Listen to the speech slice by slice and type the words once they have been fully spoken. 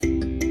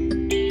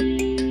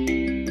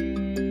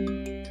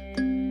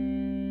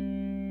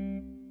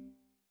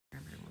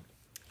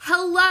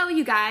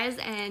guys,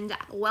 and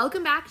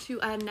welcome back to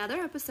another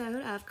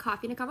episode of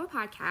Coffee and a Combo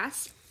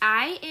podcast.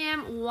 I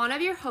am one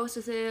of your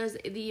hostesses,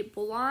 the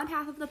blonde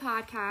half of the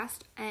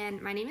podcast,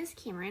 and my name is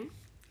Cameron.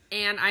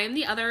 And I am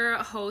the other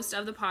host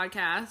of the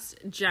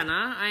podcast,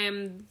 Jenna. I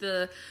am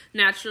the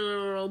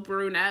natural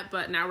brunette,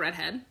 but now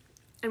redhead.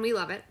 And we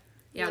love it.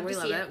 Yeah, we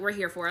love it. We're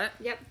here for it.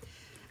 Yep.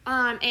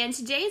 And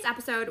today's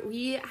episode,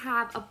 we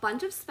have a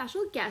bunch of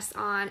special guests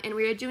on, and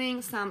we are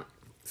doing some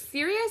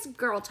serious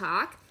girl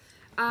talk.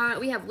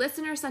 We have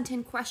listeners sent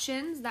in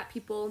questions that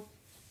people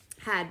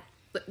had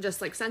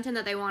just like sent in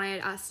that they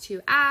wanted us to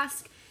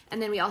ask,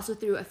 and then we also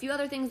threw a few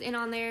other things in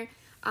on there.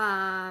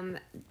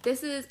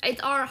 It's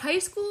our high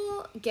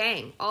school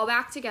gang all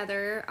back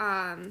together.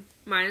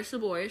 Minus the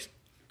boys.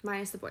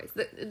 Minus the boys.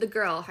 The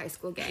girl high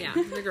school gang. Yeah,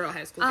 the girl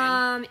high school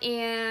gang.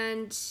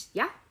 And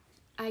yeah,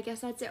 I guess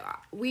that's it.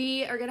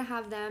 We are gonna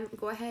have them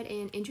go ahead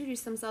and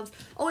introduce themselves.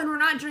 Oh, and we're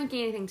not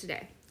drinking anything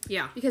today.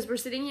 Yeah. Because we're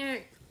sitting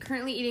here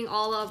currently eating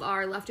all of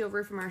our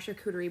leftover from our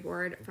charcuterie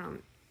board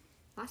from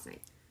last night.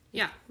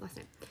 Yeah. Last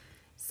night.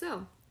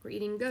 So, we're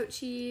eating goat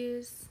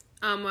cheese.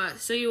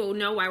 So you will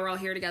know why we're all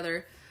here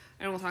together.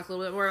 And we'll talk a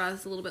little bit more about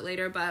this a little bit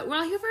later. But we're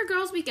all here for a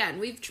girls' weekend.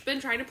 We've been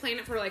trying to plan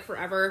it for, like,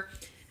 forever.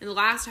 And the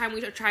last time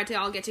we tried to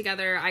all get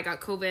together, I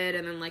got COVID.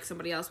 And then, like,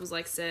 somebody else was,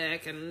 like,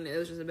 sick. And it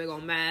was just a big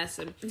old mess.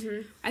 And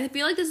I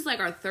feel like this is, like,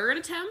 our third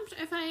attempt,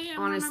 if I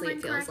am Honestly,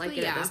 it feels correctly. like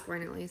it at this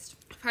point, at least.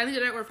 Finally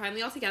did it. We're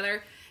finally all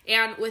together.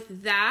 And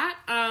with that,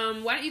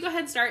 why don't you go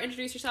ahead and start?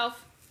 Introduce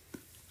yourself.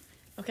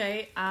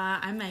 Okay,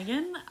 I'm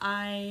Megan.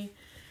 I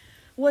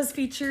was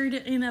featured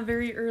in a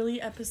very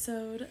early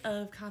episode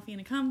of Coffee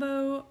and a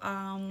Combo.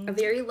 A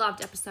very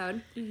loved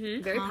episode.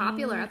 Mm-hmm. Very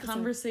popular episode.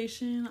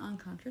 Conversation on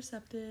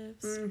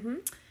contraceptives.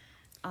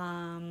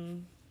 Mm-hmm.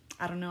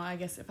 I don't know, I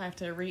guess if I have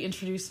to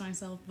reintroduce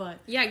myself, but...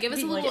 Yeah, give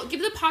us a little,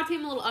 give the pod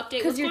team a little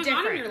update. What's going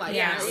on in your life?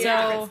 Yeah,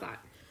 so...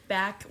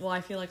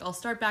 I feel like I'll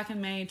start back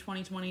in May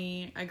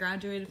 2020. I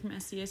graduated from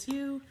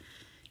SDSU,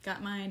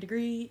 got my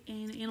degree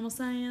in animal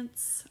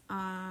science,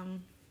 and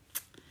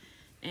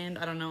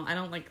I don't know, I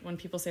don't like when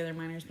people say they're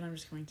minors, but I'm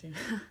just going to,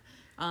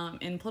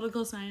 in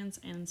political science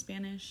and in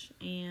Spanish,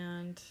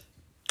 and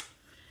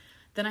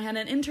then I had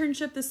an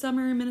internship this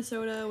summer in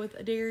Minnesota with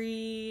a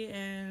dairy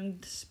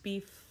and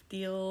beef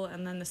deal,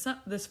 and then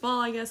this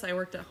fall, I guess, I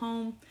worked at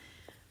home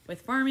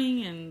with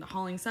farming and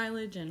hauling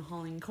silage and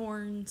hauling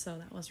corn, so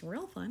that was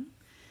real fun.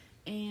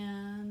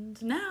 And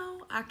now,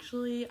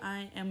 actually,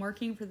 I am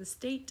working for the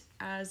state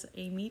as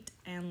a meat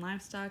and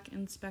livestock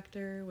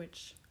inspector,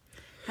 which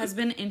has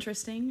been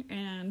interesting,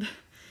 and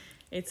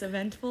it's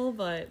eventful,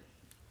 but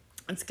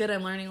it's good.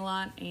 I'm learning a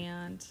lot,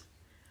 and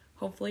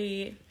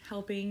hopefully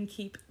helping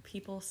keep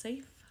people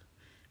safe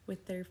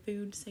with their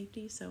food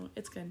safety, so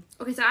it's good.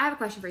 Okay, so I have a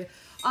question for you.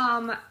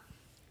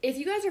 If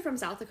you guys are from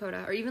South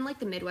Dakota, or even like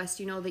the Midwest,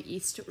 you know the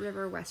East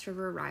River, West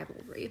River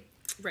rivalry.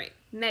 Right.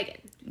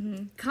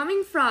 Megan,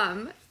 coming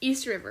from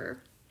East River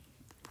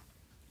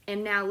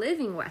and now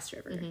living West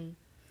River,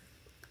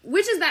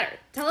 which is better?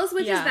 Tell us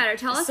which is better.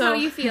 Tell us how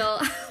you feel.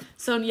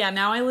 So,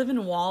 now I live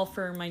in Wall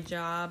for my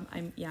job.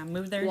 I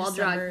moved there in December.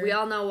 Drug. We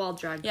all know Wall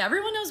Drug. Yeah,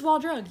 everyone knows Wall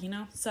Drug,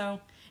 So,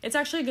 it's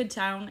actually a good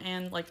town,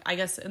 and, like, I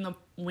guess in the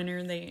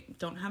winter they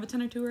don't have a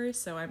ton of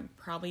tourists, so I'm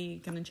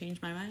probably going to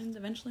change my mind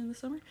eventually in the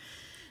summer.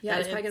 Yeah,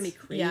 it's probably going to be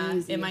crazy. Yeah,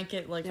 it might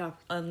get,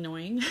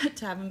 annoying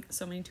to have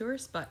so many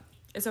tourists, but...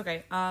 It's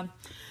okay. I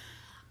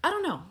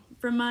don't know.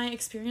 From my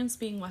experience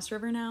being West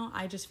River now,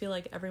 I just feel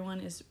like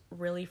everyone is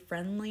really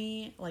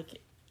friendly. Like,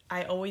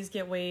 I always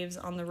get waves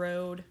on the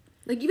road.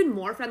 Like, even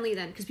more friendly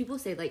than... Because people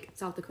say, like,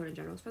 South Dakota in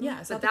general is friendly.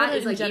 Yeah, South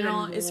Dakota in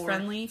general is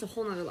friendly. It's a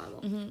whole nother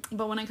level. Mm-hmm.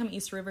 But when I come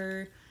East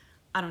River,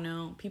 I don't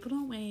know. People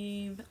don't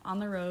wave on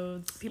the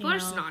roads. People are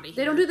snotty here.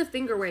 They don't do the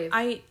finger wave.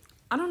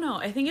 I don't know.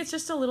 I think it's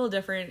just a little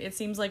different. It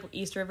seems like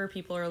East River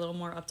people are a little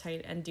more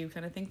uptight and do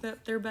kind of think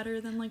that they're better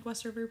than, like,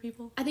 West River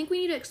people. I think we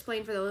need to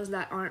explain for those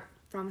that aren't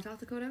from South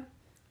Dakota.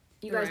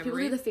 You guys, people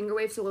do the finger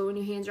wave, so when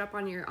your hands are up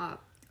on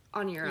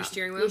your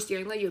steering wheel,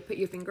 you put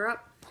your finger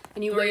up,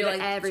 and you wave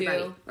at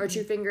everybody. Or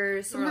two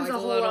fingers, sometimes like a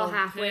whole little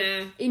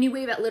halfway. Eh. And you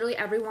wave at literally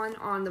everyone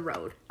on the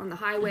road, on the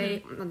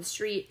highway, on the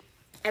street,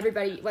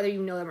 everybody, whether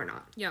you know them or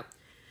not. Yep.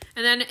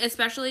 And then,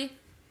 especially...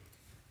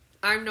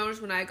 I've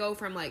noticed when I go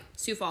from, like,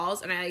 Sioux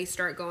Falls and I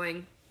start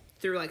going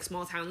through, like,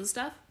 small towns and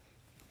stuff,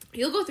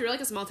 you'll go through,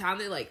 like, a small town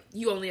that, like,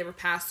 you only ever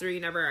pass through, you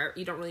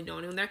don't really know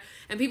anyone there,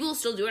 and people will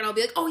still do it, and I'll be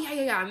like, oh,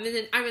 yeah,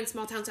 I'm in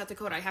small town South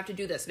Dakota, I have to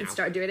do this now. And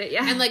start doing it,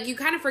 yeah. And, like, you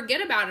kind of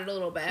forget about it a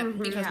little bit,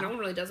 because no one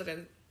really does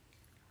it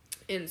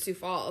in Sioux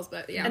Falls,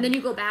 but, yeah. And then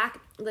you go back,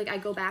 like, I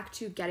go back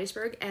to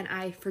Gettysburg, and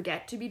I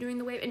forget to be doing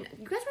the wave, and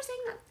you guys were saying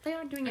that they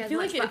aren't doing it as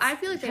much, but I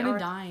feel like they are.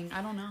 Dying,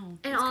 I don't know.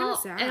 And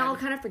I'll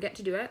kind of forget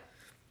to do it.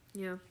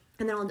 Yeah.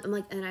 And then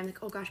I'm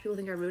like, oh gosh, people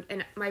think I'm rude.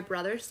 And my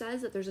brother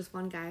says that there's this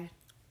one guy.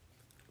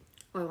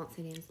 Oh, I won't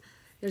say names.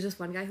 There's this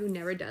one guy who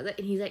never does it,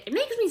 and he's like, it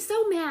makes me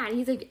so mad. And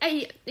he's like,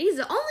 hey, he's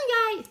the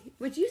only guy.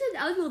 Which you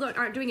said other people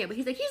aren't doing it, but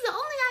he's like, he's the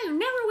only guy who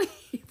never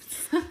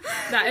waves.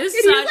 That is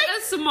such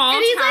a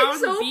small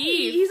town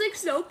beef. He's like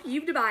so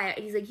peeved by it,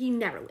 and he's like, he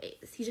never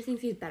waves. He just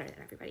thinks he's better than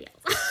everybody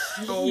else.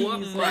 Oh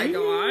my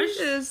gosh.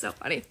 It is so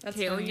funny. That's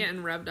Kayla funny.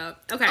 getting revved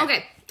up. Okay.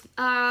 Okay.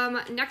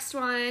 Next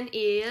one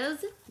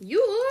is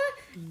you.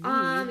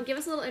 Give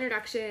us a little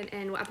introduction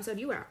and what episode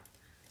you were on.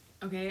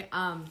 Okay,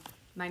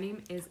 my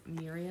name is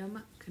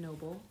Miriam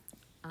Knoble,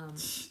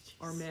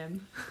 or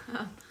Mim,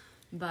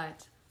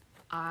 but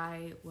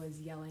I was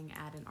yelling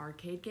at an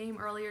arcade game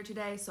earlier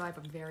today, so I have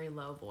a very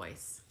low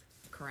voice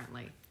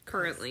currently.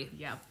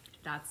 Yep,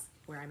 that's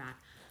where I'm at.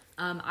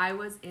 I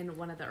was in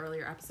one of the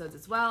earlier episodes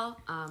as well.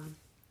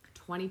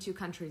 22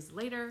 Countries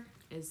Later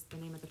is the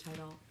name of the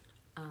title.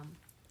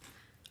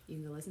 You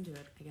can go listen to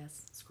it, I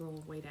guess.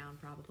 Scroll way down,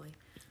 probably.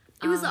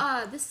 It was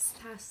this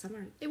past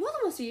summer. It was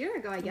almost a year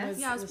ago, I guess.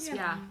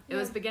 It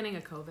was beginning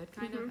of COVID,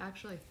 kind of,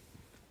 actually.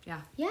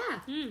 Yeah.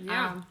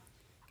 Yeah.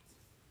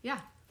 Yeah.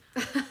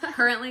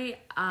 Currently,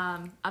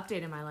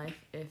 update in my life.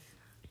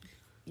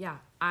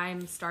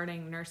 I'm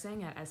starting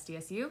nursing at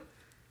SDSU.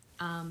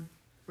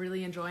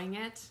 Really enjoying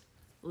it.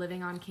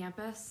 Living on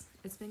campus.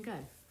 It's been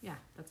good. Yeah,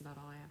 that's about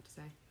all I have to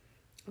say.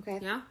 Okay.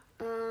 Yeah.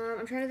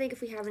 I'm trying to think if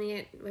we have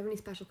any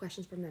special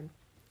questions from them.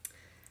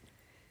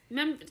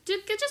 Mem,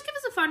 just give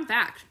us a fun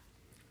fact.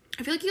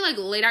 I feel like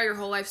you laid out your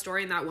whole life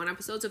story in that one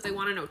episode, so if they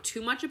want to know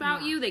too much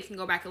about you, they can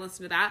go back and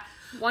listen to that.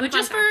 One but fun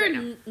just fact for right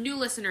now. new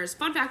listeners,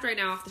 fun fact right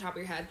now off the top of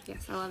your head.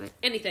 Yes, I love it.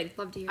 Anything.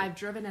 Love to hear. I've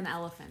driven an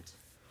elephant.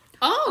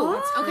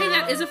 Oh, okay,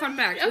 that is a fun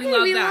fact. Okay, we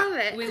love we that. love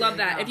it. We love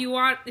There you that. go.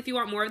 If you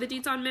want more of the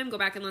deets on Mim, go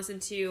back and listen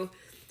to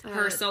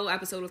her solo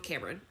episode with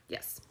Cameron.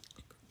 Yes.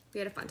 We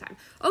had a fun time.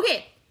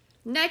 Okay.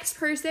 Next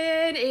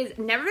person is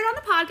never been on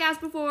the podcast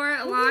before.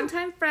 A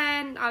longtime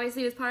friend.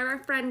 Obviously, was part of our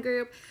friend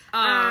group.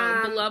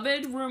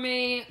 Beloved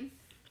roommate.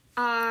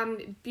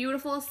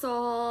 Beautiful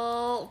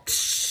soul.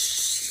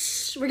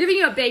 We're giving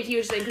you a big,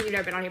 huge thing because you've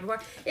never been on here before.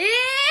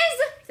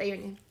 Say your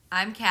name.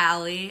 I'm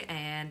Callie,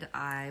 and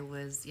I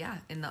was,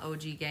 in the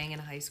OG gang in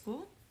high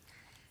school,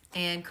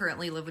 and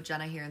currently live with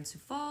Jenna here in Sioux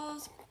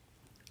Falls.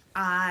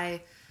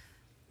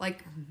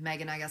 Like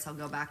Megan, I guess I'll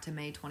go back to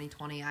May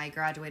 2020. I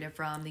graduated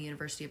from the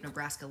University of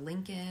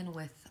Nebraska-Lincoln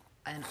with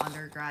an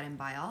undergrad in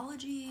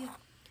biology,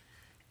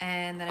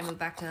 and then I moved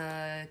back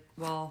to,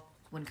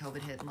 when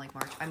COVID hit in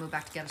March, I moved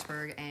back to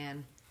Gettysburg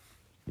and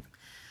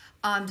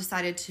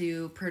decided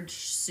to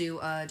pursue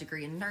a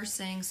degree in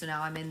nursing. So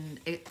now I'm in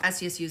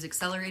SDSU's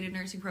accelerated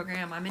nursing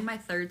program. I'm in my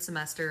 3rd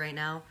semester right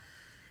now,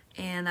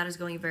 and that is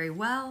going very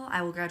well.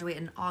 I will graduate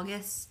in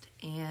August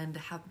and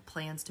have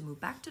plans to move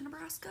back to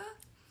Nebraska.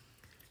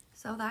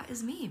 So that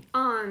is me.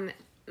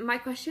 My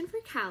question for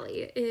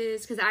Callie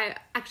is, because I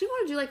actually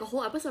want to do a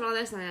whole episode on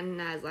this,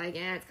 and I was like,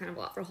 it's kind of a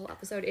lot for a whole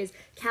episode, is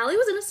Callie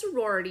was in a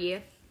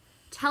sorority.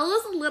 Tell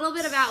us a little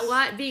bit about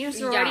what being a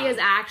sorority is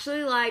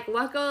actually like.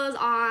 What goes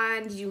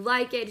on? Did you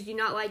like it? Did you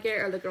not like it?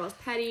 Are the girls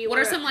petty? What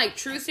are some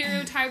true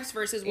stereotypes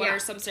versus what Yeah, are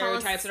some tell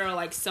us- stereotypes that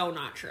are so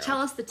not true? Tell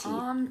us the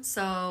tea.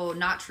 So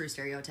not true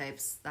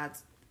stereotypes.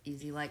 That's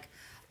easy.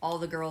 All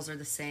the girls are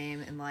the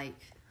same and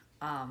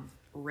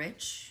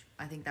rich.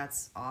 I think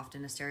that's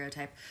often a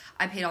stereotype.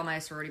 I paid all my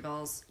sorority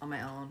bills on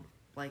my own.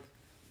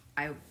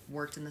 I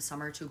worked in the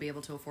summer to be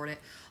able to afford it.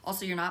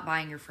 Also, you're not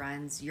buying your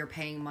friends. You're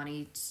paying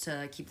money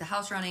to keep the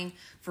house running,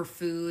 for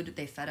food.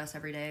 They fed us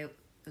every day. It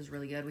was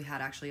really good. We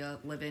had actually a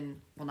live-in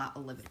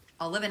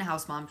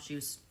house mom. She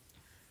was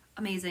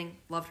amazing.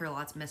 Loved her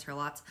lots. Miss her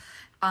lots.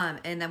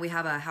 And then we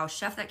have a house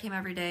chef that came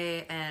every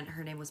day, and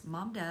her name was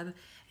Mom Deb,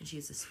 and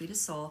she's the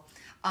sweetest soul.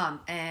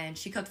 And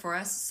she cooked for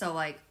us. So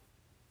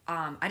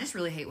I just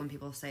really hate when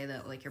people say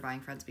that you're buying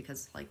friends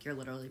because you're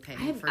literally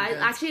paying for I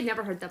goods. actually had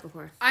never heard that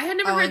before. I had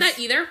never heard that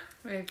either.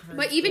 Wait,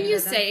 But even you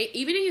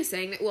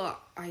saying that, well,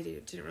 I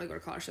didn't really go to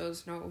college, so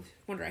there's no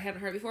wonder I hadn't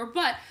heard it before.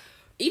 But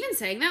even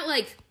saying that,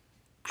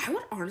 I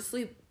would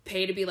honestly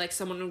pay to be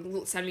someone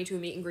will send me to a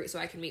meet and greet so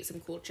I can meet some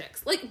cool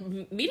chicks.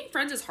 Meeting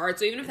friends is hard,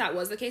 so even if that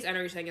was the case, I know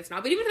you're saying it's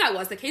not, but even if that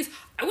was the case,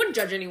 I wouldn't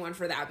judge anyone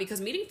for that because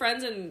meeting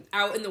friends and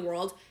out in the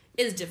world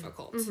is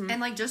difficult. Mm-hmm.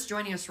 And just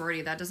joining a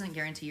sorority, that doesn't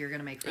guarantee you're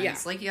gonna make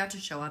friends. Yeah. You have to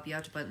show up, you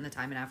have to put in the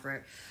time and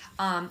effort.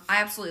 I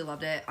absolutely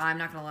loved it. I'm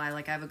not gonna lie,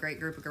 I have a great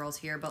group of girls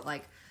here, but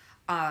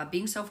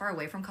being so far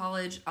away from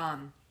college,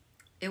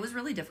 it was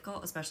really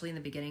difficult, especially in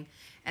the beginning.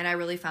 And I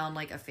really found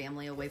a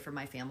family away from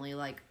my family.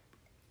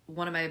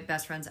 One of my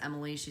best friends,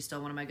 Emily, she's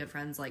still one of my good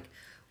friends.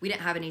 We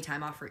didn't have any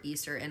time off for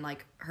Easter, and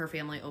her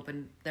family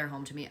opened their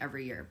home to me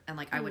every year. And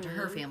I went to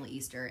her family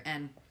Easter,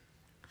 and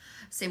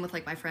same with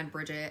my friend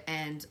Bridget,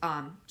 and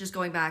just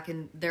going back,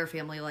 and their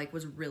family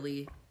was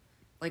really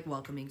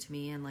welcoming to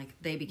me, and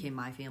they became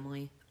my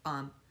family.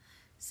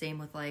 Same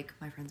with my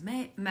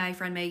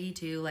friend Maggie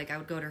too. I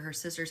would go to her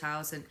sister's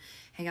house and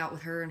hang out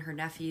with her and her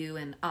nephew,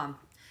 and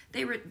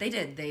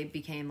they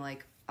became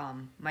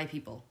my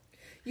people.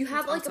 You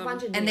have awesome. a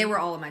bunch of And they were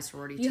all in my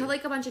sorority too. You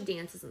have a bunch of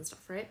dances and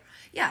stuff, right?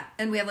 Yeah,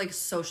 and we have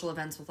social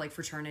events with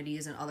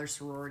fraternities and other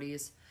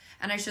sororities.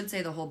 And I should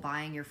say the whole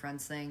buying your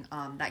friends thing,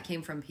 that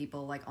came from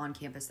people on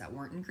campus that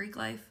weren't in Greek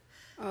life.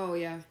 Oh,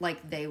 yeah.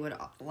 They would,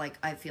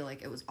 I feel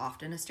it was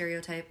often a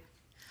stereotype.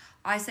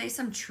 I say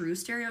some true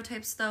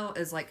stereotypes though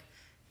is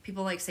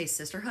people say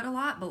sisterhood a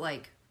lot, but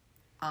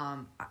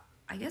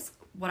I I guess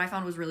what I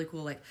found was really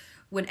cool, like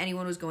when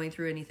anyone was going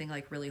through anything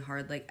like really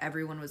hard, like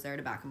everyone was there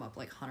to back them up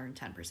like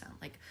 110%.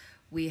 Like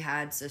we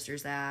had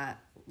sisters that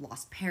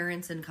lost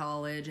parents in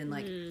college, and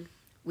like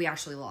we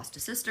actually lost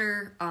a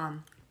sister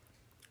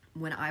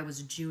when I was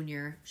a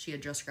junior. She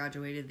had just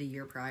graduated the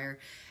year prior,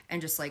 and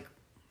just like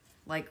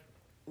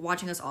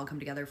watching us all come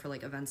together for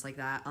like events like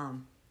that,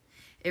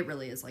 it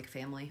really is like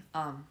family.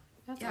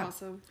 That's yeah.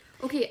 awesome.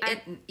 Okay,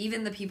 And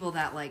even the people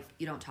that like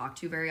you don't talk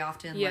to very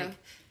often, Yeah. like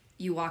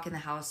you walk in the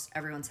house,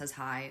 everyone says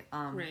hi.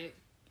 Right.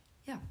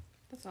 Yeah,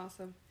 That's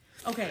awesome.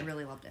 Okay. I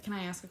really loved it. Can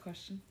I ask a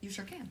question? You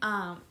sure can.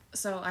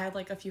 So I had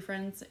like a few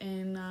friends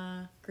in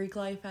Greek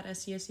life at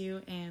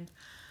SDSU, and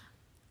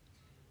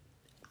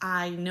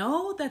I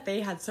know that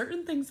they had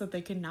certain things that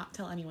they could not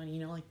tell anyone. You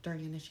know, like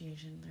during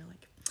initiation, they're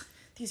like,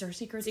 "These are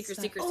secrets." Secret,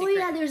 stuff." secret, oh secret.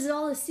 yeah, there's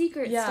all the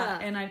secret Yeah,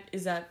 stuff. and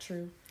is that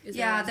true? Is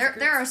Yeah, there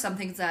there are some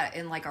things that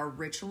in like our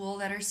ritual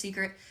that are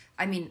secret.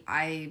 I mean,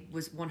 I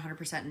was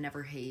 100%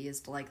 never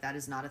hazed. Like that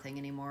is not a thing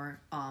anymore.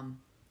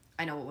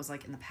 I know it was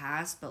like in the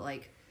past, but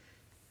like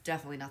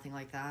definitely nothing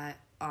like that.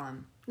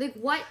 Like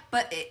what?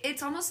 But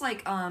it's almost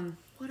like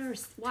What are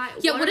why?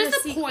 Yeah, what what are is the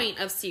secret- point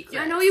of secrets?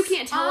 I know you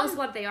can't tell us Um,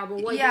 what they are,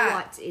 but what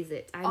is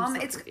it? I'm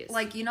so it's confused.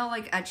 like, you know,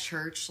 like at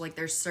church, like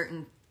there's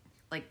certain,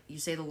 like you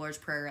say the Lord's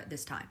Prayer at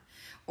this time,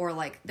 or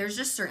like there's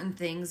just certain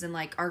things, and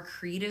like our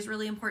creed is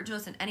really important to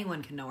us, and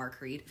anyone can know our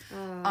creed.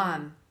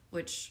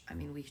 Which I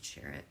mean, we could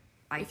share it.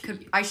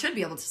 I should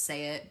be able to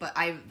say it, but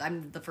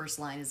I'm the first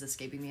line is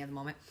escaping me at the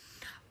moment.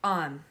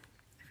 I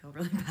feel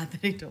really bad that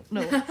I don't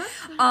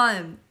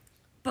know.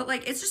 But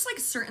like it's just like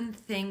certain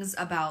things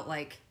about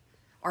like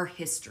our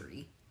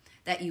history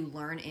that you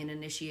learn in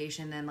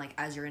initiation, and like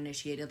as you're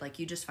initiated, like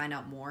you just find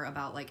out more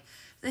about like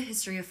the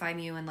history of Phi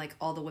Mu and like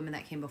all the women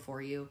that came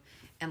before you,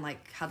 and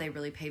like how they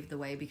really paved the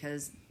way,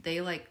 because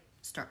they like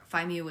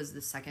Phi Mu was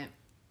the second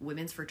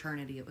women's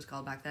fraternity, it was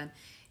called back then,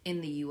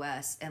 in the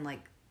US, and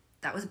like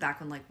that was back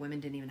when like women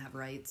didn't even have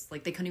rights,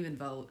 like they couldn't even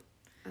vote.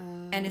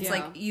 And it's Yeah.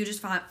 like you just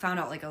found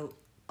out like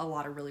a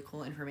lot of really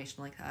cool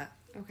information like that,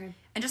 okay.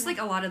 and just like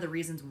a lot of the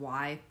reasons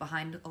why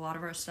behind a lot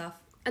of our stuff.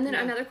 And then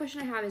another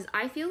question I have is,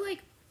 I feel like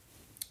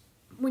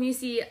when you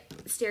see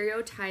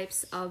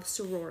stereotypes of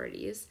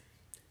sororities,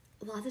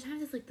 a lot of the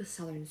times it's like the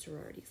southern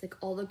sororities. Like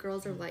all the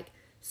girls are like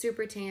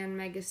super tan,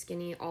 mega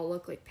skinny, all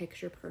look like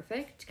picture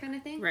perfect kind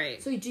of thing.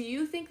 Right. So do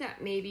you think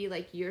that maybe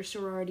like your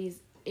sororities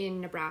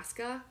in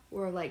Nebraska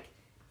were like,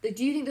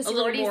 do you think the a little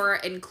sororities more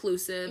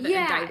inclusive and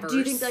yeah, diverse? do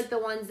you think like the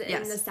ones in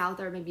Yes. the south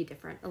are maybe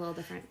different, a little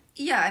different?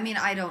 Yeah, I mean,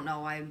 I don't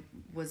know. I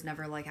was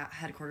never like at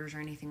headquarters or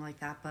anything like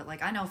that, but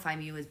like I know Phi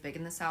Mu is big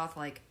in the South.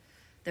 Like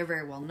they're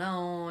very well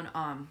known.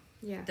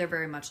 Yeah. They're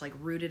very much like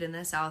rooted in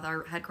the South.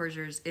 Our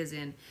headquarters is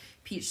in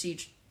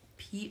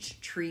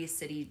Peachtree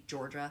City,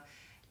 Georgia,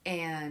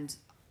 and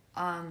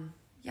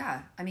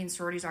yeah, I mean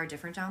sororities are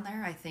different down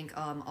there. I think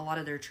a lot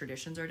of their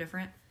traditions are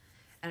different,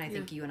 and I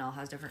think UNL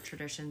has different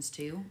traditions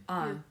too.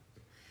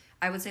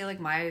 I would say like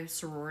my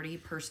sorority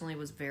personally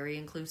was very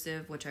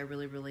inclusive, which I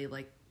really, really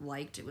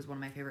liked. It was one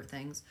of my favorite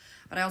things.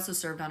 But I also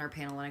served on our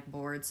Panhellenic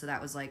board, so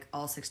that was like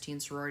all 16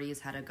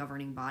 sororities had a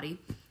governing body,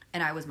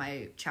 and I was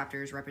my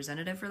chapter's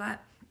representative for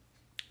that.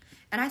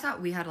 And I thought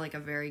we had like a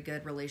very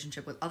good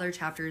relationship with other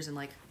chapters, and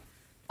like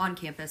on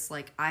campus,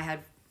 like I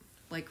had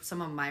like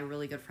some of my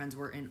really good friends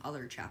were in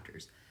other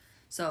chapters.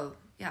 So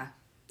yeah,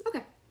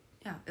 Okay.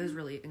 yeah, it was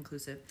really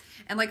inclusive.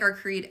 And like our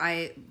creed,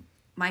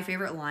 my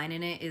favorite line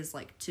in it is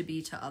like, to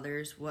be to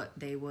others what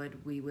we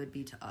would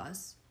be to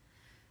us.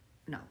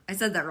 No, I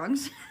said that wrong.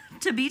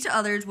 To be to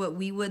others what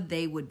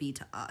they would be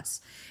to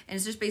us. And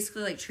it's just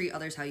basically like treat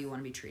others how you want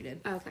to be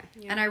treated. Okay.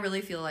 And I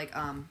really feel like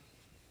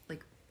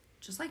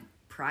just like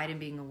pride in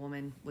being a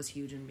woman was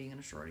huge in being in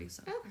a sorority.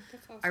 So Oh,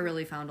 That's awesome. I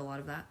really found a lot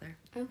of that there.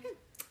 okay.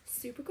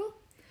 Super cool.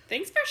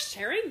 Thanks for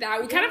sharing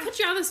that. We kind of put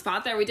you on the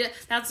spot there. We did.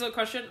 That's a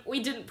question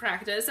we didn't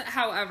practice.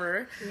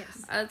 However,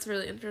 Yes. that's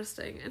really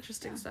interesting.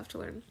 Interesting stuff to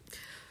learn.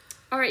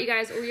 All right, you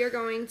guys, we are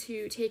going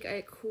to take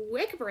a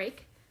quick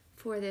break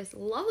for this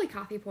lovely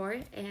coffee pour,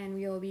 and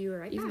we'll be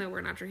right Even back. though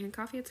we're not drinking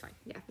coffee, it's fine.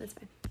 Yeah, that's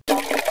fine.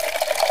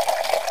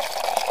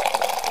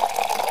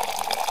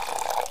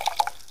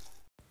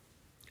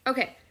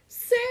 Okay,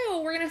 so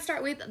we're going to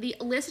start with the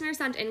listener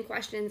sent in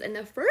questions, and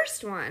the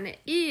first one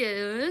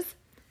is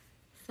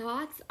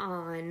thoughts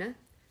on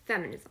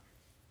feminism.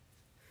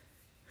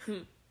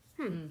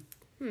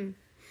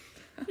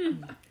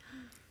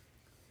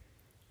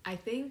 I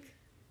think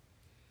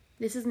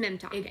This is Mim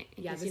talking.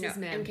 yeah, in case this you know, is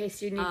Mim. In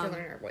case you need to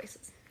learn our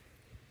voices.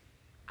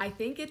 I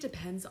think it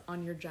depends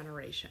on your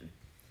generation,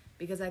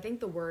 because I think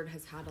the word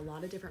has had a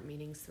lot of different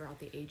meanings throughout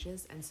the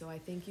ages, and so I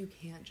think you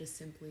can't just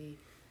simply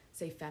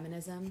say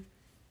feminism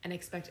and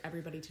expect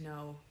everybody to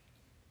know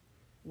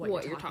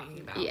what you're talking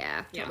about.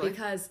 Yeah, Yeah. totally.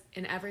 Because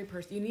in every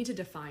person, you need to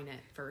define it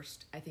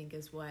first, I think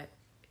is what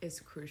is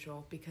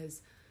crucial,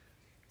 because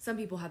some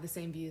people have the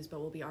same views but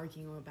will be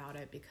arguing about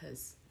it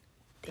because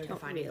they're Don't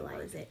defining the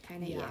realize word. it,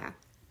 kind of, Yeah.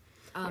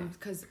 yeah.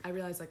 Because I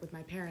realized, like, with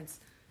my parents,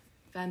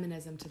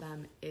 feminism to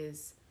them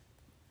is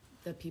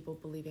the people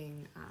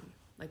believing,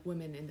 like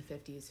women in the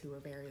 50s who were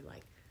very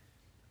like,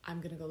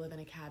 I'm gonna go live in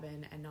a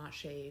cabin and not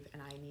shave,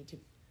 and I need to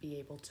be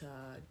able to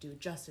do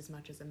just as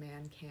much as a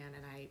man can,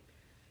 and I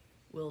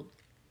will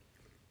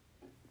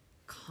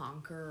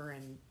conquer,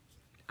 and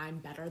I'm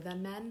better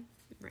than men,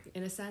 Right.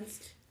 in a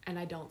sense. And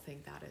I don't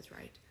think that is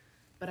right.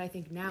 But I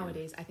think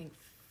nowadays, I think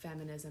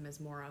feminism is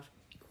more of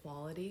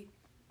equality,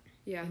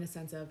 Yeah. in a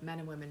sense of men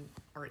and women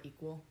are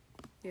equal.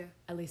 Yeah.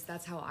 At least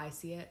that's how I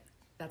see it.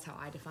 That's how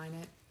I define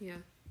it. Yeah.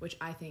 Which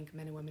I think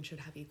men and women should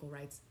have equal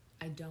rights.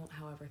 I don't,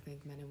 however,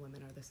 think men and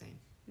women are the same.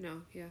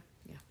 No. Yeah.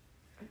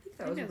 I think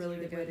that was a that's really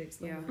really good way to good.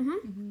 explain Yeah.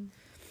 that.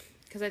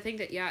 Because I think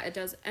that it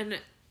does, and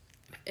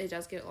it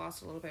does get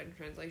lost a little bit in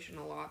translation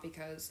a lot,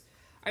 because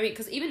I mean,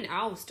 because even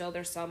now still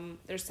there's some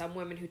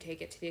women who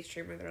take it to the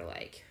extreme where they're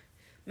like,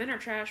 men are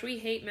trash, we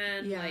hate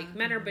men, Yeah. like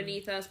men are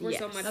beneath us, we're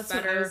so Yes. much That's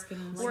what I better, was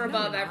gonna say. we're No,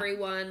 above they're not.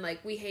 everyone,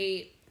 like we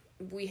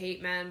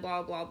hate men,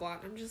 blah blah blah.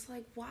 And I'm just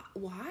like,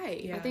 why?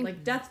 Yeah, I think-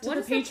 like death to What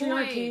the is the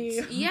patriarchy.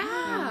 point?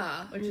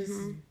 Yeah. Which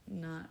is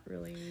not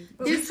really.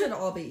 But we should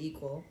all be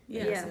equal.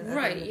 Yeah. Yes, at the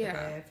Right, end of the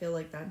yeah. day. I feel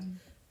like that,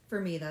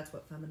 for me, that's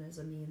what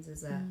feminism means,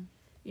 is that,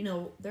 you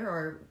know, there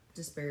are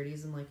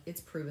disparities, and, like,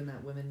 it's proven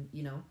that women,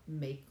 you know,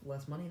 make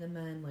less money than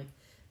men. Like,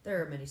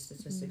 there are many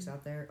statistics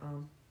out there.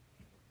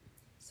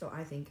 So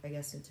I think, I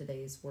guess, in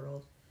today's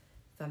world,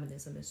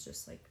 feminism is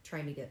just, like,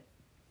 trying to get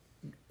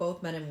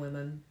both men and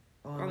women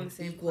on On the an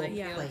same equal playing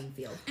field. playing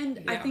field. And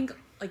I Yeah. think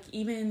like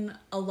even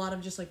a lot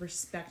of just like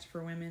respect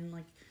for women,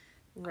 like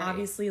Right.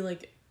 obviously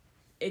like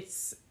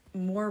it's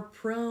more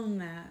prone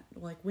that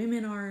like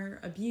women are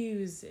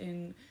abused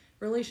in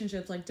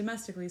relationships, like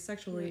domestically,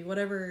 sexually, Right.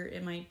 whatever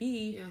it might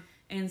be. Yeah.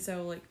 And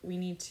so like we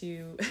need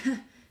to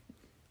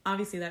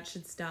obviously that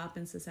should stop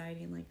in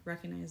society and like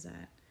recognize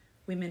that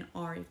women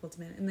are equal to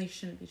men and they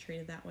shouldn't be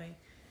treated that way.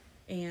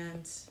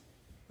 And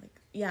like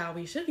yeah,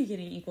 we should be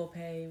getting equal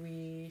pay.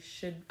 We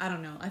should, I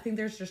don't know. I think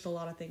there's just a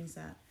lot of things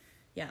that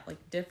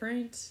like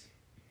different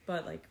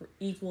but like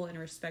equal in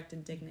respect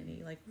and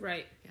dignity. Like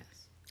Right.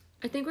 Yes.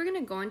 I think we're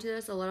gonna go into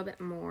this a little bit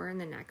more in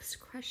the next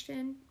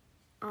question.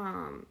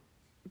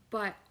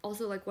 But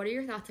also, like, what are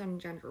your thoughts on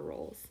gender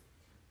roles?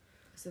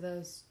 So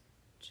those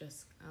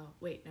just, oh,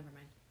 wait, never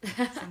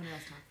mind. Someone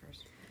else talk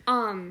first.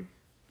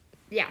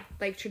 Yeah,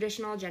 like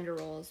traditional gender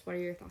roles. What are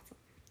your thoughts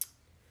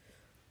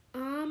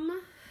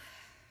on?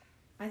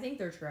 I think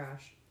they're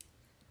trash.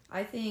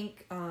 I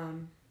think,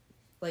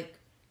 like,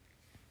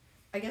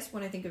 I guess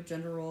when I think of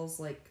gender roles,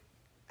 like,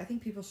 I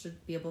think people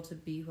should be able to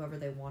be whoever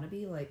they want to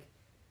be. Like,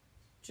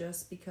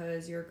 just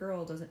because you're a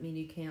girl doesn't mean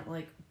you can't,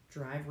 like,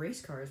 drive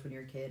race cars when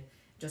you're a kid.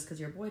 Just because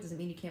you're a boy doesn't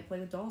mean you can't play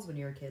with dolls when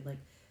you're a kid. Like,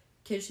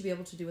 kids should be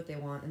able to do what they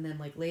want. And then,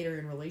 like, later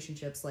in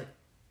relationships, like,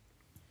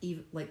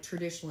 even, like,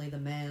 traditionally the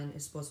man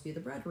is supposed to be the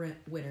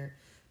breadwinner.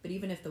 But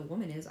even if the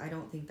woman is, I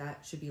don't think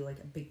that should be, like,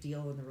 a big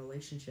deal in the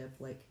relationship.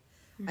 Like,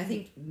 I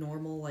think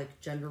normal, like,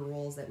 gender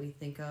roles that we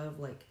think of,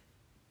 like,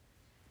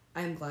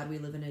 I'm glad we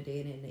live in a day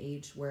and an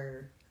age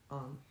where,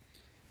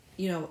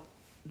 you know,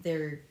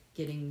 they're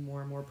getting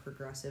more and more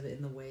progressive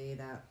in the way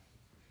that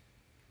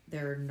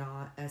they're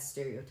not as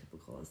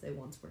stereotypical as they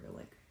once were.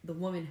 Like, the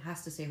woman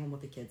has to stay home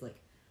with the kids. Like,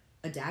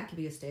 a dad could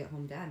be a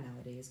stay-at-home dad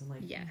nowadays. And,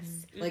 like,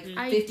 Yes. like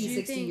I 50, do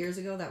 60 think- years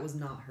ago, that was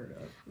not heard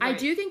of. I Right.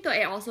 do think though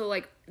it also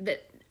like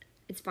that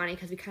it's funny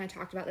because we kind of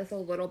talked about this a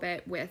little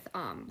bit with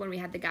when we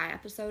had the guy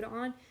episode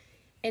on,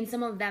 and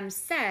some of them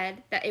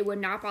said that it would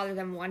not bother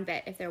them one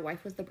bit if their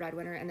wife was the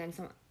breadwinner, and then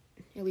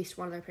at least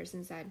one other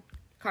person said,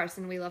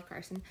 Carson, we love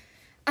Carson,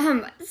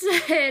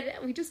 said,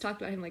 we just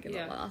talked about him like in the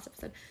last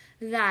episode,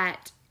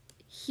 that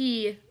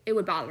it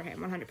would bother him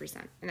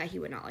 100% and that he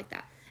would not like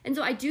that. And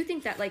so I do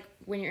think that, like,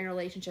 when you're in a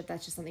relationship,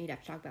 that's just something you'd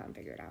have to talk about and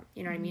figure it out.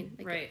 You know what I mean?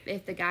 Like, Right.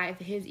 if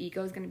his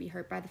ego is going to be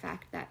hurt by the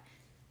fact that,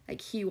 like,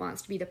 he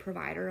wants to be the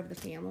provider of the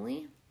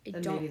family,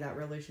 Then maybe that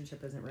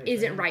relationship isn't right. for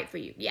isn't him. right for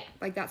you. Yeah,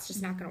 like, that's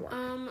just not going to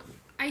work.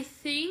 I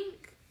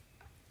think,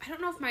 I don't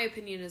know if my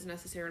opinion is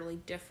necessarily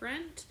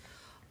different,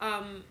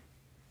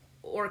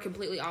 or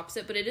completely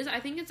opposite, but it is, I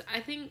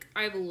think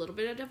I have a little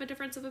bit of a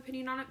difference of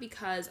opinion on it,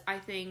 because I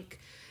think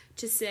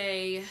to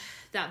say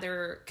that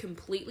they're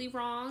completely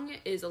wrong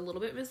is a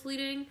little bit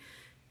misleading,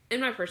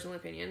 in my personal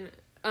opinion,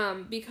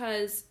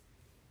 because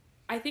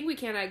I think we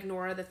can't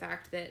ignore the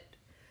fact that,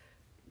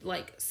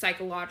 like,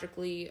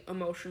 psychologically,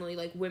 emotionally,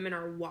 like, women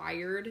are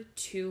wired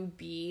to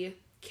be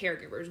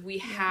caregivers. We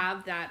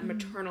have that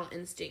maternal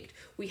instinct.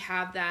 We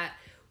have that,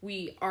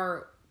 we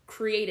are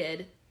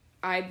created,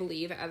 I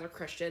believe, as a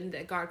Christian,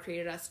 that God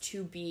created us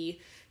to be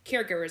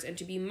caregivers and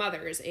to be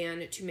mothers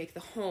and to make the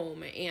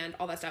home and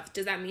all that stuff.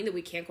 Does that mean that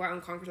we can't go out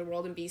and conquer the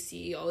world and be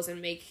CEOs and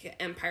make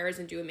empires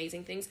and do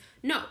amazing things?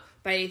 No,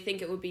 but I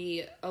think it would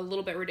be a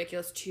little bit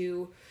ridiculous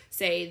to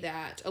say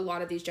that a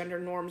lot of these gender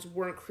norms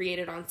weren't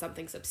created on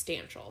something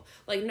substantial.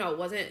 Like, no, it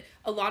wasn't.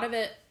 A lot of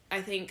it,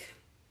 I think,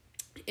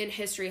 in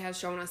history has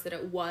shown us that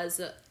it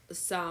was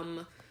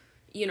some,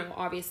 you know,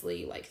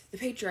 obviously, like, the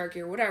patriarchy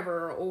or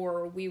whatever,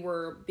 or we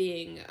were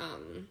being,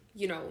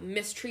 you know,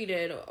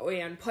 mistreated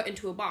and put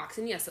into a box.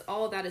 And yes,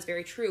 all of that is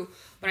very true,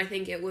 but I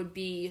think it would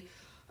be,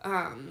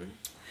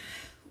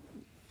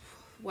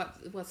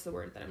 what's the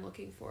word that I'm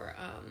looking for?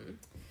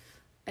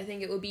 I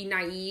think it would be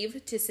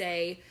naive to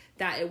say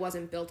that it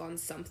wasn't built on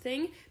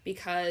something,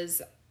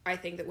 because I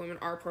think that women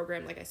are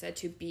programmed, like I said,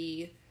 to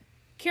be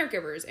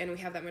caregivers, and we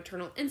have that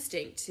maternal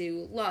instinct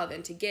to love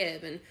and to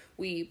give, and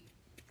we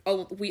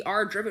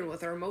are driven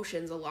with our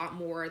emotions a lot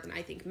more than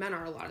I think men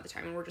are a lot of the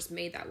time, and we're just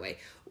made that way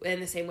in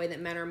the same way that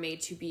men are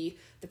made to be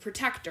the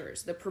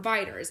protectors, the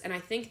providers. And I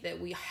think that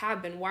we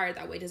have been wired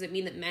that way. Does it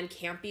mean that men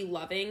can't be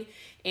loving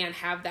and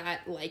have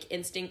that like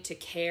instinct to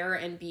care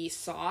and be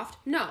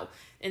soft? No.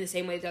 In the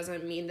same way, it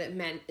doesn't mean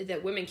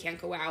that women can't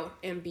go out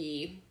and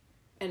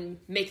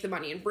make the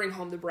money and bring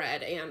home the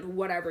bread and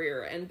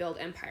whatever and build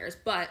empires.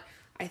 But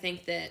I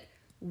think that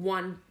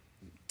one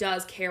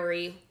does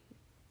carry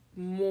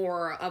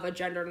more of a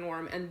gender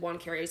norm and one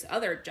carries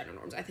other gender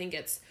norms. I think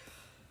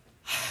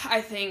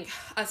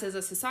us as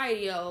a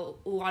society, a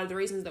lot of the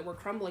reasons that we're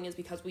crumbling is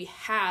because we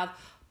have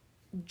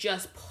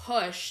just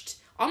pushed,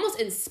 almost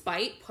in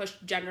spite,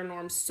 pushed gender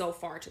norms so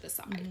far to the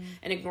side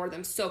and ignored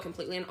them so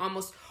completely, and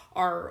almost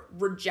are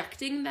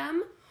rejecting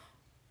them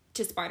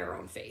to spite our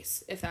own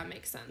face, if that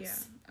makes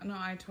sense. Yeah. No,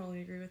 I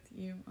totally agree with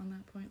you on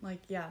that point.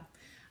 Like, yeah,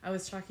 I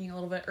was talking a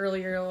little bit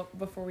earlier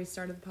before we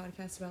started the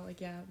podcast about,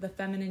 like, yeah, the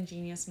feminine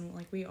genius, and,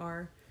 like, we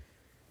are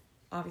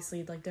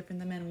obviously, like, different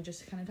than men. We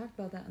just kind of talked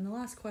about that in the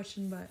last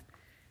question, but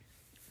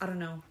I don't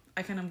know.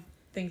 I kind of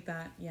think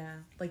that, yeah,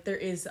 like, there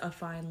is a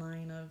fine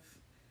line of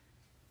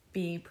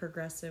being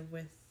progressive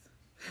with,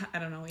 I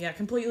don't know, yeah,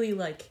 completely,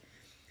 like,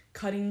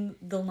 cutting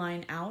the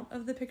line out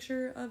of the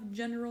picture of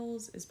gender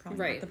roles is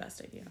probably not the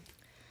best idea.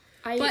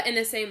 But in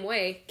the same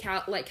way,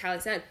 like Callie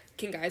said,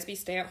 can guys be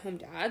stay-at-home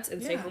dads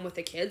and stay home with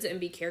the kids and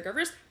be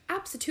caregivers?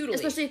 Absolutely.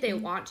 Especially if they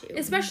want to.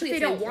 Especially if they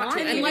don't want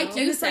to. And like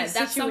you said,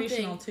 that's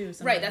something, too,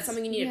 right, that's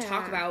something you need to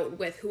talk about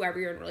with whoever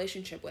you're in a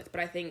relationship with.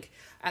 But I think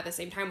at the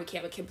same time, we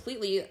can't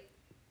completely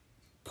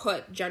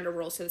put gender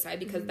roles to the side,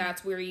 because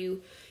that's where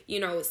you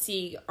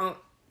see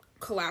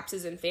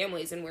collapses in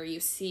families, and where you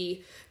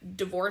see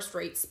divorce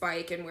rates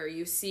spike, and where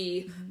you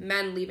see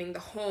men leaving the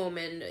home,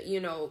 and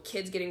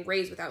kids getting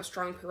raised without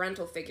strong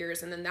parental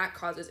figures, and then that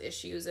causes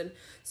issues and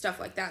stuff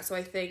like that. So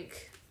I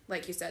think,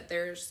 like you said,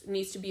 there's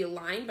needs to be a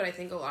line, but I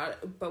think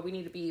but we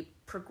need to be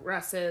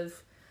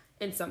progressive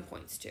in some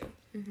points too.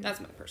 That's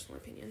my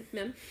personal opinion.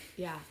 Mim?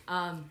 Yeah.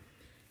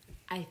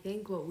 I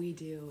think what we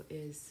do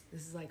is,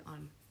 this is like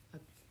on a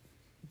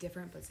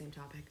different but same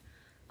topic.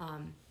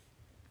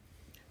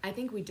 I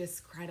think we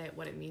discredit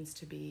what it means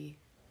to be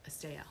a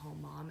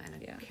stay-at-home mom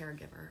and a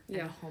caregiver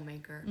and a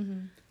homemaker.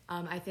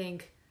 I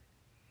think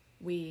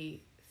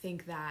we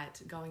think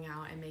that going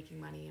out and making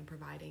money and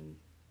providing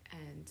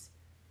and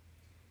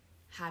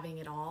having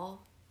it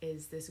all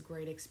is this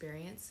great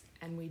experience,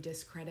 and we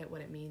discredit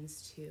what it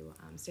means to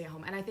stay at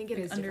home. And I think it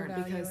is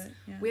different because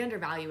we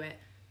undervalue it.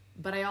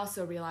 But I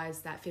also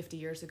realized that 50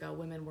 years ago,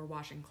 women were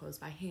washing clothes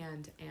by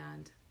hand,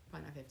 and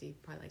probably not 50,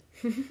 probably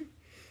like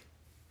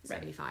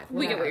 75.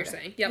 We get what you're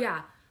saying. Yep.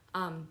 Yeah.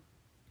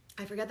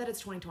 I forget that it's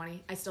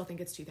 2020. I still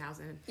think it's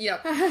 2000.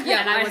 Yep.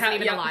 Yeah, and I wasn't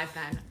even alive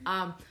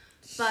then.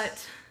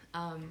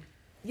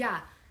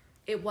 Yeah,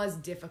 it was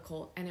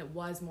difficult, and it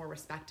was more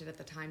respected at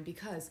the time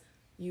because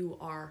you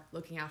are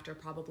looking after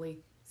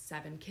probably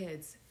 7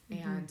 kids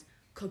and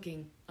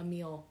cooking a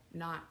meal,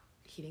 not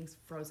heating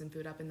frozen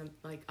food up in the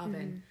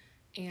oven,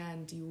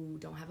 and you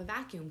don't have a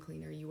vacuum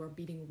cleaner. You are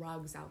beating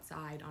rugs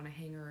outside on a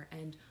hanger,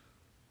 and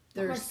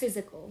more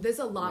physical. There's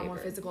a lot more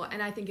physical,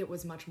 and I think it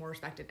was much more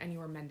respected. And you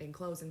were mending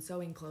clothes and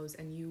sewing clothes,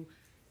 and you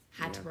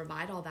had to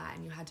provide all that,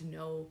 and you had to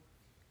know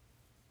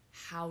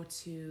how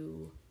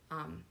to.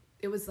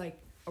 It was like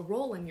a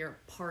role in your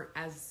part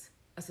as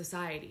a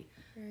society,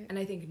 and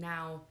I think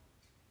now,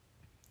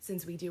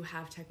 since we do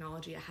have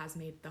technology, it has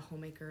made the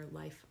homemaker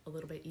life a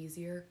little bit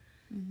easier,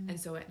 and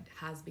so it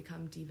has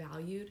become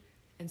devalued,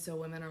 and so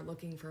women are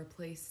looking for a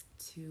place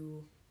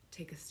to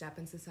take a step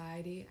in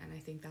society, and I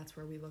think that's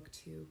where we look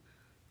to.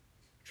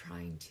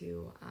 Trying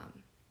to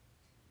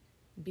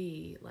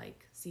be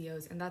like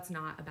CEOs, and that's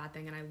not a bad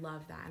thing, and I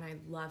love that, and I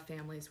love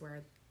families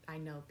where I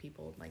know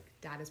people like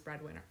dad is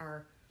breadwinner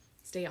or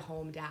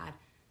stay-at-home dad,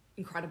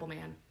 incredible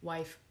man,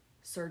 wife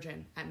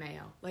surgeon at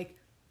Mayo, like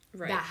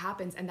that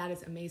happens, and that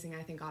is amazing.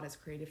 I think God has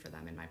created for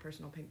them, in my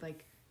personal opinion,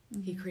 like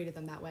he created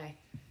them that way.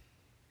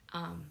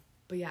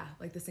 But yeah,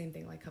 like the same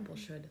thing, like couples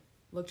should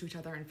look to each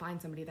other and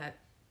find somebody that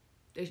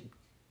they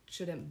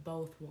shouldn't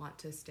both want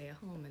to stay at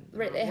home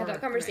and they have that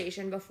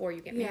conversation before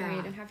you get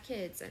married and have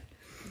kids, and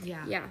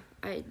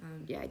I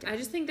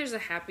just think there's a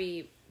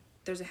happy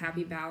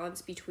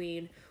balance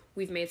between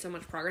we've made so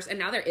much progress, and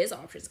now there is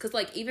options, because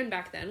like even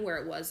back then where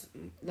it was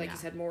like you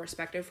said more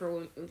respected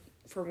for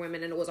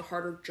women, and it was a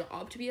harder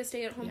job to be a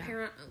stay-at-home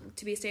parent,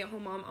 to be a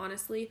stay-at-home mom,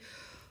 honestly,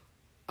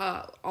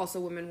 also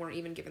women weren't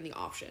even given the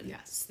option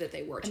that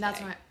they were today. And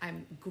that's why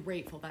I'm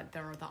grateful that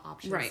there are the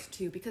options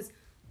too, because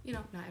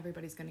not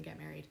everybody's going to get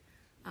married.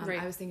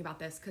 I was thinking about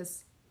this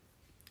because,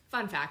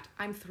 fun fact,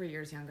 I'm 3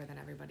 years younger than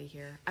everybody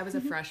here. I was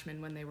a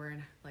freshman when they were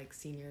in like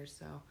seniors,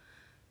 so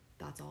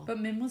that's all. But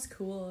Mim was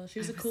cool. She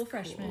was a cool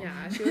freshman.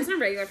 Yeah, she wasn't a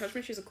regular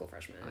freshman. She was a cool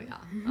freshman. Oh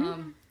yeah.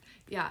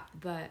 Yeah,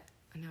 but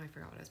now I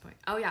forgot what I was pointing.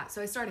 Oh yeah,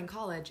 so I started in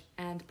college,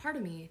 and part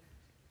of me,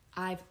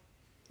 I've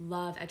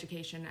loved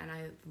education and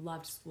I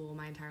loved school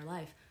my entire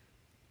life,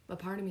 but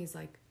part of me is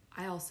like,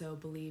 I also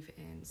believe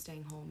in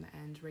staying home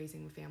and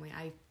raising a family.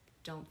 I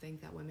don't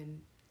think that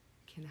women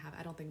can have.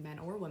 I don't think men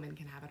or women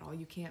can have it all.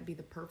 You can't be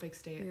the perfect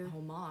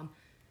stay-at-home mom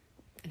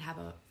and have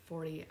a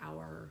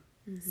 40-hour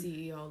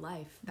CEO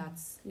life.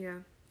 That's Yeah.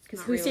 Because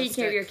Not who's taking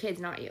care of your realistic.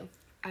 kids, not you.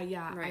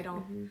 yeah. I Right.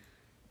 don't.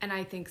 And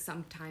I think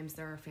sometimes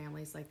there are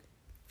families like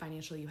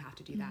financially you have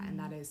to do that, and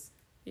that is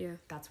Yeah.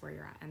 that's where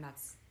you're at, and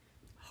that's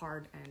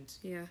hard, and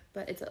Yeah.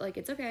 But it's like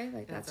it's okay.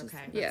 Like that's just-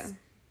 okay. Yeah. That's,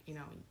 you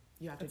know,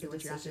 you have That's to a do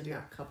what you have to decision do.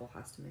 that couple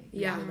has to make.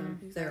 Yeah. For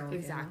them, their own family.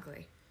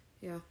 Exactly.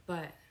 Yeah.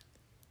 But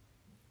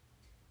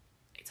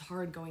it's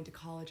hard going to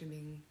college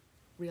and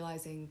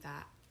realizing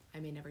that I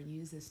may never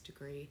use this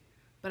degree,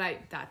 but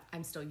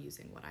I'm still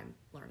using what I'm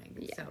learning.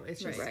 Yeah. So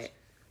it's just right.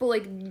 But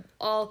like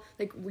all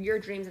like your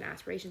dreams and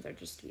aspirations are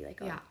just to be like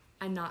yeah.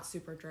 I'm not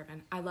super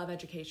driven. I love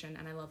education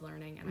and I love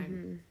learning and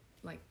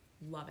I like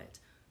love it.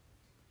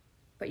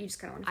 But you just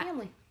kind of want a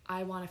family.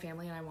 I want a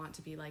family and I want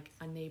to be like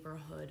a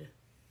neighborhood.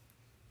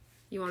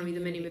 You want to be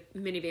the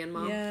minivan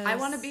mom? Yes. I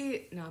want to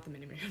be not the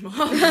minivan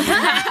mom.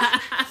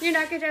 You're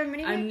not gonna drive a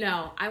minivan.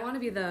 No, I want to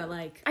be the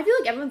like. I feel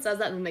like everyone says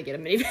that and then they get a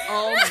minivan.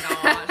 Oh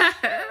my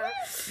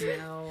gosh.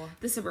 No.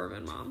 The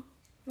suburban mom.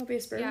 Won't be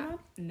a Suburban Yeah. mom?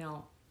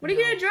 No. What are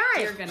you gonna drive?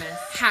 Dear goodness.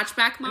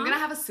 Hatchback mom. I'm gonna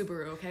have a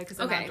Subaru, okay? Because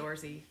I'm Okay.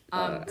 outdoorsy.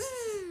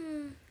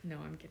 No,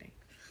 I'm kidding.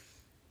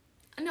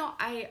 No,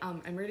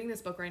 I'm reading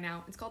this book right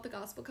now. It's called The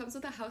Gospel Comes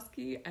with a House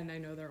Key, and I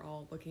know they're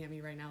all looking at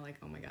me right now like,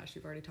 oh my gosh,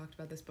 you've already talked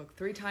about this book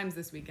 3 times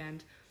this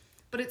weekend.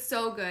 But it's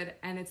so good,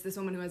 and it's this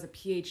woman who has a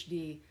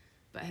PhD,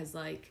 but has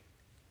like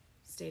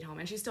stayed home,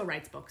 and she still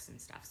writes books and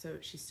stuff. So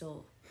she's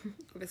still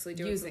Obviously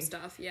doing some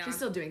stuff. Yeah. she's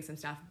still doing some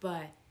stuff,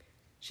 but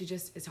she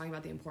just is talking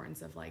about the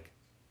importance of like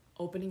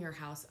opening your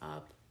house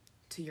up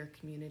to your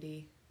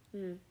community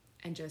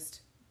and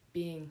just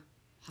being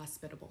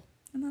hospitable.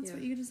 And that's Yeah.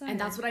 what you desire. And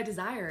that's what I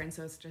desire, and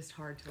so it's just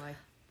hard to like.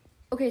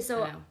 Okay,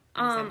 so I know.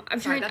 I'm I'm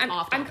sorry, trying. that's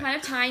off I'm topic. kind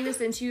of tying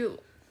this into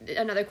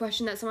another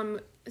question that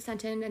someone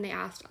sent in, and they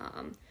asked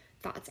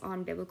thoughts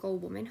on biblical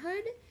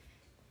womanhood.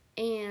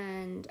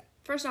 And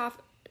first off,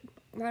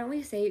 why don't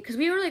we say, because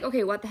we were like,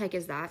 okay, what the heck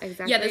is that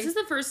exactly? Yeah, this is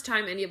the first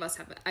time any of us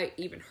have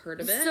even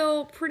heard of it.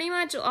 So pretty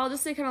much, I'll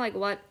just say kind of like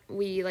what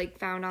we like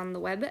found on the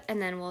web,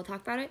 and then we'll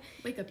talk about it.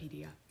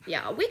 Wikipedia.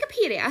 Yeah,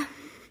 Wikipedia.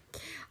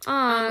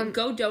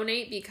 Go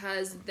donate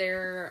because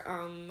they're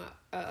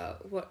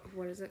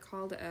what is it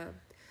called?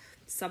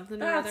 Something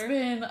or That's other.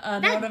 been a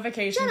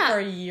notification shut up. for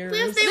years.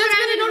 Please, they That's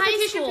were been a in high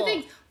notification for school.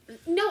 things.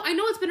 No, I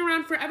know it's been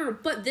around forever,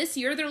 but this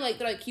year they're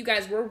like you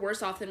guys, we're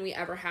worse off than we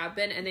ever have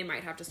been, and they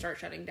might have to start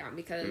shutting down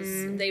because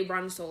they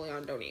run solely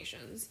on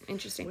donations.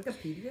 Interesting.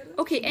 Wikipedia?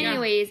 though? Okay,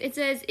 anyways, it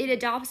says it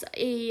adopts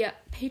a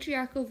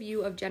patriarchal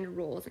view of gender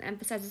roles and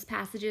emphasizes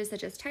passages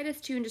such as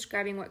Titus 2 in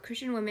describing what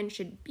Christian women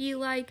should be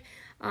like.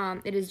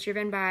 It is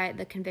driven by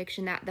the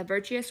conviction that the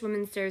virtuous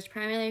woman serves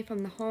primarily from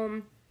the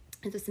home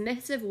as a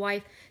submissive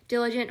wife,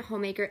 diligent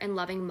homemaker, and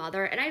loving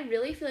mother. And I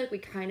really feel like we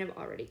kind of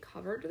already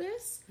covered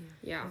this.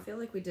 Yeah. I feel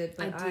like we did,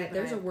 but I do, but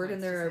there's I a have word in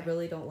points to there I say.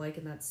 really don't like,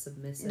 and that's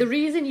submissive. The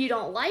reason you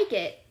don't like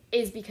it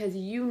is because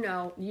you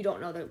don't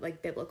know the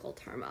like biblical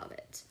term of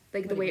it,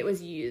 like the way it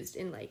was used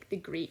in like the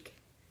Greek,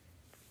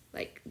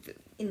 like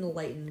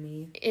Enlighten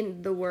me.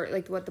 in the word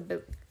like what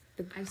the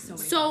I have so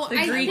many. So thoughts. the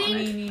I Greek think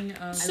meaning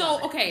of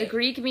so. Okay, the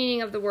Greek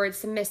meaning of the word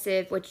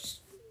submissive, which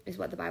is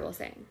what the Bible is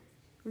saying.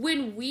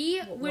 when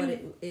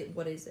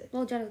What is it?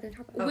 Well, Jenna's gonna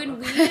talk about. when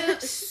okay. we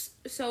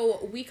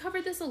so we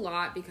covered this a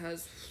lot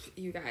because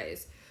you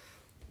guys,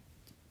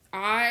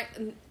 I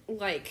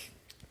like.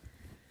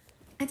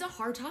 It's a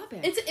hard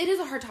topic. It is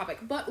a hard topic,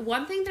 but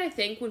one thing that I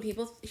think when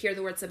people hear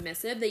the word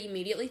submissive, they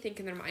immediately think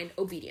in their mind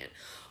obedient.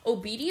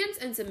 Obedience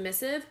and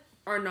submissive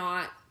are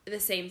not the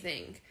same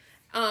thing.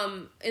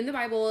 In the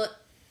Bible,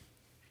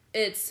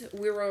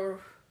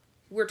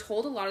 we're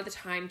told a lot of the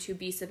time to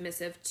be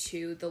submissive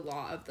to the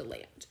law of the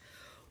land,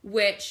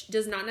 which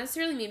does not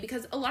necessarily mean,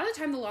 because a lot of the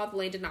time the law of the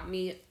land did not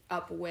meet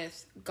up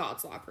with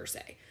God's law per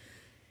se.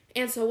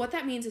 And so what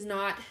that means is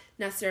not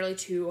necessarily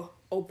to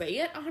obey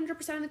it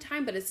 100% of the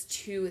time, but it's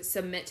to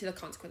submit to the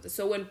consequences.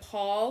 So when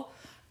Paul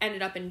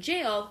ended up in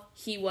jail,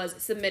 he was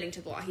submitting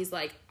to the law. He's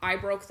like, I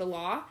broke the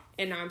law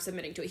and now I'm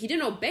submitting to it. He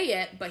didn't obey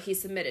it, but he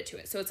submitted to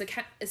it. So it's like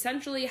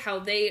essentially how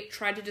they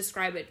tried to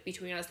describe it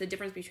between us, the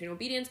difference between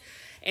obedience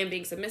and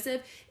being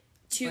submissive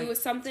to Like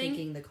something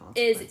taking the is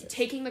consequences.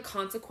 taking the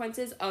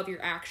consequences of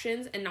your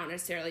actions and not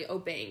necessarily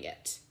obeying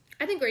it.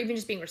 I think, or even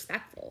just being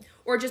respectful.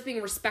 Or just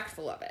being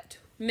respectful of it.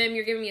 Mim,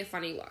 you're giving me a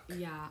funny look.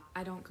 yeah,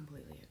 I don't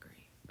completely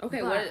agree. Okay,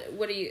 But-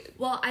 what do you...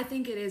 Well, I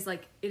think it is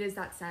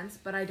that sense,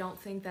 but I don't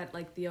think that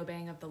like the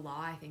obeying of the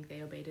law. I think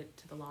they obeyed it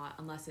to the law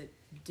unless it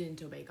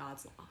didn't obey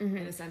God's law in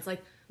a sense.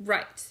 Like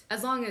Right.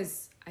 as long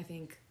as I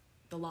think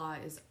the law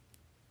is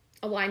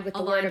Aligned with the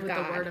aligned word of with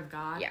God. the word of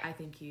God, Yeah. I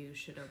think you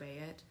should obey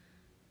it.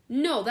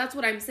 No, that's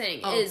what I'm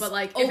saying. Oh, is but,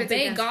 like, if it's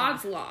obey against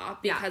God's God. law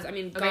because I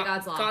mean Obey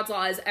God's law. God's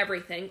law is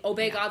everything.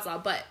 Obey Yeah. God's law,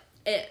 but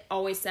it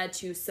always said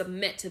to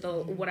submit to the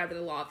whatever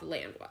the law of the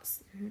land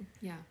was.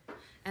 Yeah.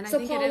 And So I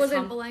think Paul it is wasn't-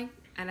 humbling.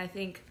 And I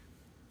think,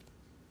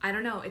 I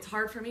don't know, it's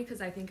hard for me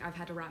because I think I've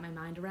had to wrap my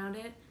mind around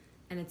it.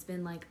 And it's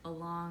been like a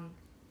long,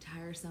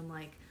 tiresome,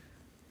 like,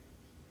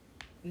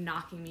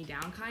 knocking me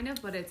down kind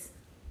of. But it's,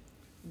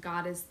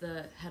 God is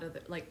the head of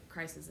the, like,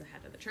 Christ is the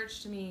head of the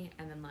church to me.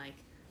 And then, like,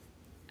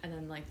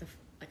 the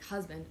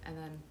husband and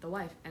then the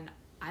wife. And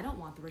I don't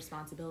want the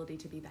responsibility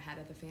to be the head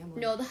of the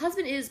family. No, the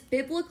husband is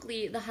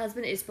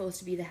supposed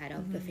to be the head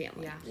of the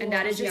family. Yeah. And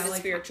that is She's just the like,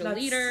 spiritual that's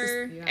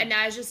leader. Yeah. and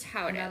that is just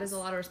how it And that is. is a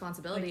lot of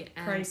responsibility. Like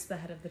and Christ, the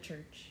head of the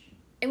church.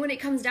 And when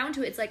it comes down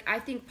to it, it's like I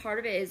think part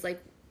of it is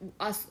like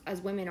us as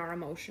women are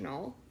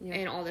emotional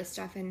and all this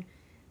stuff, and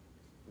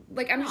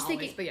like I'm Not just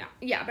always, thinking,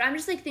 but but I'm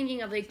just like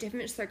thinking of like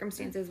different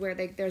circumstances where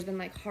like there's been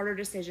like harder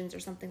decisions or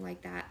something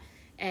like that,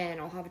 and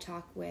I'll have a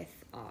talk with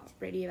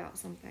Brady about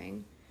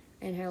something,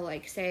 and he'll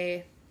like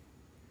say,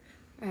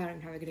 I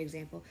don't have a good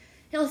example.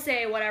 He'll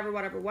say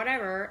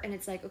whatever, and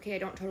it's like, okay, I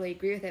don't totally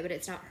agree with it, but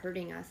it's not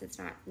hurting us, it's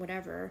not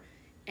whatever,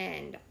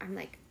 and I'm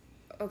like,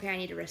 okay, I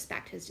need to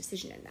respect his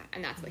decision in that,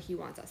 and that's what he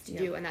wants us to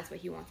do, and that's what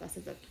he wants us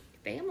as a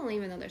family,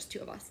 even though there's two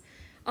of us.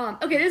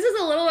 Okay, this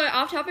is a little bit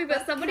off topic,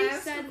 but somebody Can I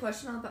ask said, you a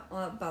question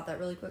about that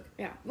really quick?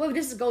 yeah, well,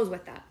 this goes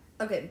with that.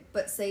 Okay,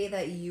 but say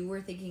that you were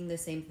thinking the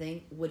same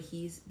thing. Would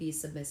he be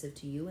submissive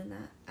to you in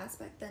that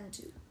aspect then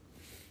too?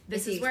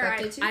 This he is where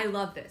expected to? I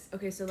love this.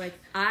 Okay, so like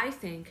I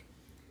think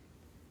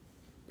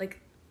like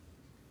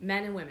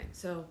men and women.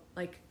 So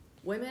like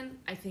women,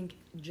 I think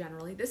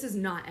generally, this is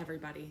not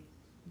everybody,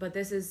 but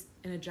this is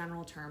in a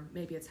general term.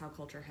 Maybe it's how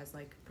culture has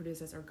like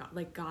produced us, or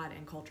God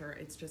and culture.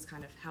 It's just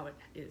kind of how it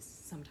is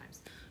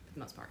sometimes, for the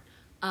most part.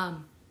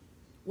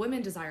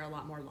 Women desire a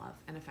lot more love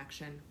and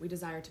affection. We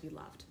desire to be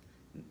loved.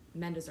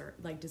 Men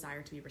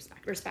desire to be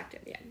respected.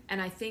 Respected, yeah.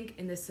 And I think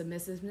in this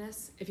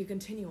submissiveness, if you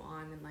continue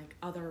on in like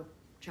other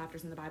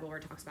chapters in the Bible where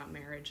it talks about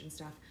marriage and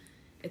stuff,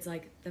 it's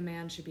like the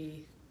man should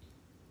be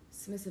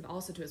submissive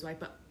also to his wife,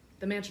 but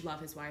the man should love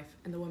his wife,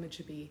 and the woman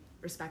should be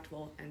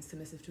respectful and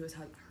submissive to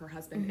her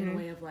husband in a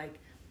way of like,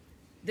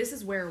 this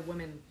is where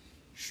women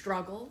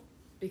struggle,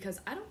 because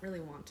I don't really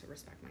want to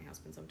respect my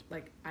husband.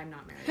 Like, I'm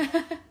not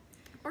married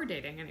or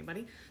dating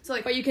anybody, so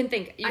like, But you can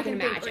think, you I can can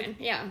think, imagine,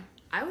 like, yeah.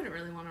 I wouldn't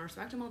really want to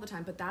respect him all the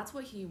time, but that's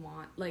what he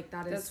want. Like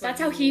that's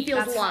how he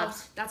feels that's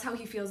loved. That's how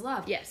he feels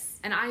loved. Yes.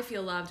 And I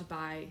feel loved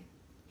by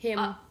Him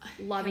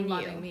loving him you.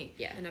 loving me.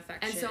 Yeah. And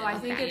affection. And so I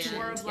think it's affection,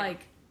 more of yeah.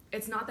 like,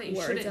 it's not that you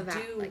Words shouldn't of that,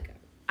 do. like,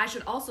 I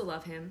should also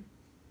love him,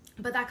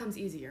 but that comes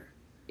easier.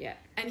 yeah.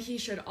 And he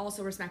should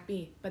also respect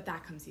me, but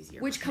that comes easier.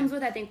 Which for comes him.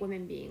 with, I think,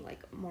 women being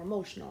like more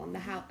emotional and the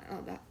how,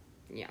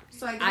 yeah.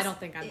 So I guess I don't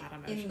think I'm that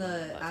emotional, in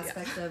the but yeah.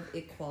 aspect of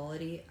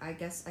equality. I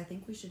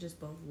think we should just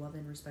both love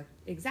and respect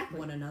exactly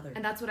one another.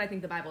 and that's what I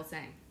think the Bible's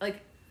saying.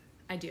 Like,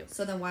 I do,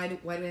 So then why do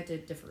we have to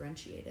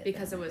differentiate it?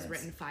 because then, it I was guess?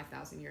 written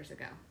 5,000 years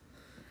ago.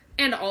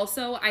 And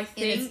also, I and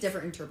think it's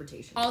different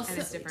interpretation. also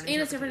And it's different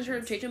and it's different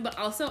interpretations. interpretation, but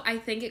also I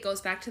think it goes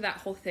back to that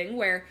whole thing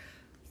where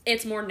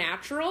it's more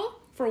natural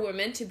for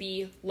women to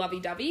be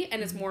lovey-dovey,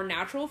 and it's more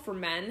natural for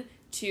men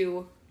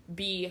to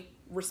be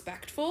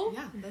respectful.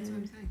 Yeah, that's what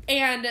I'm saying.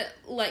 And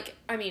like,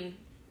 I mean,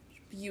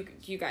 you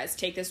guys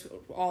take this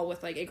all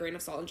with like a grain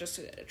of salt and just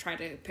try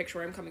to picture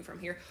where I'm coming from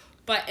here.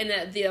 But in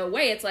the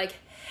way, it's like,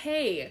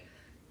 hey,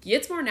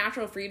 it's more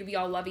natural for you to be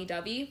all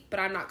lovey-dovey, but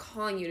I'm not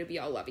calling you to be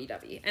all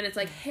lovey-dovey. And it's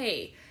like,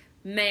 hey,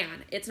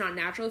 man, it's not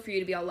natural for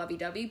you to be all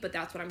lovey-dovey, but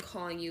that's what I'm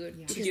calling you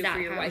to Is do that for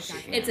your how wife.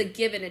 it's- It's a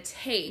give and a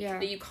take Yeah.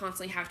 that you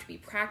constantly have to be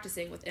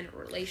practicing within a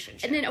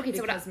relationship. And then, okay,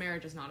 so Because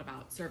marriage is not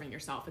about serving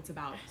yourself; it's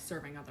about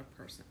serving other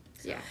person.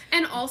 So. yeah.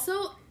 And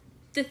also,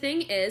 the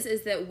thing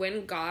is that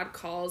when God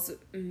calls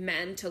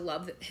men to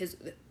love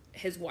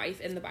his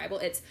wife in the Bible,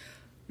 it's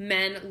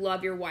men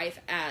love your wife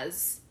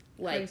as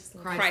like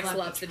Christ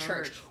loves the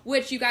church.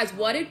 Which, you guys,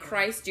 what did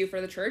Christ do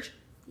for the church?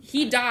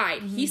 He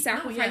died. He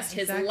sacrificed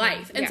his exactly.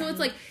 life. And so it's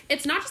like,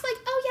 it's not just like,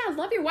 oh yeah,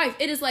 love your wife.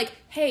 It is like,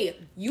 hey,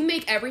 you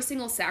make every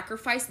single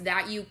sacrifice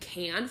that you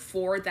can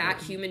for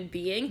that human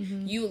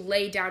being. You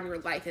lay down your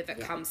life if it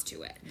comes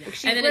to it.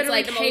 She's And then it's literally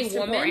like, the hey, most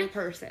important woman,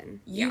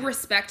 person. you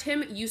respect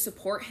him, you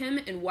support him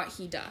in what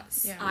he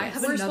does. Yeah, I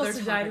have we're another supposed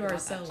to die topic to about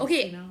ourselves. that.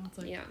 Okay. you know? It's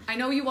like, Yeah. I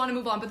know you want to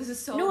move on, but this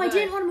is so. No, I good.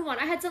 didn't want to move on.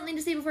 I had something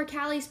to say before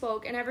Callie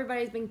spoke, and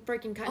everybody's been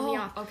freaking cutting me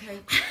off. Okay.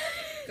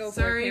 Go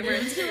for Sorry, it,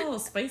 Cameron. it's getting a little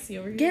spicy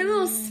over here. Get a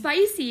little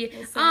spicy.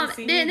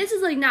 spicy. And this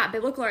is like not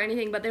biblical or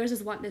anything, but there was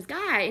this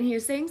guy, and he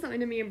was saying something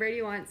to me and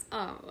Brady once,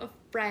 a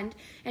friend,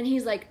 and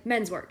he's like,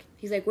 men's work.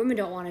 He's like, women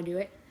don't want to do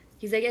it.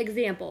 He's like,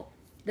 example,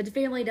 the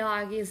family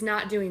dog is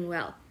not doing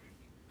well.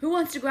 Who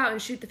wants to go out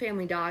and shoot the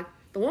family dog?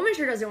 The woman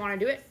sure doesn't want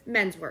to do it.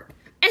 Men's work.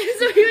 And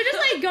so he was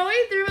just like going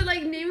through and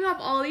like naming off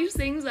all these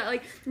things that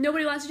like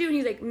nobody wants to do, and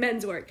he's like,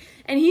 men's work.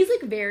 And he's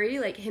like very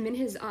like, him and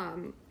his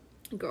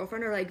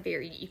girlfriend are like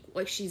very equal.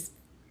 Like she's,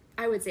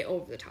 I would say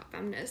over the top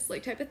feminist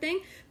like type of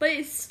thing, but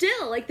it's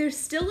still like there's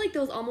still like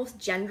those almost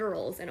gender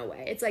roles in a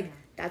way. It's like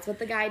that's what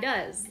the guy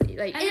does.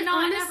 Like And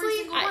not every honestly,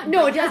 single one,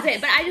 no, but it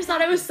doesn't. But I just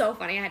thought it was so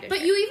funny. I had to. But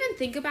share. you even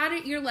think about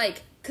it, you're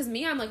like, because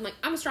me, I'm like,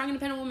 I'm a strong,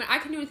 independent woman. I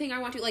can do anything I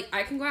want to. Like,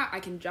 I can go out, I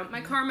can jump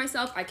my car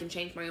myself, I can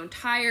change my own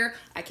tire,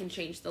 I can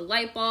change the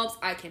light bulbs,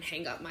 I can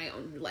hang up my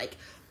own, like,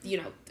 you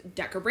know,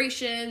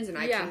 decorations, and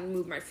I can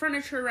move my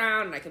furniture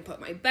around, and I can put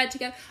my bed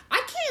together.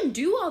 I can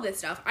do all this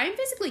stuff. I'm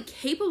physically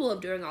capable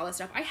of doing all this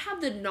stuff. I have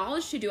the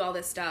knowledge to do all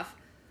this stuff.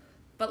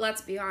 But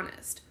let's be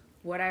honest.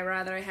 Would I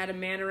rather I had a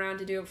man around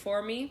to do it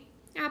for me?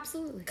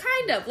 Absolutely.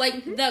 Kind of.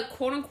 Like, the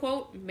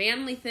quote-unquote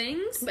manly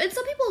things. But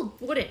some people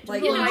wouldn't.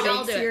 Like People when like, I'll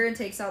Jake's do it. here and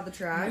takes out the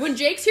trash. When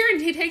Jake's here and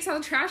he takes out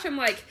the trash, I'm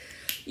like,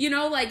 you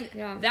know, like,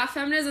 that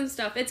feminism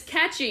stuff, it's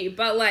catchy,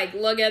 but, like,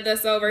 look at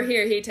this over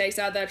here, he takes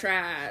out the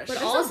trash. But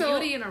There's also also-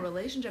 beauty in a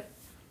relationship.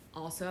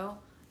 Also,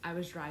 I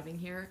was driving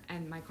here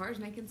and my car's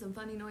making some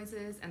funny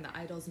noises and the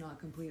idle's not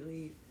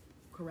completely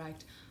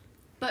correct.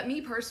 But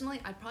me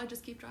personally, I'd probably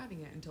just keep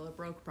driving it until it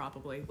broke,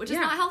 probably, which is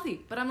not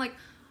healthy. But I'm like,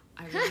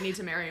 I really need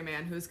to marry a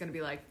man who's gonna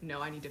be like,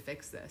 no, I need to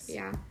fix this.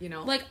 Yeah. You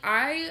know?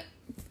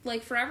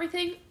 Like, for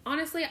everything,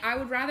 honestly, I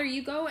would rather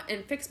you go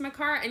and fix my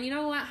car, and you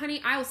know what,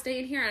 honey, I will stay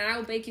in here and I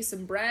will bake you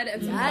some bread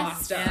and some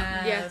pasta.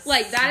 Yes.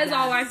 Like, that is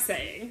all I'm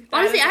saying. That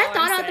Honestly, is all I thought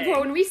I'm about the saying.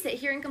 part when we sit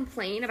here and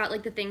complain about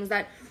like the things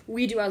that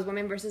we do as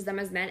women versus them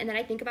as men, and then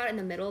I think about it in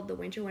the middle of the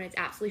winter when it's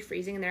absolutely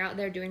freezing and they're out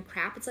there doing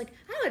crap. It's like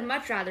I would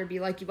much rather be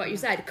like what you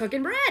said,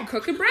 cooking bread.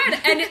 Cooking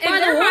bread. And in By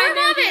the their mind, warm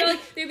they'd be, oven.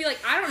 like, they'd be like,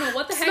 I don't know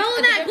what the heck Smelling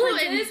the that difference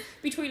gluten. is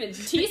between a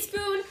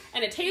teaspoon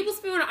and a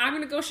tablespoon. I'm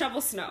going to go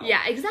shovel snow.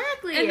 Yeah,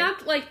 exactly. And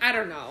that's, like, I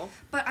don't know.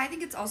 But I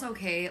think it's also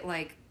okay,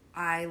 like,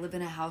 I live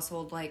in a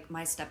household, like,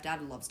 my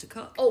stepdad loves to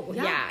cook. oh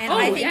yeah. And Oh,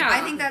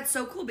 I think that's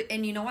so cool.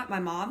 And you know what? My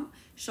mom,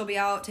 she'll be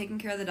out taking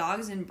care of the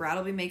dogs, and Brad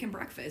will be making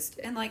breakfast.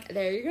 And, like,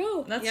 There you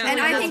go. That's Yeah. and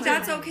really I cool. think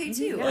that's okay,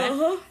 too.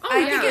 Uh-huh.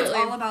 I think it's absolutely.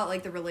 all about,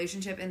 like, the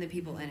relationship and the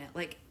people in it.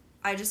 Like,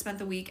 I just spent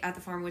the week at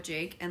the farm with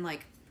Jake, and,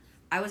 like,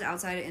 I was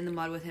outside in the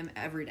mud with him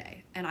every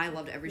day. And I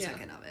loved every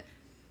second of it.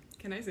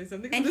 Can I say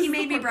something? And he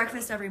made me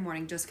breakfast every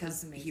morning just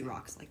because he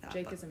rocks like that.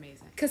 Jake but- is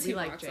amazing. Because he We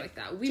likes Jake. like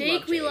that. We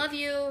Jake, love we love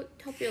you.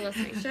 Hope you're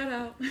listening. Shout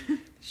out.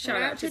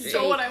 Shout out to Jake.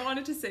 So what I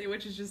wanted to say,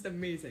 which is just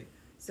amazing.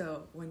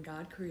 So when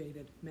God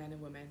created man and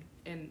woman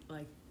in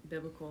like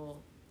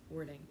biblical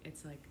wording,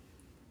 it's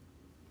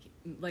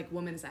like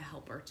woman is a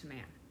helper to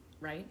man,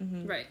 right?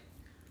 Right.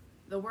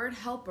 The word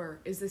helper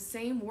is the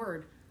same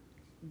word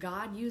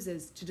God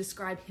uses to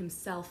describe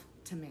himself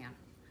to man.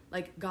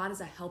 Like God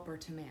is a helper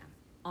to man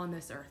on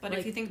this earth. But like,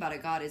 if you think about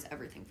it, God is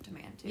everything to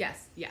man, too.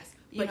 yes, yes.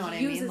 You But know what he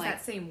I mean? uses Like,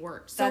 that same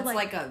word. So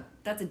That's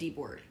that's a deep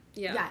word.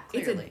 Yeah.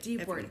 it's clearly, a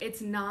deep if word. you-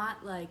 It's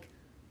not like,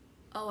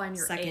 oh, I'm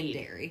your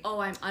Secondary. aide. Oh,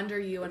 I'm under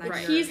you and I'm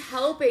Right. your... He's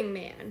helping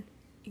man,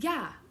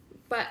 Yeah.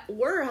 but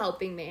we're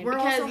helping man We're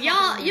because also y'all,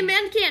 helping you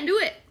man. men can't do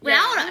it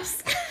without Yeah.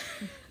 us.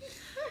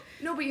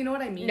 No, but you know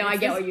what I mean? No, I It's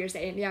get this- what you're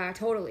saying. Yeah,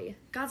 totally.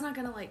 God's not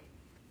gonna like,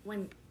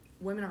 when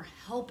women are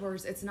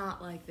helpers, it's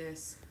not like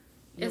this.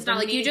 It's not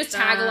like you just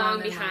tag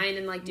along behind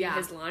and like do yeah.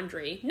 his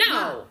laundry. No.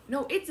 Yeah.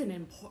 No, it's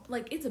an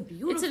it's a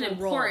beautiful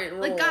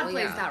important Like God role,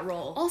 plays yeah. that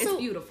role. Also, it's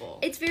beautiful.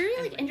 It's very like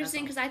Anyway,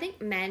 interesting that's because I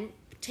think men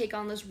take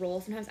on this role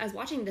sometimes. I was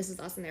watching This Is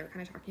Us and they were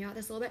kind of talking about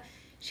this a little bit.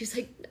 She's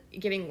like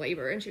giving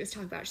labor and she was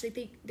talking about it. She's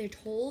like they're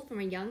told from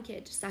a young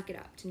kid to suck it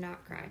up, to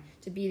not cry,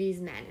 to be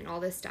these men and all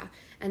this stuff.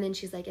 And then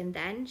she's like,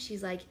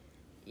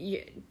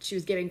 she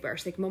was giving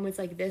birth. Like moments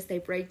like this, they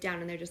break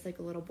down and they're just like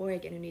a little boy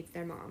again who needs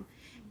their mom.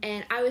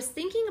 And I was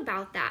thinking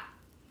about that.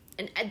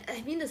 And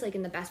I mean this like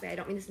in the best way. I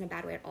don't mean this in a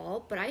bad way at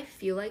all. But I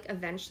feel like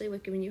eventually,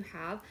 like when you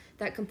have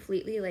that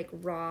completely like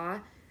raw,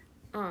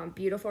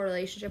 beautiful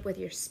relationship with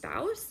your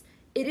spouse,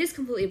 it is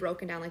completely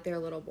broken down. Like they're a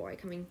little boy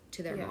coming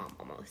to their mom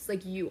almost.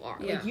 Like you are.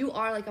 Yeah. Like you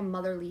are like a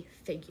motherly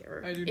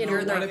figure. I do in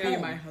not a want to way. be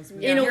home. my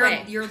husband. In a you're,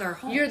 way. you're their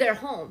home. You're their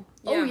home.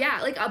 Oh Yeah.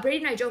 yeah, like Brady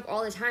and I joke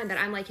all the time that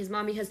I'm like his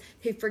mom because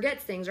he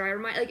forgets things, or I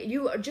remind like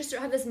you just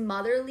have this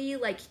motherly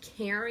like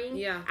caring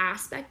Yeah.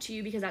 aspect to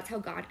you because that's how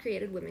God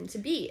created women to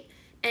be,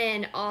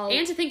 and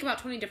To think about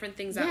 20 different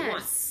things at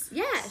once.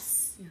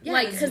 yes,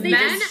 Like, because men,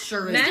 they just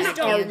sure as men heck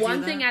are can't do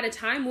one that. thing at a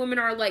time. Women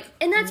are like,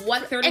 and that's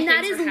what 30 and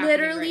that things is are happening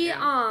literally right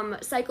now.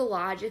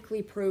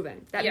 Psychologically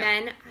proven that Yeah.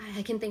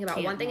 men can think about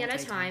Can't one thing at a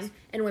multitask. time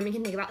and women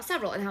can think about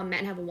several, and how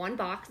men have one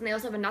box and they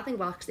also have a nothing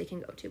box they can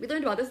go to. We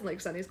learned about this in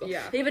like Sunday school.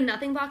 Yeah. They have a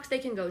nothing box they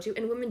can go to,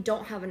 and women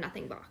don't have a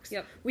nothing box.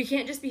 Yep. We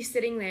can't just be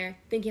sitting there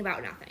thinking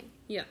about nothing,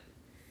 Yeah.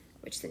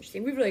 which is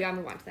interesting. We've really got to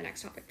move on to the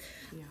next topic.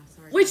 Yeah,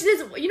 sorry. Which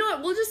is, you know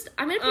what,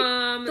 I'm going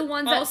to pick the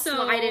ones that also,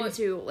 slide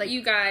into, like,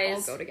 you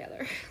guys- all go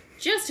together.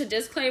 Just a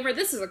disclaimer,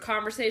 this is a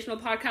conversational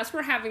podcast.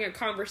 We're having a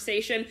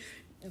conversation.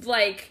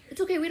 Like, It's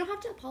okay, we don't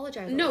have to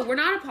apologize. no, we're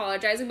not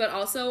apologizing, but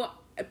also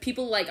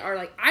people like are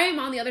like, I am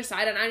on the other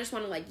side and I just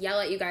want to like yell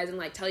at you guys and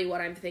like tell you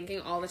what I'm thinking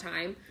all the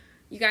time.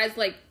 You guys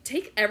like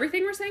take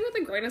everything we're saying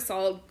with a grain of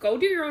salt. Go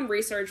do your own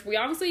research. We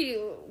obviously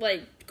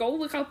like go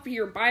look up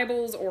your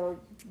Bibles or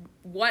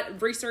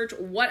what research,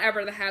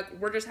 whatever the heck.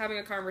 We're just having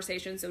a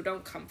conversation, so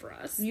don't come for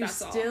us. You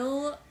That's all.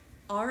 still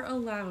are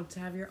allowed to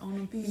have your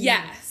own opinion.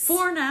 Yes.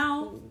 For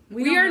now.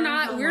 We're don't know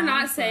how long,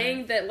 not but-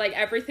 saying that like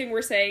everything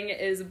we're saying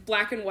is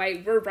black and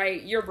white, we're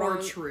right, you're Or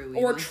wrong. true,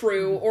 Or even.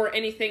 true, or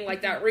anything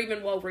like that, or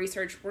even well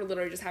researched. We're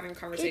literally just having a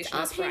conversation It's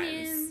as friends.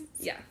 opinions.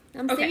 Yeah.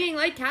 I'm Okay. thinking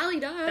like Callie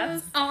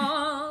does. That's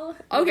all.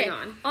 Okay.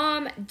 Moving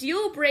on.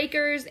 Deal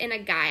breakers in a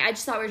guy. I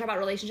just thought we were talking about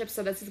relationships,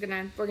 so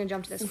we're gonna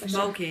jump to this question.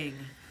 Smoking.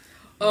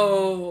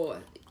 Oh.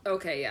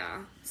 Okay,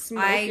 yeah.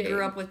 I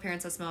grew up with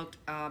parents that smoked.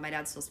 My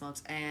dad still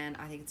smokes, and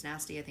I think it's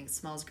nasty. I think it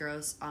smells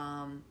gross.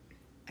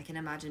 I can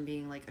imagine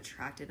being like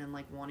attracted and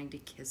like wanting to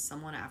kiss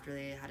someone after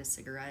they had a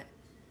cigarette.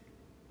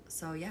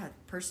 So yeah,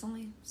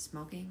 personally,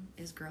 smoking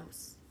is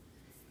gross.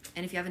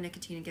 And if you have a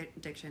nicotine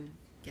addiction,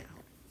 get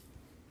help.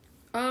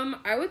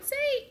 I would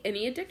say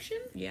any addiction.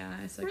 Yeah,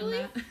 I second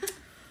Really?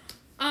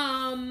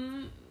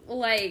 that.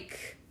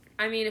 Like,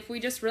 I mean, if we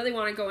just really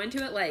want to go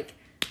into it, like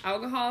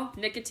alcohol,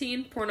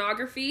 nicotine,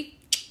 pornography,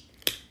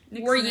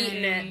 we're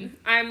eating it.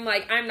 I'm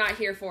not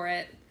here for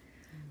it.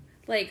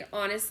 Like,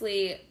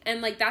 honestly,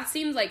 and like that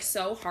seems like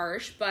so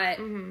harsh, but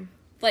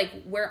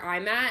like where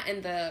I'm at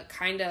and the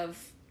kind of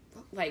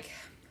like,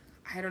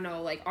 I don't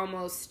know, like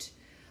almost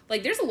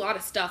like there's a lot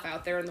of stuff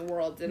out there in the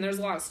world, and there's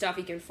a lot of stuff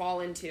you can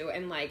fall into,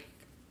 and like,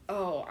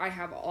 oh, I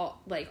have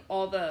all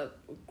the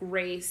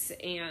grace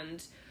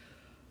and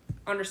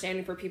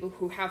understanding for people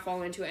who have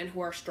fallen into it and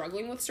who are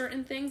struggling with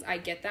certain things. I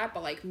get that,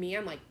 but like me,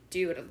 I'm like,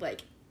 dude,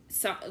 like,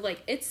 so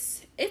like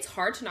it's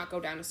hard to not go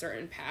down a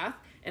certain path,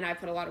 and I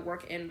put a lot of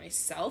work in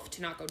myself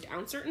to not go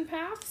down certain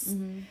paths.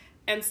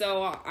 And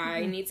so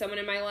I need someone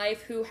in my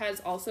life who has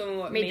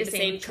also made the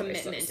same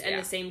commitment choices, and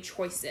the same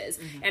choices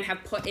and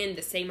have put in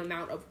the same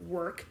amount of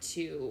work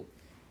to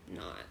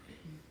not.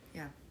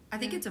 Yeah, I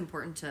think it's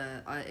important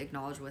to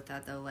acknowledge with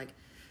that though, like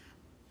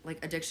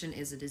addiction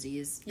is a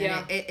disease. Yeah.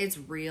 And it's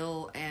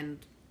real, and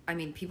I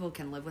mean, people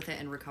can live with it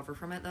and recover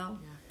from it though.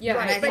 Yeah,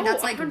 And I think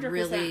that's like 100%.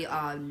 really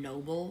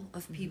noble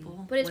of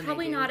people. But it's when they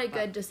probably do, not a but-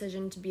 good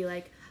decision to be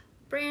like,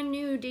 brand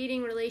new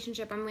dating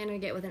relationship, I'm gonna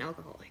get with an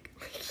alcoholic.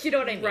 You know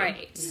what I mean?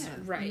 Right. Yeah.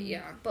 Right.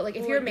 Yeah. But like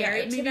if Well, you're yeah,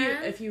 married to maybe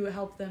them, if you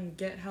help them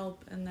get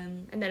help and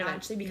then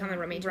eventually become a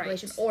romantic Right.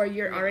 relationship, or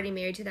you're already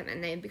married to them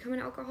and they become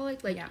an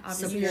alcoholic, like Yeah,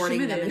 obviously Supporting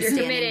you're them and committed. you're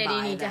standing committed,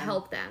 you by need to them.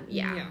 help them.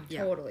 Yeah,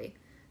 Yeah. totally.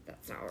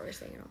 That's not what we're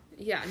saying at all.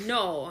 Yeah.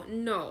 No.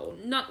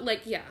 Not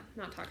like, yeah.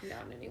 Not talking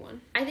down to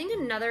anyone. I think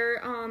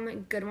another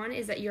good one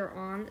is that you're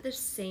on the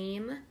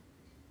same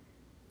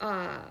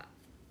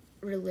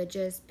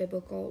religious,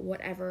 biblical,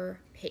 whatever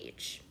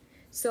page.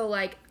 So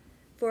like,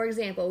 for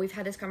example, we've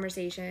had this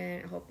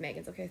conversation. I hope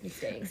Megan's okay with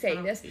me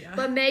saying this. Yeah.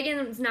 But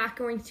Megan's not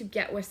going to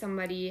get with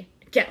somebody.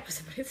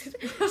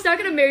 She's not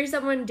going to marry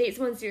someone, date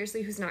someone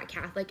seriously who's not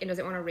Catholic and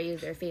doesn't want to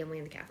raise their family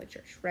in the Catholic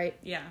Church, right?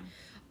 Yeah.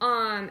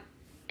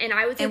 And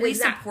I would say And the we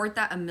exact- support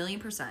that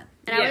 1,000,000%.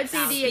 And I would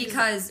say the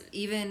Because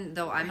even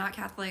though I'm not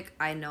Catholic,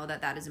 I know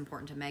that is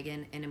important to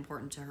Megan and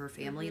important to her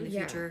family in the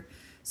Yeah. future.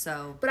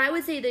 So But I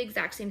would say the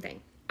exact same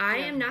thing. I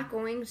am not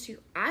going to,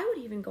 I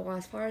would even go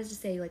as far as to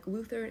say, like,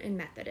 Lutheran and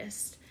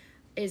Methodist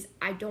is,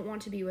 I don't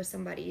want to be with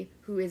somebody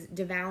who is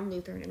devout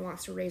Lutheran and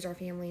wants to raise our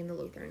family in the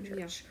Lutheran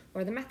church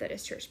or the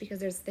Methodist church, because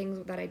there's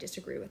things that I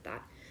disagree with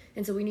that.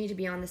 And so we need to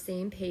be on the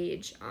same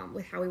page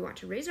with how we want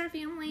to raise our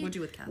family. would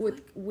you with Catholic?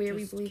 With where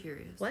Just we believe.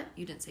 Curious. What?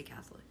 You didn't say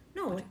Catholic.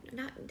 No,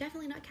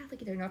 definitely not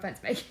Catholic either. No offense,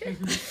 Megan.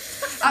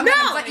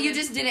 No, but you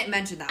just didn't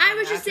mention that. I one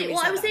was just after saying. we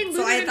Well, said I was that. saying So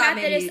Lutheran and thought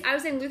maybe Methodist. I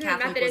was saying Lutheran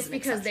and Catholic was Methodist an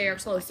because they are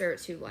exception or something.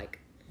 closer to like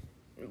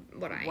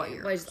what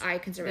you're I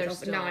consider They're myself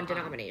still,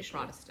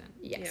 non-denominational. Protestant.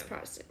 Yes, Yeah.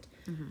 Protestant.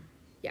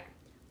 Yeah.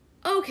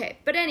 Okay,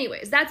 but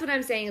anyways, that's what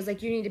I'm saying is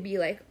like you need to be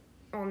like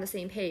on the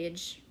same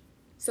page.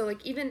 So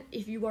like even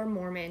if you are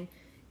Mormon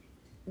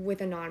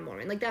with a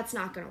non-Mormon, like that's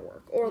not gonna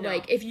work. Or No.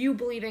 like if you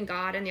believe in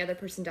God and the other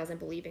person doesn't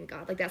believe in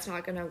God, like that's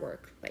not gonna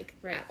work like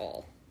Right. at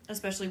all.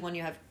 Especially when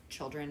you have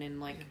children and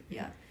like,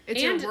 yeah.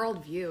 It's And- your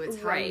worldview. It's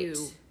how Right.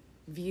 you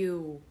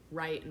view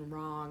right and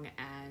wrong,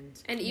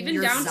 and even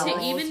Yourself. down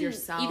to even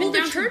Yourself. even Well, the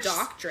down church- to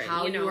doctrine.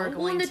 how you know. you are Well,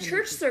 going and the to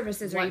church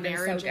services are what even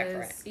so marriage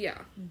different. is. Yeah.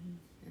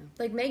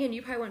 Like Megan,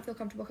 you probably wouldn't feel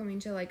comfortable coming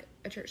to like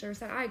a church service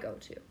that I go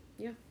to.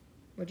 Yeah.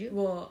 Would you?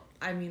 Well,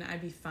 I mean,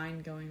 I'd be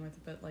fine going with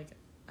it, but like,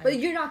 But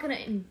you're not gonna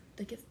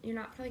like you're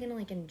not probably gonna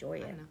like enjoy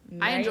it.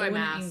 I enjoy wouldn't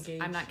mass.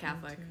 engage I'm not into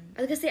Catholic. it.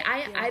 I was gonna say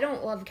I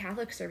don't love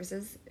Catholic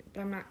services,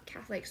 but I'm not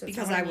Catholic, so it's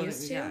Because not I what I'm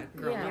wasn't, used to. yeah,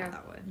 growing Yeah. up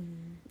that way.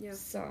 Yeah.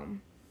 So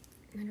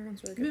I don't know.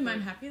 It's really I mean, good.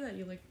 I'm happy that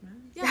you like math.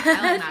 Yeah,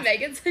 I like mass.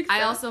 Megan's like,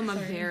 I so- also am a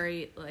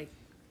very like.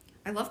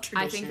 I love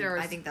tradition. I think there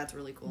I are- think that's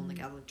really cool in the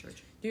Catholic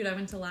Church. Dude, I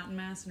went to Latin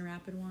mass in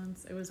Rapid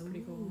once. It was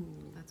pretty cool.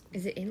 That's cool.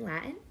 Is it in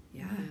Latin?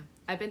 Yeah.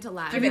 I've been to Do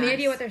Latin. you have any mass.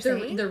 idea what they're The,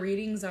 saying? the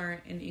readings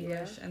are in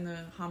English and the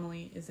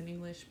homily is in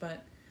English,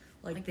 but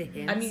Like the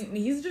hymns. I mean,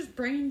 he's just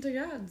praying to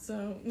God,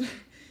 so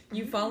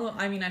you follow.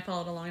 I mean, I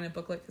followed along in a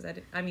booklet because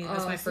it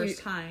was Oh, my so you-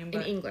 first time. in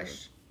But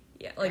English.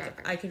 yeah, like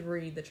Okay. I could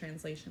read the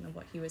translation of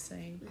what he was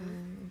saying.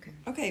 Okay.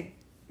 Okay,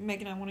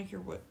 Megan, I want to hear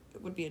what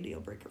would be a deal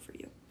breaker for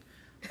you.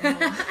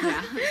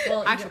 Yeah.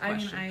 Well, Actual I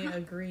mean, question. I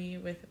agree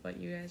with what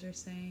you guys are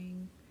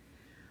saying.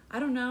 I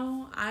don't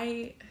know.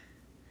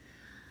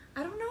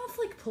 I don't know if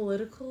like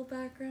political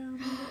background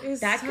is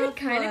That could tough,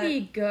 kind of but- be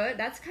good.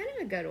 That's kind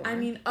of a good one. I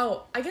mean,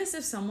 I guess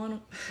if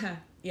someone,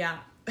 yeah.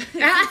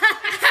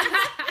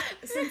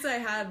 Since I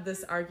had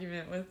this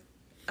argument with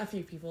a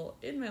few people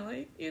in my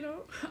life,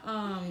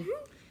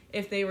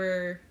 if they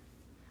were,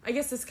 I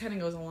guess this kind of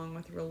goes along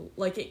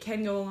with, it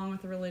can go along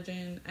with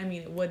religion. I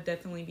mean, it would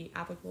definitely be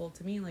applicable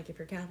to me. Like, if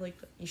you're Catholic,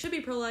 you should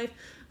be pro-life,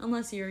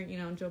 unless you're,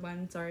 Joe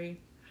Biden. Sorry,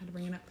 I had to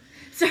bring it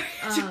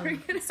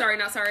up. Sorry,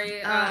 not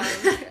sorry.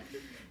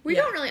 we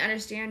don't really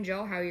understand,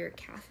 Joe, how you're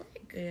Catholic.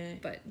 Yeah,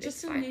 But just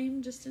it's a fine.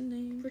 name, just a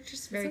name. We're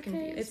just very okay.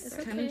 confused.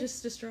 It's kind of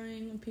just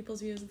destroying people's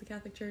views of the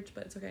Catholic Church,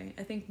 but it's okay.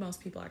 I think most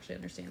people actually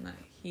understand that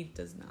he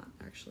does not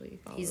actually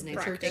follow He's an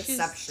the church.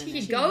 exception. He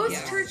in goes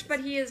these to church, cases.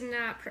 but he is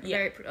not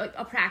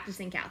a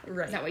practicing Catholic.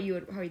 Right. Is that what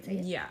how you'd say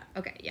it? Yeah.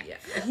 Okay, yeah.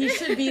 Yeah, he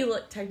should be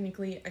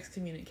technically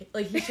excommunicated.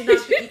 Like he should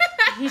not.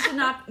 He should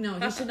not. No,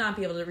 he should not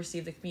be able to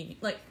receive the communion.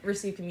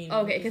 Receive communion.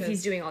 Okay, because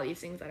he's doing all these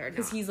things that are not.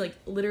 Because he's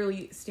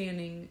literally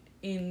standing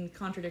in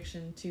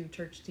contradiction to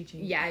church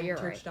teaching. Yeah, and you're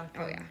church right.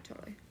 doctrine. Oh yeah,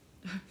 totally.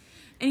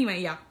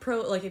 Anyway, yeah,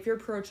 if you're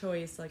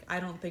pro-choice, I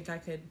don't think I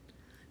could.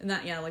 And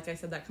that, like I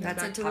said, that comes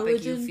That's back a to topic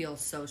religion. you feel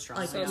so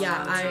strongly Like, on.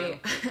 yeah,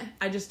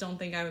 I just don't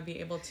think I would be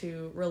able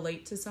to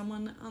relate to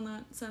someone on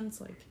that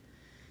sense.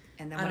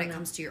 And then I when don't it know.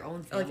 comes to your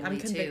own family, Oh, I'm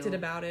convicted too.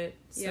 about it.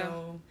 So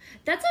Yeah.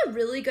 That's a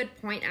really good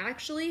point,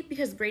 actually,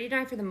 because Brady and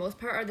I, for the most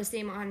part, are the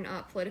same on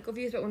political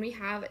views. But when we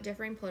have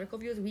differing political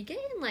views, we get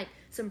in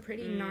some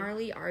pretty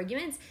gnarly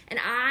arguments. And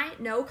I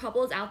know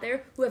couples out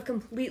there who have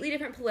completely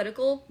different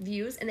political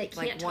views, and they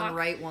can't Like talk. one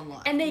right, one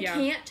left. And they Yeah.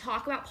 can't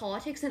talk about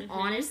politics. And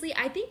honestly,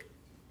 I think,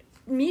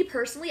 me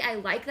personally, I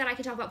like that I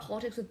can talk about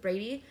politics with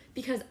Brady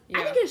because I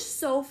Yeah. think it is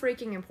so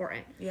freaking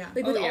important. Yeah.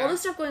 Like with Oh, yeah. all the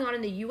stuff going on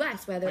in the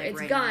U.S., whether Like it's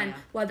right gun, now,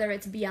 yeah. whether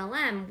it's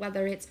BLM,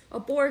 whether it's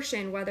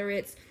abortion, whether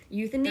it's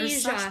euthanasia,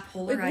 such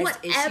polarized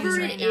whatever issues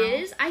it right now.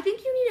 is, I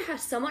think you need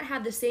to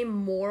have the same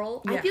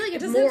moral. I feel like it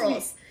it's doesn't have to be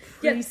morals.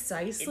 Yeah,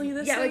 precisely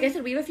the yeah, same. like I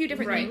said, we have a few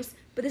different Right. things,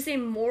 but the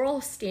same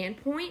moral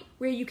standpoint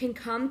where you can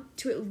come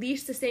to at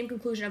least the same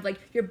conclusion of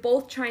you're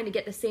both trying to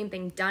get the same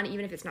thing done,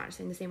 even if it's not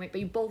the same way,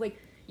 but you both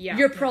Yeah.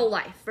 you're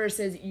pro-life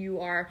versus you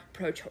are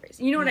pro-choice.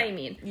 You know what I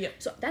mean? Yeah.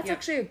 So that's Yeah.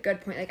 actually a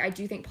good point. I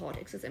do think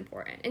politics is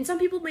important, and some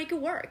people make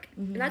it work,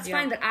 and that's Yeah.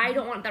 fine. But I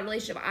don't want that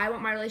relationship. I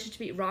want my relationship to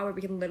be raw, where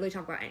we can literally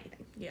talk about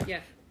anything.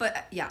 Yeah.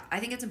 But yeah, I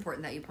think it's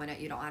important that you point out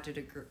you don't have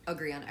to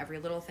agree on every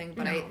little thing.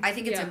 But No. I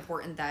think it's Yeah.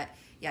 important that,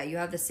 you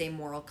have the same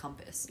moral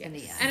compass in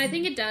the end. And I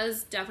think it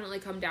does definitely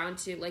come down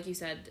to, like you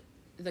said,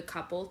 the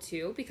couple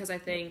too, because I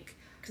think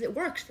Because it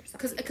works for some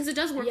people. because it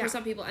does work Yeah. for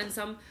some people and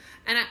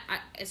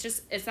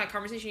it's that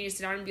conversation you need to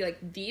sit down and be like,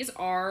 these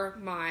are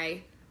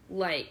my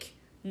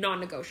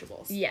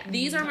non-negotiables. Yeah.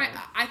 These are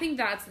I think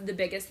that's the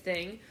biggest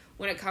thing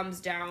when it comes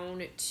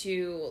down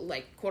to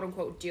quote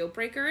unquote deal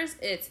breakers.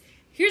 It's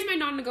here's my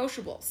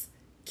non-negotiables.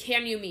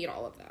 Can you meet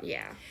all of them?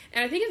 Yeah.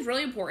 And I think it's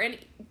really important,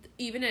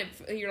 even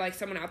if you're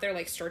someone out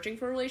there searching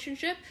for a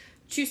relationship,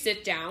 to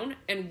sit down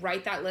and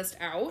write that list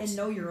out And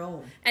know your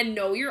own. and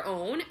know your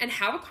own and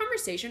have a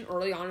conversation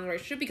early on in the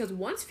relationship, because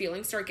once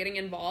feelings start getting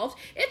involved,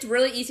 it's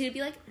really easy to be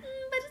like,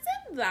 but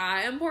isn't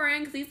that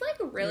important? Because he's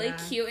really Yeah.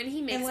 cute and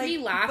he makes And, me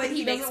laugh but and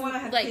he he makes doesn't want to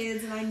have me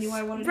kids, and I knew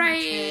I wanted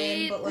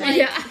right, to have 10, but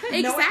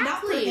Yeah. no,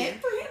 not for exactly. him.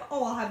 For him,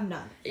 I'll have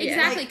none.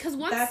 Exactly, because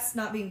once That's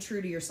not being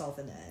true to yourself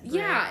in the end.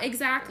 yeah,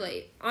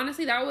 exactly.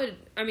 Honestly, that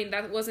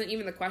wasn't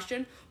even the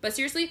question. But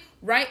seriously,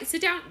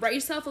 sit down, write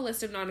yourself a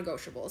list of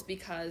non-negotiables,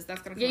 because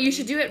that's gonna. Yeah, you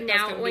should do it that's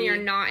now gonna when be- you're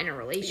not in a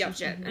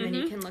relationship, and then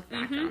you can look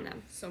back on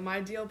them. So my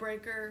deal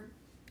breaker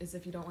is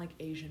if you don't like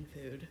Asian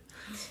food.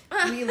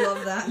 We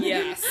love that.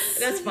 Yes,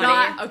 That's funny.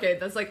 Not okay.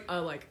 That's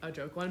a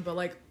joke one, but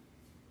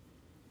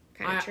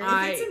Kind of true.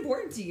 If it's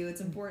important to you,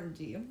 it's important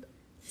to you.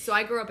 so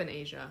I grew up in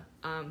Asia,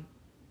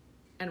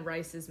 and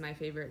rice is my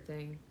favorite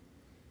thing.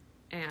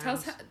 And Tell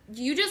us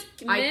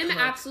Mim cook.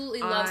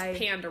 absolutely loves I-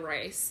 panda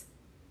rice.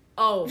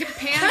 oh,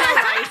 panda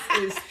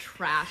rice is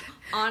trash.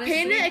 Honestly,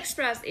 Panda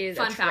Express is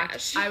fun a fact.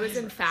 trash. I was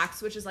in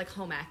FACS, which is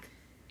home ec,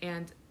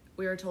 and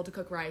we were told to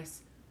cook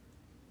rice,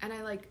 and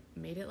I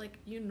made it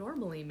you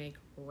normally make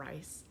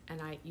rice, and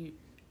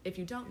if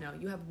you don't know,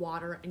 you have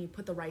water and you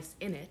put the rice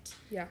in it,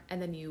 Yeah.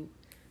 and then you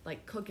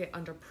cook it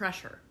under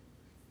pressure,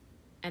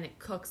 and it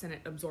cooks and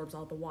it absorbs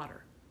all the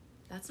water.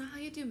 That's not how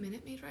you do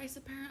Minute Maid rice,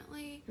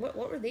 apparently. What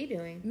were they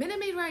doing? Minute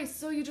Maid rice,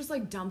 so you just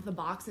dump the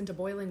box into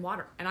boiling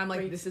water. And I'm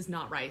this is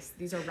not rice.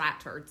 These are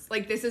rat turds.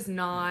 This is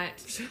not.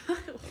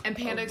 And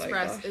Panda Oh my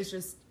Express gosh. is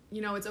just,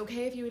 it's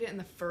okay if you eat it in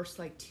the first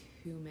 2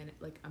 minutes,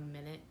 a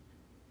minute,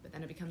 but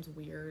then it becomes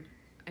weird.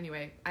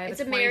 Anyway, I have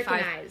It's a 25,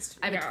 Americanized.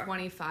 I have Yeah. a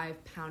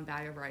 25-pound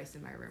bag of rice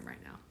in my room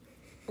right now.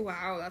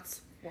 Wow,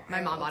 that's wild.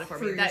 My mom bought it for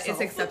For me. It's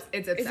yourself.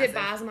 it's Is obsessive. it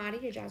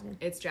basmati or jasmine?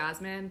 It's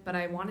jasmine, but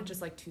I wanted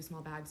just 2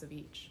 small bags of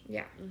each.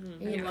 Yeah.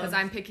 Because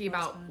I'm picky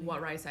about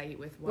what rice I eat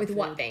with what With food.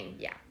 what thing?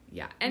 Yeah.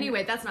 Yeah.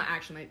 Anyway, that's not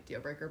actually my deal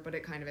breaker, but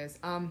it kind of is.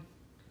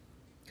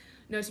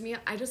 No, to me,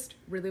 I just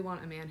really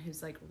want a man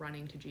who's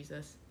running to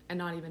Jesus, and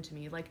not even to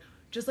me,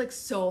 just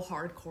so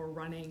hardcore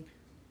running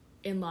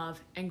in love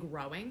and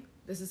growing.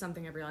 This is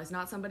something I've realized.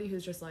 Not somebody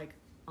who's just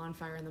on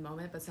fire in the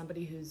moment, but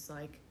somebody who's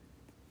like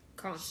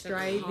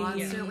Constantly.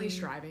 constantly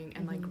striving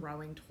and like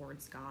growing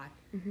towards God.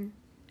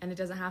 And it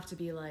doesn't have to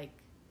be like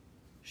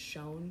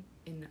shown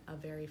in a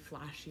very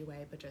flashy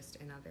way, but just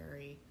in a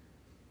very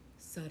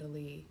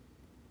subtly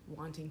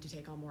wanting to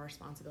take on more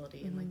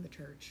responsibility in like the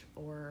church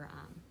or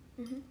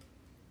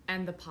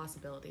and the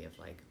possibility of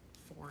like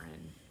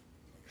foreign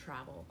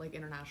travel, like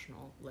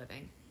international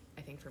living.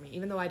 I think for me,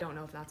 even though I don't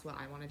know if that's what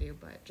I want to do,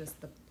 but just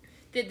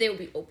They would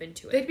be open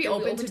to it. They'd be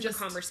open to the just-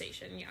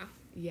 conversation,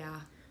 yeah.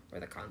 or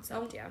the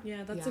concept,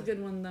 Yeah, that's Yeah. a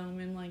good one though.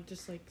 And like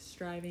just like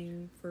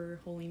striving for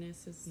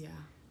holiness is Yeah.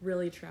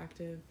 really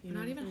attractive. You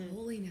Not know? even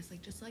holiness,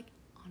 like just like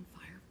on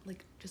fire,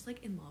 like just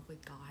like in love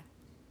with God.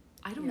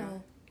 I don't Yeah.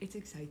 know. It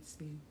excites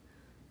me,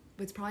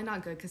 but it's probably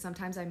not good because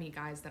sometimes I meet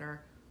guys that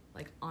are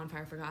like on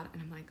fire for God,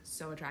 and I'm like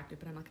so attracted,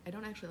 but I'm like I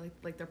don't actually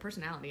like their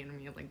personality and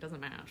me like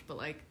doesn't match. But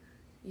like,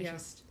 it's Yeah.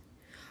 just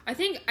I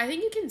think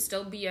you can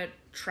still be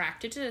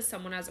attracted to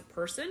someone as a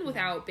person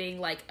without being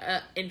like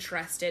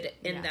interested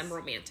in Yes. them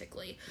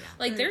romantically. Yeah.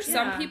 Like there's Yeah.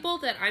 some people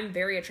that I'm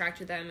very attracted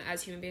to them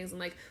as human beings, and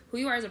like who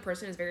you are as a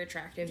person is very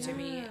attractive to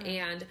me,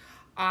 and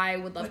I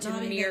would love But to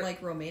not mirror. even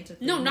like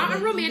romantically. No, not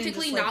even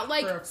romantically, just, not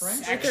like for a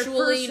friendship.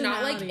 sexually,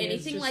 not like personality is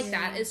anything just- like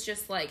that. It's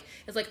just like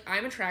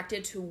I'm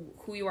attracted to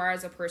who you are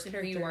as a person,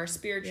 who you are Character.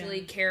 spiritually,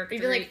 Yeah. character. Are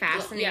you like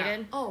fascinated?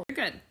 Yeah. Oh, you're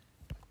good.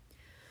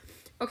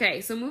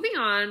 Okay, so moving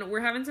on, we're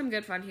having some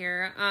good fun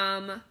here.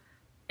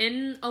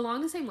 In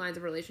along the same lines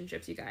of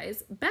relationships, you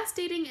guys, best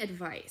dating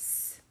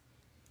advice.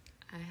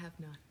 I have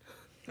none.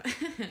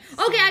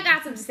 Okay, I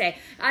got something to say.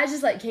 I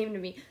just like came to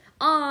me.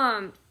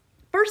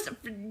 First,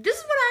 this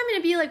is what I'm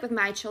gonna be like with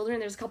my children.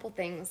 There's a couple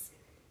things.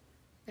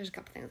 I've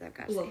got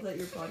to Love say. that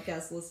your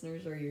podcast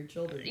listeners are your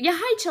children. Yeah,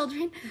 hi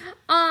children.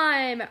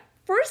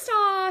 First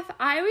off,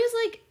 I always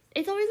like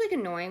it's always like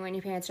annoying when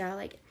your parents are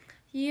like,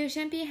 you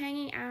shouldn't be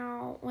hanging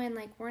out when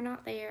like we're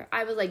not there.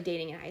 I was like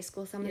dating in high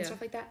school, some and Yeah. stuff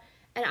like that.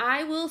 And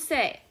I will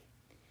say,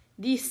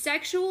 the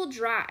sexual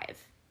drive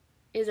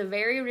is a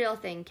very real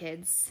thing,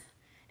 kids.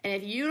 And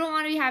if you don't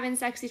want to be having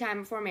sexy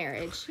time before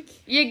marriage,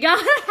 you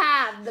gotta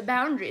have the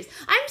boundaries.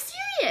 I'm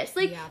serious.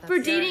 Like Yeah, that's for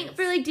dating, serious.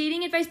 for like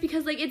dating advice,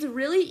 because like it's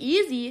really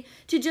easy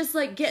to just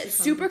like get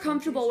super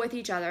comfortable with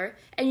each other,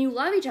 and you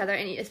love each other,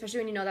 and especially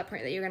when you know that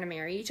point that you're gonna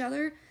marry each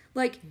other.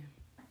 Like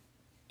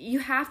you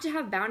have to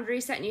have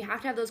boundaries set, and you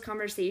have to have those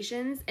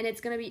conversations, and it's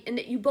gonna be, and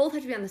you both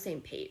have to be on the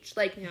same page.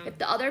 Like Yeah. if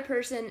the other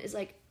person is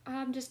like, oh,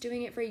 I'm just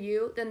doing it for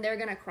you, then they're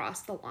gonna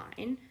cross the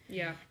line.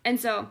 Yeah. And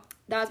so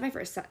that was my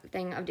first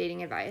thing of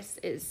dating advice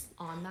is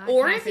On that,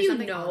 Or can I if say you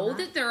something know on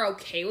that they're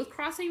okay with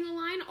crossing the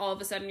line, all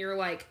of a sudden you're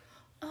like,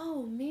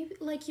 oh, maybe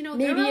like Maybe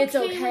they're it's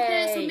okay with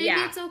okay, this, so maybe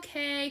yeah. it's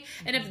okay.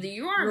 And if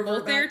you are Revert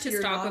both there back to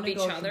your stop with each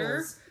other,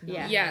 non-negotiables.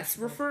 Yeah. yes,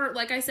 refer.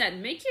 Like I said,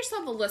 make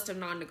yourself a list of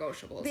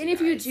non-negotiables. and if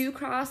you do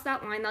cross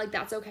that line, like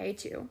that's okay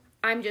too.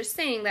 I'm just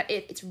saying that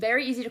it's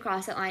very easy to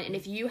cross that line, and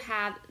if you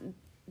have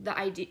the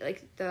idea,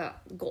 like the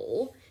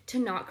goal to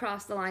not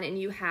cross the line, and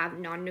you have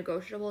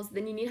non-negotiables,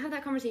 then you need to have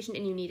that conversation,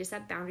 and you need to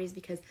set boundaries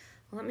because,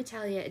 well, let me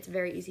tell you, it's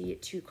very easy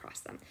to cross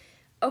them.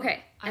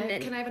 Okay, and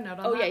then can I have a note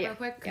on Oh, that yeah, real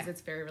quick? Because yeah.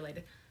 it's very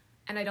related.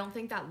 And I don't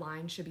think that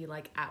line should be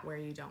like at where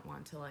you don't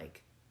want to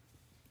like.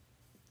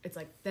 It's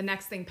like the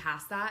next thing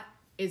past that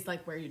is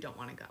like where you don't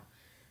want to go.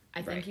 I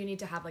think Right. you need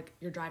to have like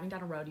you're driving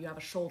down a road, you have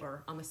a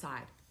shoulder on the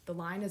side. The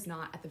line is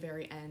not at the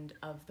very end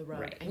of the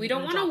road. Right. and We you're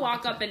don't gonna want to drop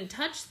off walk a up and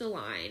touch the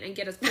line and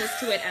get as close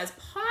to it as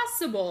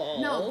possible.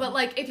 No, but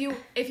like if you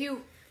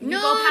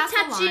No go past the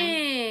line,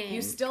 touching!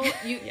 you still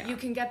you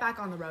can get back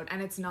on the road,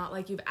 and it's not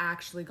like you've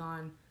actually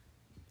gone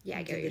yeah,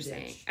 I get what Into you're the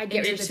saying. ditch. I get what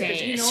into you're the ditch.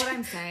 saying. You know what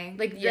I'm saying?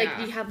 like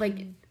Yeah. you have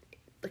like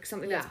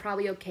something that's Yeah.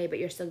 probably okay, but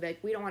you're still like,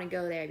 we don't want to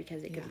go there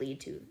because it could Yeah. lead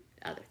to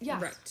other things.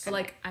 Yeah. Right. So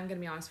like I'm gonna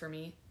be honest, for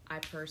me, I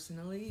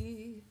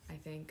personally I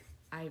think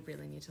I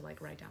really need to like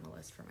write down a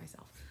list for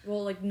myself.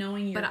 Well, like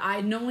knowing your, But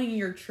I- knowing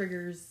your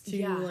triggers to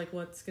Yeah. like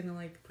what's gonna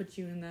like put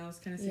you in those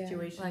kind of Yeah.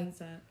 situations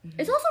that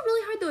It's also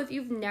really hard though if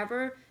you've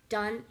never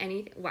done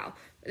anything. Wow,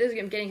 this is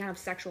I'm getting kind of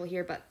sexual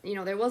here, but you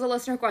know there was a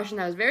listener question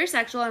that was very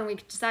sexual, and we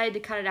decided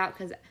to cut it out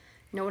because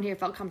no one here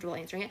felt comfortable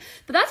answering it.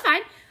 But that's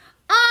fine.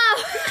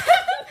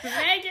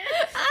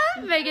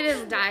 Megan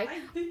is dying. I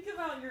think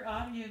about your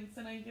audience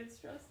and I get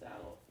stressed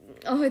out.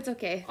 Oh, it's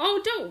okay.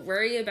 Oh, don't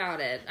worry about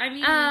it. I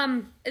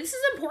mean, this is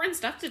important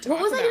stuff to talk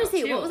about. What was I gonna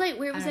say? too. What was I?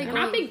 Where was I I don't We're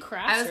going? not being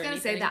crass. I was or gonna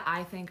say anything. that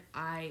I think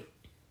I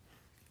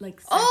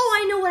like sex, Oh,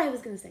 I know what I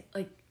was gonna say.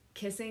 like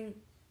kissing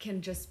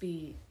can just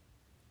be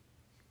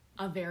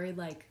a very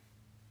like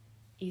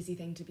easy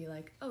thing to be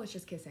like, oh, it's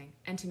just kissing,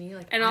 and to me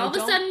like And I all of a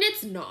don't- sudden,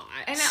 it's not.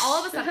 and then all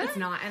of a sudden it's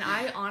not, and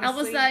I honestly All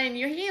of a sudden,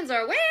 your hands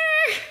are where?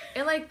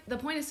 it like the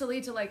point is to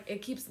lead to like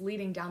it keeps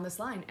leading down this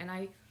line, and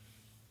I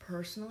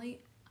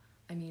personally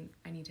I mean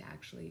I need to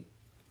actually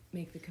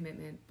make the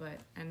commitment, but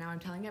and now I'm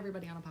telling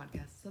everybody on a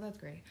podcast, so that's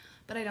great,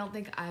 but I don't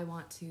think I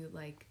want to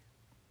like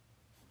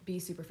be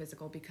super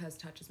physical because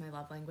touch is my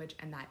love language,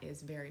 and that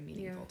is very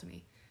meaningful Yeah. to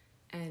me.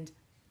 And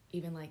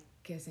even like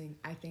kissing,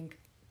 I think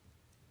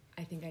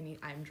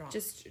I'm drawn.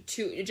 just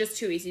too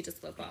easy to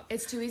slip up.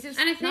 It's too easy to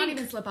And I not think-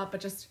 even slip up, but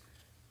just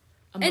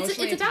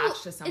emotionally it's attached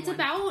about to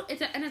someone.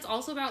 and it's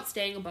also about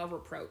staying above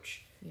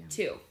reproach Yeah.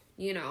 too.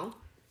 You know.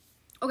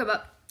 Okay,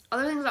 but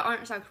other things that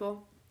aren't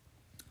sexual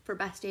for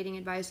best dating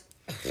advice.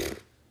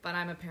 But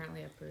I'm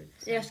apparently a prude.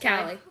 So. Yes,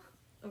 Callie.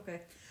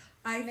 Okay.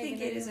 I think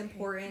it is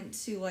important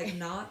to like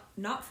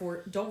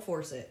don't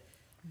force it.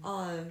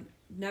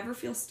 Never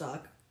feel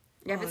stuck.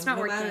 Yeah, if it's not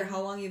no working. matter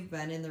how long you've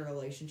been in the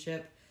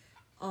relationship,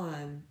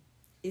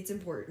 it's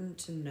important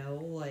to know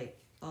like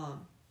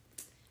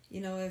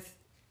if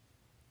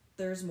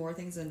there's more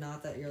things than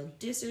not that you're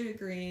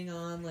disagreeing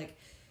on, like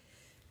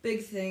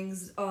big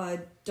things,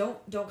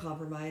 don't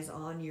compromise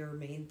on your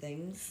main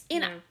things.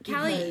 And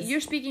Callie, Because-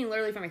 you're speaking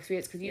literally from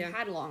experience because you've Yeah.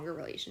 had longer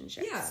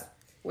relationships. Yeah.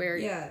 Where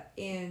Yeah,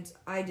 and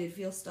I did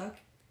feel stuck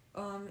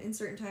in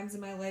certain times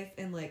in my life,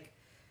 and like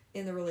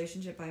in the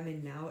relationship I'm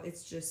in now,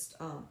 it's just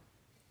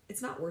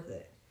it's not worth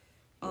it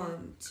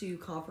to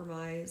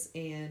compromise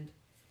and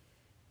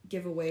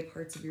give away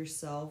parts of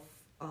yourself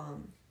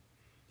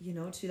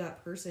to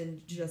that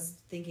person just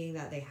thinking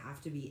that they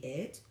have to be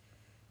it.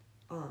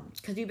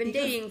 because you've been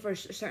Because- dating for a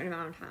certain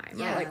amount of time.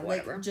 Yeah, or like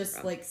whatever. just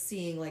Yeah. like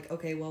seeing like,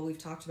 okay, well, we've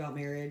talked about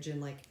marriage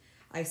and like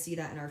I see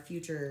that in our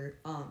future.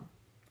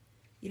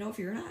 If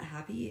you're not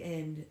happy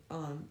and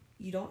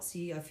you don't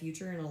see a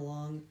future and a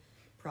long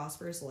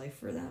prosperous life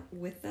for them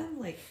with them,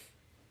 like,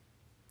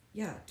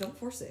 yeah, don't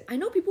force it. I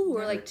know people who were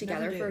Never- like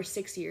together never do. for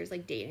 6 years,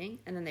 like dating,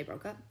 and then they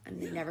broke up and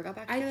they never got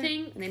back I together.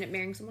 think- and they ended up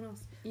marrying someone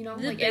else. You know,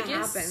 The like it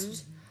biggest-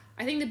 happens.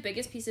 I think the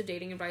biggest piece of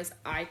dating advice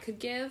I could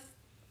give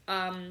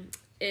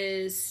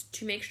is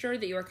to make sure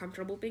that you are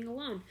comfortable being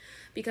alone.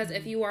 Because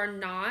if you are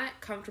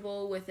not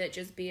comfortable with it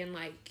just being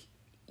like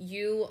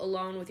you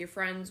alone with your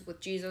friends, with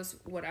Jesus,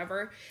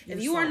 whatever, if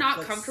you are Yourself, not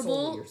like,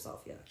 comfortable solely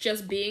yourself, yeah.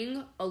 just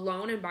being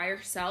alone and by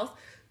yourself,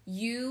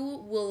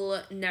 you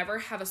will never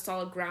have a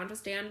solid ground to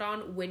stand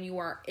on when you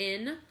are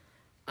in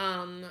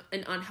an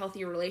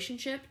unhealthy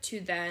relationship to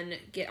then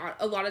get out.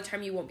 A lot of the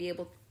time you won't be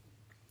able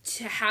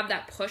to have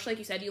that push, like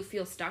you said, you'll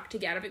feel stuck to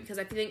get out of it, because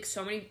I think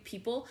so many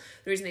people,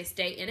 the reason they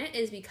stay in it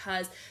is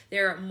because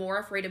they're more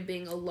afraid of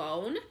being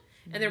alone,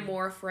 and they're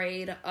more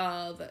afraid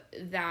of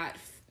that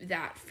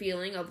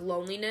feeling of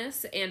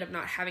loneliness and of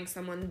not having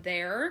someone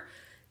there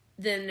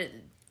than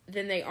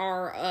they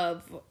are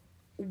of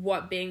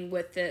what being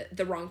with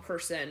the wrong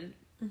person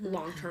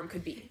long term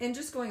could be. And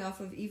just going off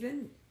of,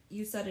 even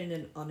you said in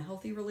an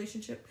unhealthy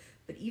relationship,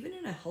 but even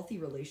in a healthy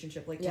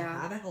relationship, like to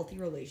have a healthy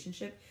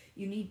relationship,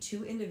 you need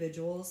two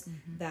individuals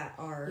that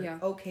are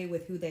okay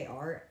with who they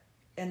are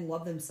and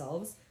love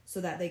themselves so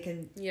that they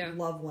can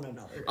love one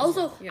another. as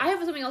Also, well. I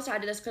have something else to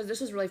add to this because this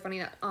was really funny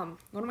that one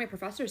of my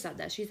professors said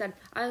this. She said,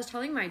 I was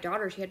telling my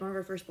daughter she had one of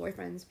her first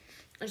boyfriends.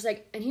 And she's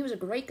like, and he was a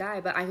great guy,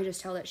 but I could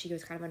just tell that she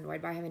was kind of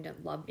annoyed by him and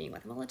didn't love being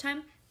with him all the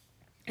time.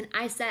 And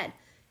I said,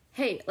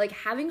 hey, like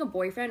having a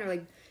boyfriend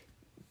or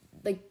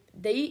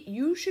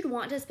you should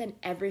want to spend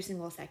every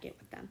single second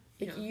with them.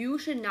 Like you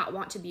should not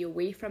want to be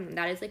away from them.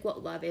 That is like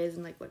what love is,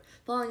 and like what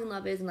falling in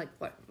love is, and like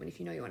if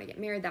you want to get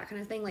married, that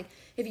kind of thing. Like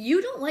if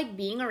you don't like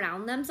being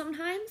around them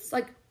sometimes,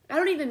 like I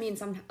don't even mean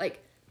sometimes, like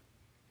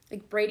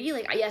Brady,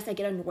 like yes, I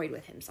get annoyed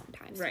with him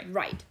sometimes.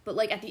 Right. But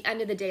like at the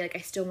end of the day, like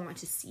I still want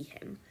to see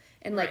him.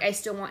 And like I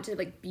still want to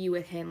like be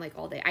with him like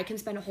all day. I can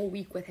spend a whole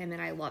week with him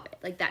and I love it.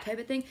 Like that type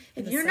of thing.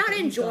 If you're not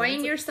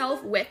enjoying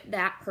yourself with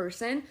that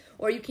person,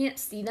 or you can't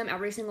see them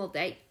every single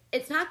day,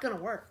 it's not gonna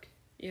work.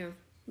 Yeah.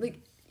 Like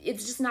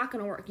it's just not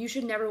gonna work. You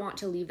should never want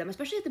to leave them,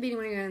 especially at the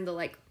beginning when you're in the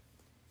like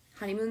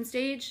honeymoon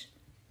stage.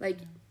 Like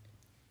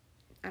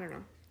I don't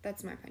know.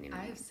 That's my opinion.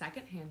 I have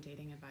secondhand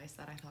dating advice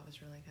that I thought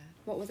was really good.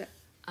 What was it?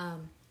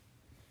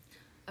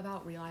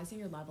 About realizing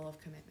your level of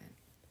commitment.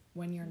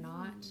 When you're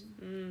not,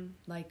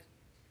 like,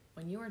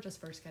 when you are just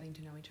first getting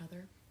to know each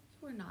other,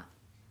 you are not,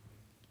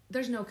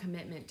 there's no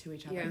commitment to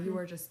each other. Yeah. You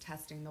are just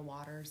testing the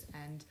waters,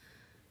 and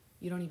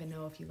you don't even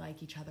know if you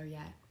like each other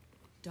yet.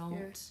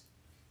 Don't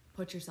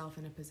put yourself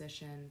in a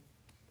position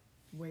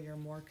where you're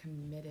more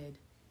committed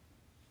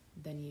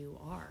than you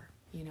are,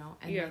 you know?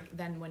 And like,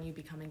 then when you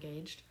become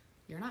engaged,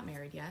 you're not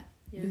married yet.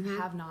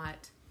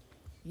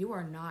 You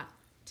are not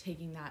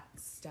taking that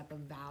step of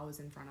vows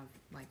in front of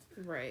like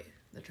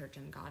the church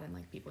and God and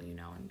like people you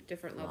know, and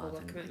Different level love of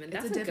and, commitment.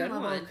 Like, That's it's a a different good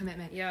level one. of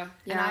commitment. Yeah.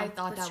 And I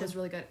thought that's that was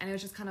true. really good. And it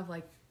was just kind of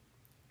like,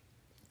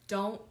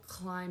 don't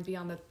climb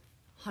beyond the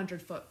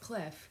 100-foot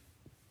cliff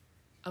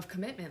of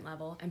commitment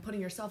level and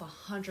putting yourself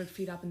 100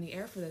 feet up in the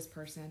air for this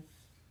person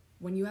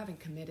when you haven't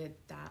committed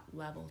that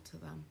level to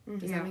them.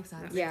 Does that make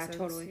sense? Yeah,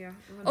 totally. Yeah.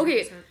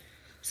 Okay. 100%.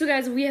 So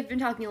guys, we have been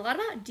talking a lot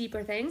about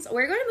deeper things.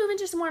 We're going to move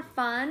into some more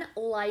fun,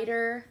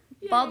 lighter,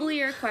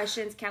 bubblier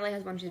questions. Callie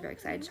has one she's very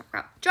excited to talk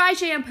about. Dry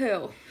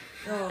shampoo.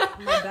 Oh,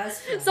 my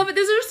best friend. So, but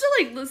these are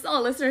still like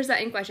all listeners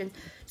setting questions.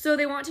 So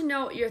they want to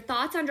know your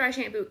thoughts on dry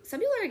shampoo. Some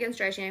people are against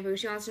dry shampoo.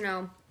 She wants to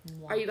know,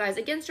 are you guys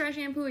against dry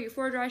shampoo? Are you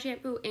for dry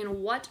shampoo?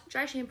 And what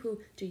dry shampoo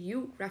do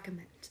you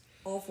recommend?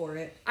 All for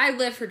it. I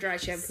live for dry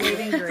shampoo.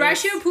 Saving grace. Dry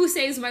shampoo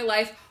saves my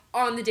life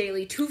on the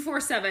daily,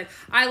 247.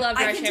 I love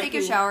dry I can shampoo. take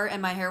a shower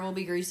and my hair will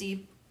be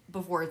greasy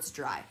before it's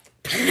dry.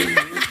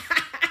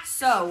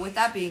 So, with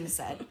that being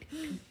said,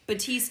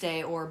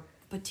 Batiste or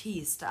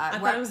Batiste. I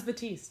thought it was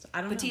Batiste.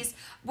 I don't Batiste.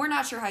 We're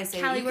not sure how to say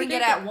Callie, it. You where can get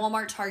they it at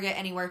Walmart, Target,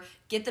 anywhere.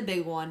 Get the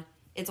big one.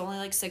 It's only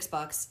like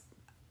 $6.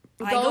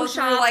 I Go go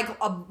shop. through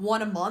like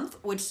one a month,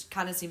 which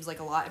kind of seems like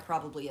a lot. It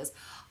probably is.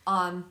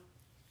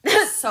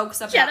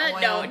 Soaks up that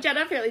oil.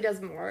 Jenna apparently does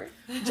more.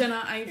 know.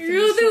 Jenna, I You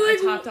finished, do, I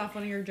like- topped off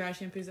one of your dry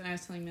shampoos, and I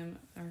was telling them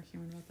or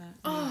Cameron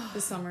about that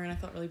this summer, and I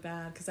felt really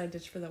bad because I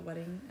ditched for that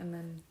wedding, and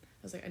then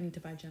I was like, I need to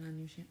buy Jenna a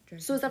new dry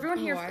So is shampoo. everyone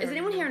here? Is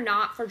anyone here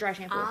not for dry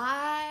shampoo?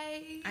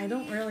 I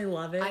don't really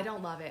love it. I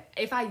don't love it.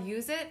 If I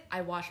use it,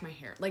 I wash my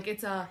hair. Like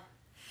it's a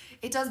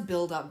It does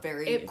build up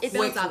very It quickly.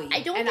 builds up.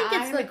 I don't And think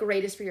it's the I'm-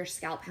 greatest for your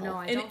scalp health. no.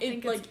 I And don't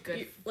think like it's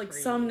good. like for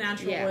some you.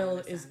 natural Yeah. oil In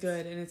a is sense.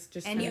 good, and it's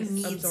just And kind you of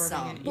need absorbing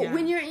some. it. But Yeah.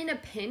 when you're in a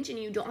pinch and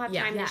you don't have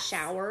Yeah. time Yes. to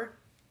shower,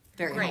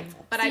 Very Great,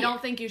 helpful. but See- I don't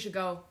think you should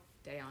go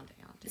day on, day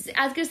on. Day on.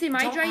 I was gonna say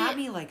my Don't dry. at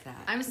me like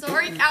that. I'm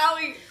sorry,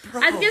 Callie.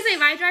 Bro, I was gonna say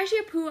my dry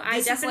shampoo. I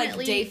this definitely is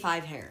like day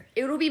 5 hair.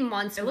 it will be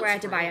months It before I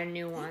looks have to buy great. a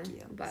new one.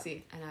 you. But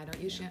See, and I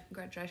don't use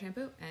dry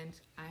shampoo, and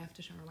I have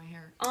to shower my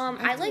hair. I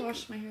I have to like.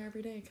 wash my hair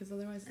every day because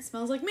otherwise it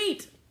smells like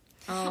meat.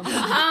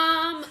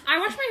 I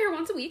wash my hair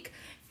once a week,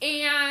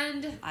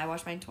 and I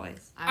wash mine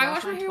twice. I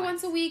wash my mine hair twice.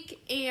 once a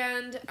week,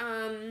 and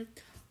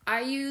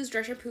I use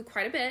dry shampoo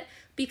quite a bit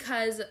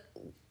because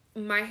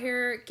my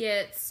hair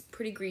gets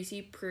pretty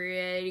greasy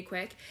pretty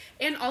quick.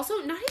 And also,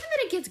 not even that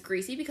it gets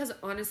greasy, because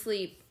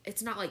honestly,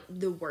 it's not like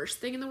the worst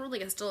thing in the world.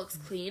 Like, it still looks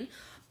clean.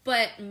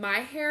 But my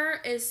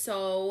hair is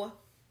so,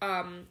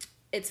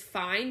 it's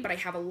fine, but I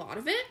have a lot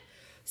of it.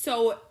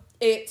 So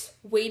it's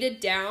weighted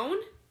down,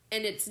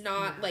 and it's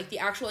not like the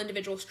actual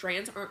individual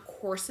strands aren't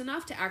coarse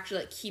enough to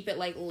actually like keep it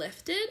like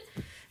lifted.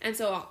 And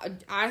so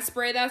I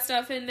spray that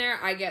stuff in there.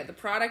 I get the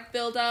product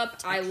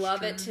buildup. I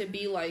love it to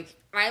be like,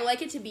 I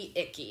like it to be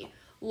icky.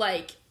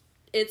 Like,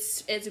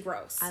 it's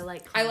gross. I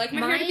like my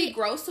hair to be My-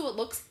 gross so it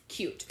looks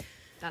cute.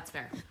 That's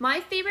fair. My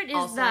favorite is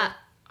Also, the I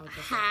was gonna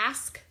say-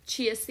 Hask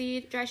chia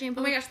seed dry shampoo.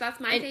 Oh my gosh, that's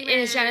my and, favorite.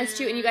 and it's Jenna's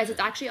too. And you guys, it's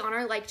actually on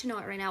our like to know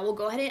it right now. We'll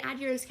go ahead and add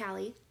yours,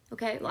 Callie.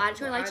 Okay, we'll add it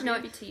to our like to know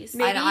it. Batiste.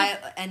 Maybe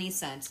Any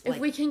scent. if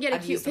like, we can get a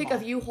I've cute used them pic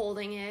of all. you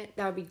holding it,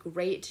 that would be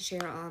great to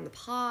share on the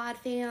pod,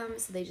 fam,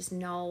 so they just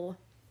know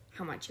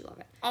how much you love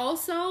it.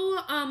 Also,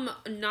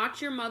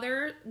 Not Your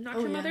Mother's.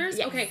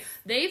 Yes. Okay,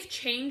 they've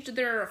changed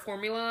their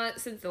formula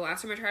since the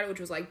last time I tried it, which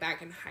was like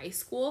back in high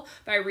school.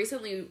 But I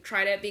recently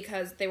tried it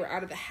because they were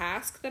out of the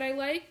Hask that I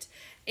liked,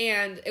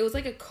 and it was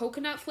like a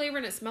coconut flavor,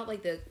 and it smelled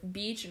like the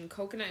beach and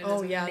coconut. And it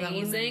was that one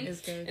amazing.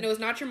 is good. And it was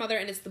Not Your Mother,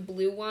 and it's the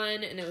blue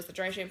one, and it was the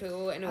dry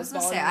shampoo, and it I was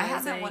was gonna say I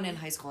had that volumizing. one in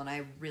high school and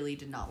I really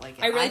did not like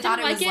it. I really thought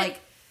didn't it was like it.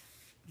 like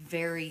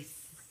very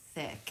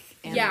thick.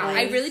 And Yeah, I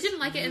like, really didn't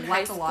like it in high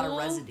left school. a lot of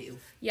residue.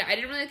 Yeah, I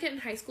didn't really like it in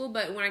high school,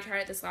 but when I tried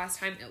it this last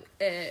time,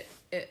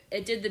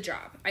 it did the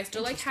job. I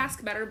still like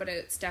Hask better, but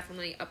it's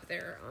definitely up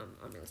there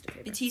on my list of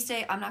favorites.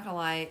 Batiste, I'm not gonna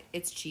lie,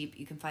 it's cheap.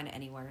 You can find it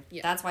anywhere.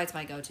 Yeah. That's why it's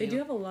my go-to. They do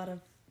have a lot of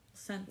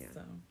scents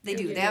though. They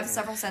do. They have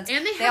several scents.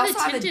 And they have the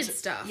also tinted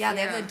stuff. Yeah,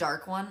 they Yeah. have the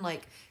dark one,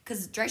 like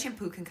because dry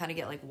shampoo can kind of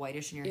get like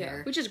whitish in your Yeah.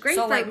 hair, Which is great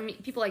So, for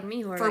like, people like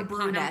me who are for like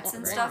brunettes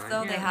and stuff.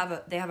 Though yeah.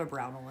 they have a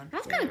brown one.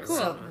 That's kind of cool.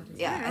 So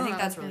yeah, I think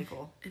that's Yeah. really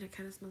cool. And it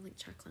kind of smells like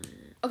chocolate.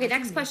 Okay,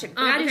 next question. We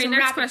gotta do Okay, some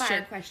next rapid question.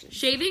 fire questions.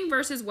 Shaving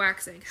versus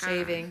waxing.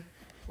 Shaving,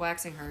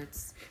 waxing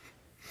hurts.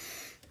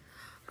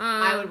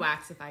 I would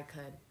wax if I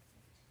could,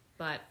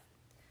 but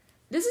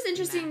This is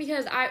interesting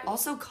because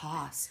Also,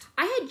 cost.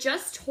 I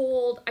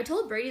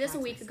told Brady this a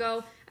week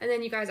ago, and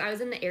then you guys, I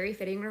was in the Aerie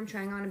fitting room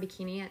trying on a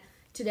bikini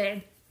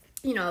today,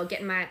 you know,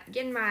 getting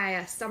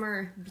my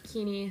summer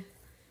bikini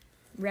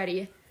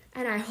ready,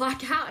 and I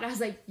walked out and I was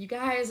like, you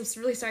guys,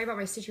 I'm really sorry about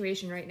my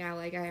situation right now.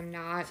 Like, I am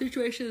not.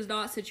 Situation is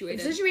not The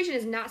situated. situation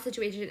is not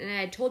situated, and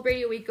I told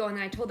Brady a week ago, and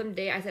then I told them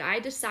today. I said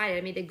I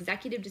made the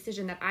executive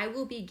decision that I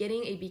will be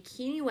getting a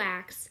bikini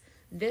wax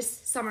this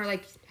summer,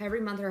 like every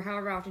month or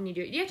however often you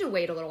do it. You have to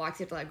wait a little while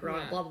because you have to like grow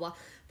Yeah. up, blah blah blah.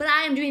 But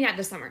I am doing that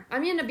this summer.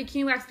 I'm getting a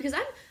bikini wax because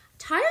I'm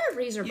tired of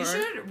razor You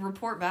burn. should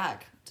report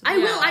back. I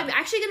Yeah. will. I'm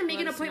actually gonna make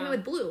Let an us appointment know.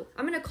 with Blue.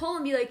 I'm gonna call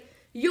and be like,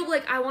 yo,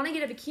 like I want to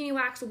get a bikini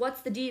wax. What's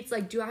the deets?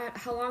 Like,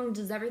 how long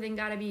does everything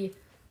gotta be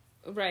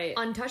Right.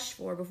 untouched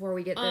for before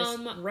we get this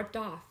ripped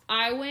off?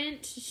 I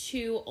went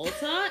to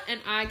Ulta and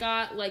I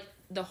got like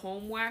the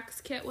home wax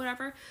kit,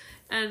 whatever.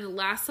 And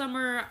last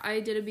summer I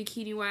did a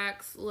bikini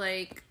wax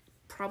like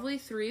probably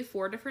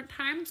 3-4 different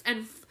times,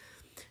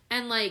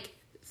 and like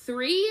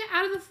 3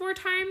 out of the 4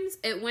 times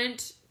it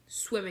went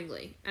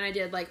swimmingly. And I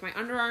did like my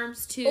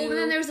underarms too. Oh, and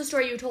then there was the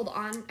story you told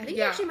on. I think you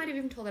Yeah. actually might have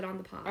even told it on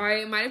the pod.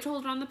 I might have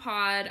told it on the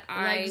pod.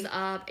 Legs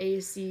up,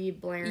 AC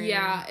blaring.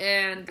 Yeah,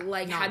 and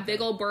like Not had big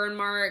good. old burn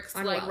marks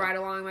like Unwell. right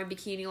along my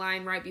bikini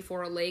line right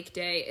before a lake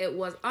day. It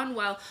was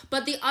unwell,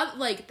 but the other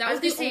like that I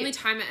was was the gonna say- only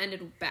time it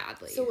ended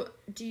badly. So,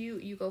 do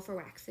you go for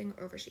waxing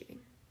or for shaving?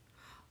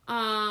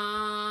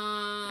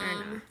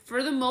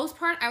 For the most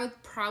part, I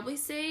would probably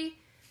say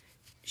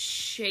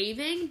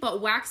shaving, but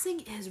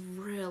waxing is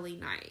really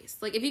nice.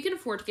 Like if you can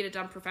afford to get it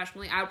done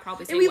professionally, I would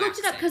probably say And we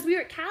waxing. looked it up because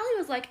Callie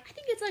was like, I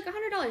think it's like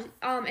 $100.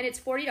 And it's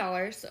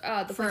 $40.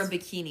 The For a place-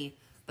 bikini,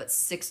 but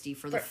 $60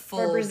 for the for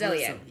full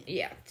Brazilian.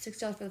 Yeah,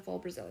 $6 for the full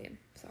Brazilian.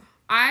 So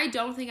I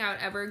don't think I would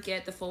ever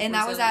get the full. And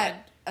that was Brazilian.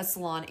 at a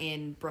salon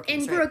in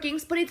Brookings. In right?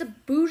 Brookings, but it's a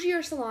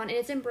bougier salon and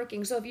it's in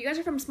Brookings. So if you guys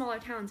are from smaller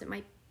towns, it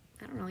might,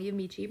 I don't know, you'd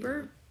be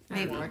cheaper.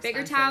 Maybe. More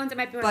Bigger expensive. towns, it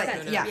might be more But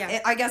expensive. yeah,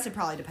 I guess it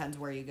probably depends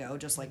where you go,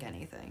 just like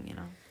anything, you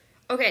know.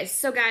 Okay,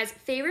 so guys,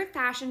 favorite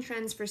fashion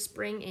trends for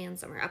spring and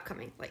summer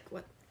upcoming. Like,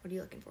 what are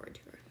you looking forward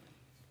to?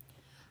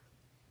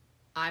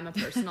 I'm a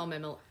personal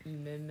minimalist.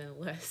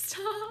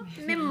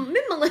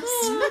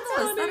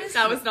 Minimalist.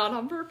 That was not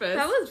on purpose.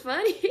 That was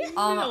funny.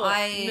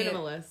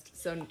 Minimalist.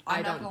 So I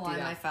I'm not don't gonna do lie,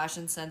 that. my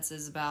fashion sense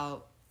is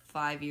about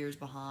 5 years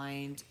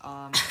behind.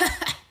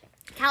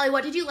 Callie,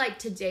 what did you like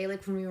today?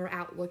 Like when we were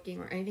out looking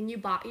or anything you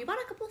bought? You bought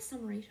a couple of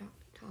summery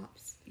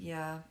tops.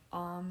 Yeah,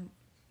 I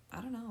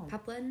don't know.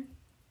 Peplum.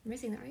 Am I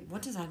saying that right?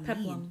 What does that mean?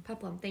 Peplum.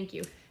 Peplum. Thank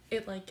you.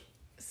 It like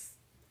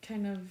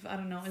kind of, I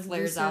don't know, is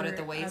Flares out looser at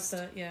the waist.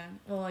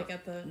 Well, like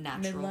at the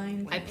Natural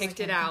midline. waist. I picked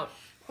it out.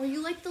 Or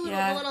you like the little,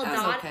 Yeah, the little that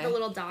was dot, okay. the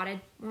little dotted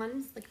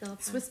ones, like the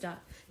Swiss dot.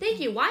 Thank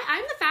you. Why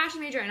I'm the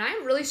fashion major and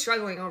I'm really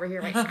struggling over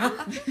here right now.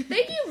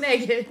 Thank you,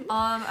 Megan.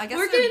 I guess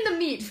We're getting the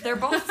meat. they're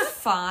both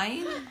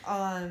fine.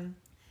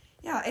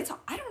 Yeah,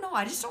 I don't know.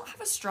 I just don't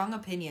have a strong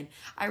opinion.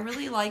 I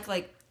really like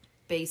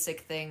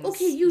basic things.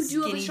 Okay, you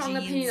do have a skinny strong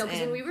jeans opinion though, because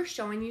when and- we were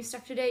showing you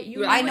stuff today,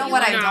 you I know you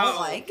what I liked. don't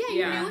like. Yeah, you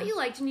Yeah. knew what you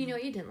liked and you know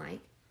what you didn't like.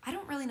 I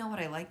don't really know what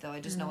I like though. I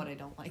just know what I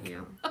don't like.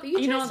 Yeah. But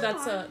You know,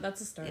 tested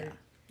that's on. a start.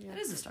 Yeah, that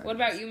is a start. What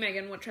about you,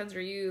 Megan? What trends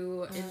are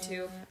you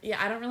into?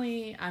 Yeah, I don't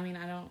really, I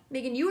don't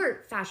Megan, you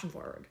were fashion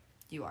forward.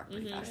 You are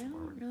pretty fashion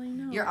forward. really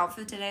know. Your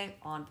outfit today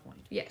on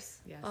point. Yes.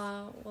 Yes.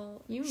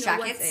 Well, You know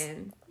Shackets? what's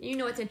in. You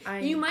know what's in. I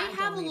you might don't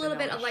have a even little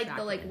know bit of what like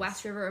the shacket is.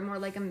 West River or more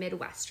like a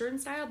Midwestern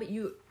style, but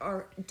you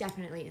are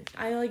definitely in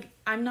style.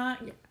 I'm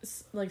not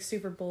like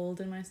super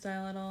bold in my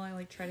style at all. I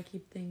like try to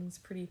keep things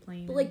pretty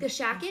plain. But like the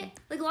and- shacket,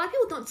 like a lot of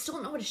people still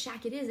don't know what a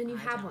shacket is, and you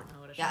have one.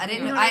 Yeah, I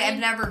didn't. You know what I I've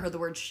mean? never heard the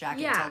word shacket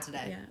Yeah. until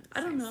today. Yeah, I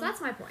don't know. So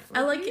that's my point.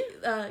 I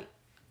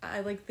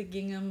like the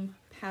gingham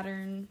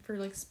pattern for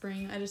like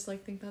spring. I just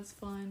think that's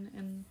fun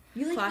and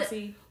You like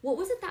classy. What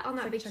was it that on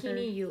that Like bikini checkered.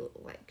 you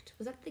liked?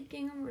 Was that the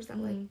gingham or was that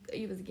like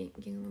it was a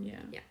gingham? Yeah.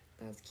 Yeah,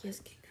 that was cute.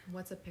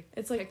 What's a picture?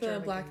 It's like the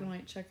black and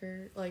white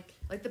checker. Like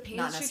Like the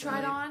Not pants you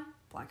tried necessarily. on?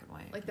 Black and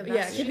white. Like the yeah,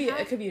 vest it you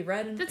had? could be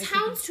red and That's it could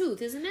be-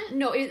 houndstooth, isn't it?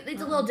 No,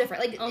 it's a little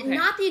different. Like Okay.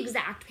 not the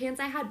exact pants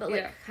I had, but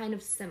like Yeah. kind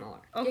of similar.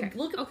 Okay. Yeah,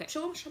 look. Okay.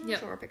 Show Yep.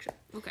 her a picture.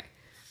 Okay.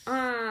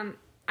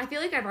 I feel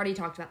like I've already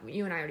talked about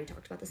you and I already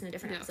talked about this in a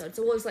different Yeah. episode,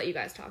 so we'll just let you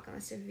guys talk on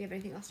this. If you have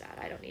anything else to add,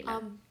 I don't need it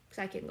because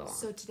I can go on.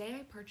 So today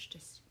I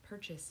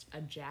purchased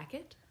a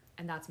jacket,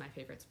 and that's my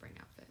favorite spring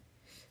outfit.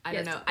 I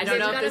Yes, don't know. you I don't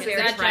know got if a this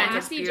very is a trend. classy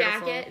It's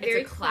beautiful. jacket, It's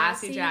very a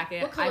classy classy.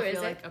 jacket. What color I is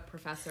feel it? like a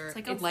professor. It's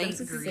like a light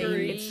the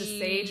green. It's the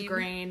sage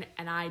green,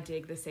 and I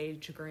dig the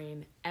sage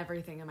green.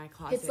 Everything in my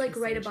closet. It's like is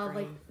right sage above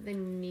green. like the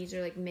knees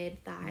or like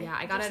mid thigh. Yeah,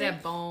 I got it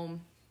at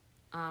Bohm.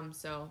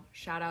 So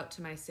shout out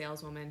to my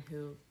saleswoman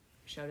who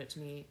showed it to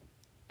me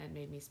and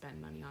made me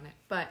spend money on it.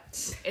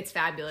 But it's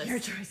fabulous. Your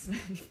choice, man.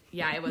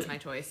 Yeah, it was my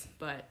choice,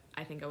 but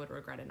I think I would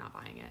regret it not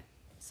buying it.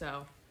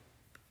 So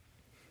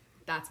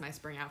that's my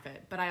spring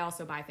outfit. But I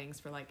also buy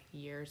things for like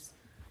years.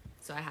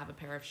 So I have a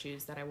pair of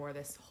shoes that I wore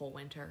this whole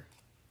winter,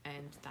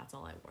 and that's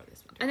all I wore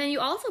this winter. And then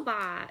you also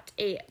bought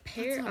a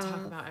pair Let's of. not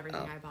talk about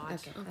everything I bought.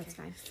 Okay, that's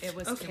fine. It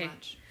was Okay.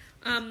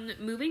 too much.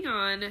 Moving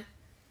on.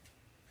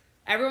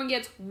 Everyone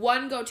gets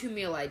one go-to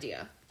meal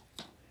idea.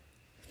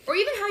 Or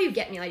even how you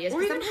get meal ideas. Or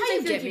 'cause even sometimes how I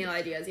you feel get like meal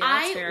ideas. Yeah,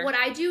 that's fair. What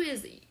I do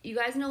is, you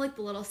guys know like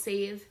the little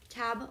save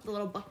tab, the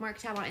little bookmark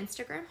tab on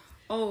Instagram.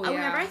 Oh, yeah.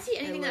 Whenever I see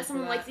anything that live for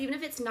someone likes, even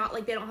if it's not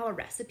like they don't have a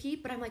recipe,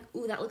 but I'm like,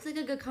 ooh, that looks like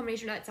a good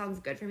combination. That sounds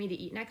good for me to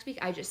eat next week.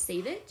 I just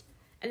save it,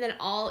 and then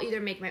I'll either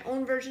make my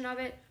own version of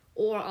it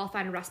or I'll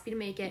find a recipe to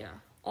make it. Yeah.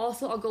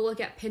 Also, I'll go look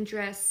at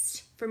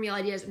Pinterest for meal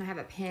ideas, and I have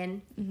a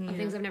pin of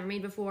things I've never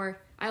made before.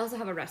 I also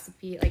have a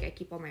recipe. Like I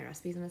keep all my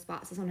recipes in a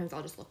spot, so sometimes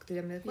I'll just look through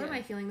them. And be like, what am Yeah.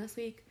 I feeling this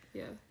week?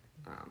 Yeah.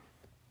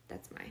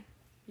 That's my.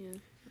 Yeah.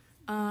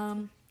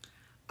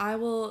 I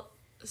will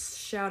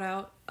shout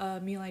out a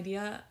meal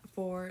idea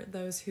for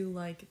those who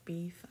like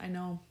beef. I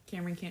know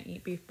Cameron can't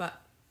eat beef,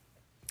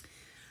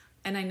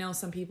 and I know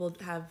some people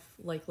have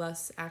like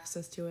less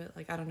access to it.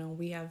 Like, I don't know,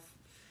 we have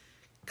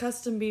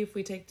custom beef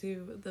we take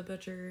to the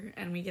butcher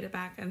and we get it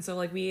back. And so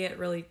like we get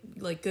really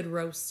like good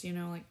roasts,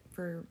 like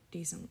for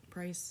decent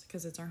price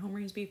because it's our home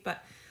raised beef.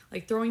 But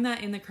like throwing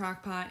that in the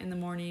crock pot in the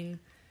morning,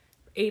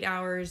 8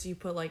 hours, you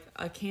put like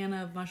a can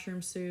of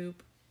mushroom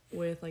soup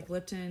with like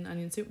Lipton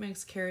onion soup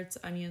mix, carrots,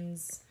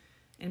 onions,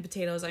 and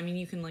potatoes. I mean,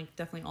 you can like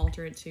definitely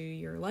alter it to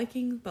your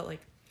liking, but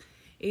like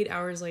 8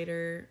 hours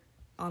later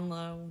on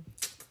low,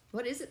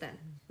 What is it then?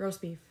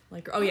 roast beef.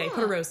 Like, oh yeah, you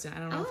put a roast in. I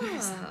don't know if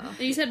there's... Oh.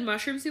 And you said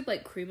mushroom soup,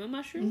 like cream of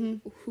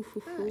mushroom?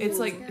 Mm-hmm. It's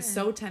like good.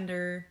 so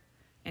tender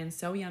and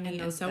so yummy And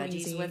and, those so veggies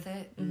easy. with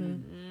it.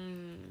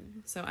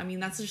 So I mean,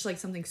 that's just like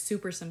something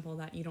super simple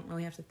that you don't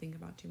really have to think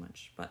about too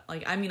much. But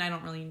like, I mean, I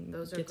don't really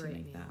Those are get to great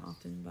make that meals.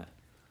 often. But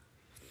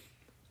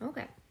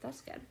Okay,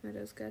 that's good. That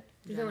is good.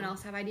 Does anyone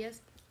else have ideas?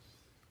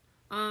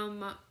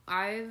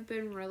 I've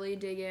been really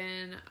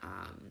digging,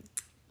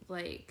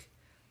 like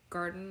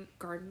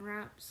garden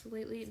wraps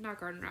lately. Not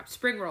garden wraps,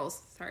 spring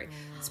rolls. Sorry,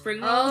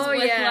 spring rolls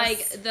with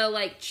yes. like the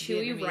like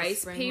chewy Vietnamese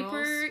rice spring paper,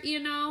 rolls. you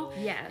know,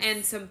 Yes.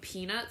 and some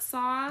peanut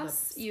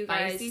sauce. You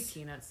Spicy guys,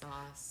 peanut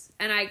sauce.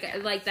 and I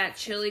got like that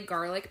chili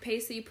garlic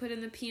paste that you put in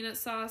the peanut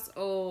sauce.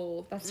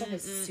 Oh, That stuff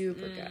is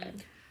super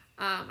good.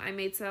 I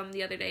made some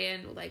the other day,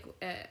 and like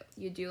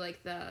you do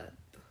like the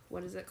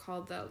what is it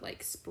called, the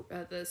like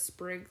the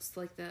sprigs,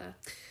 like the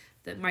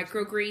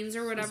microgreens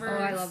or whatever.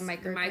 Oh, I love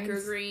microgreens.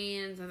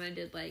 Microgreens, and I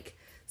did like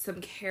some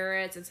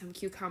carrots and some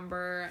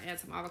cucumber and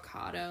some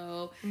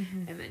avocado,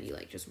 and then you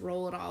like just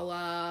roll it all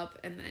up,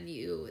 and then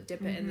you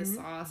dip it in the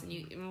sauce, and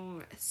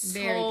you it's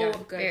Very so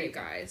good, good, very you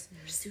guys.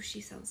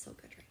 Sushi sounds so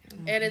good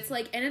right now. And it's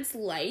like, and it's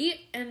light,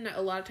 and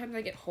a lot of times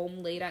I get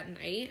home late at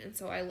night, and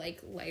so I like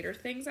lighter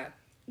things at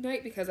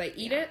night because I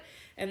eat it,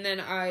 and then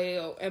I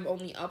am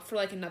only up for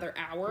like another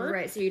hour.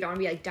 Right, so you don't want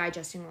to be like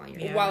digesting while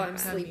you're While I'm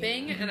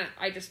sleeping, and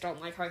I just don't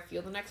like how I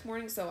feel the next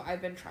morning, so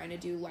I've been trying to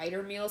do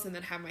lighter meals and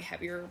then have my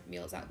heavier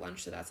meals at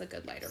lunch, so that's a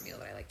good lighter meal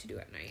that I like to do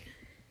at night.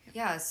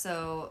 Yeah,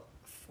 so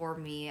for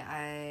me,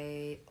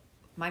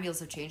 my meals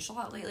have changed a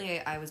lot lately.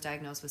 I was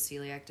diagnosed with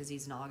celiac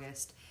disease in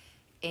August,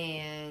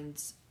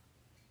 and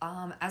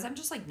as I'm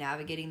just like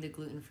navigating the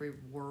gluten-free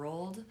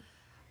world,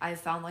 I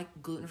found like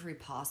gluten-free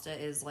pasta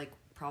is like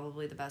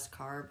probably the best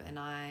carb, and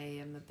I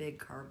am a big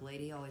carb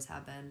lady, always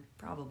have been,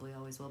 probably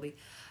always will be.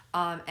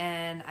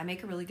 And I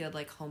make a really good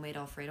like homemade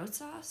Alfredo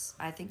sauce.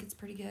 I think it's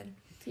pretty good.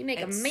 You make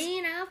It's- a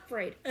mean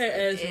Alfredo. It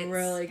is It's-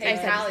 really good. Hey,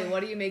 Sally,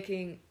 what are you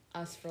making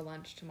us for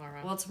lunch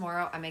tomorrow? Well,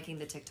 tomorrow I'm making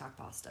the TikTok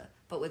pasta,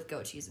 but with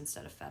goat cheese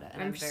instead of feta,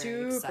 and I'm very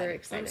super excited.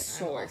 excited. I'm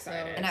so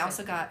excited. And I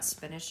also got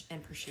spinach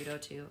and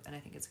prosciutto too, and I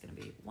think it's gonna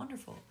be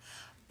wonderful.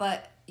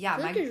 But yeah, I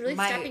feel like my you're really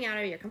my stepping out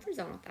of your comfort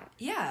zone with that.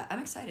 yeah, I'm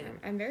excited.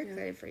 I'm very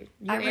excited for you.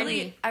 I and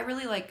really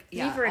me. like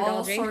You for all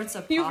indulging. sorts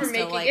of You for pasta.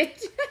 making Like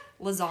it.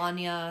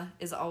 lasagna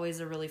is always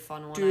a really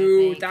fun one. I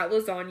Dude, think. that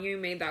lasagna you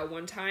made that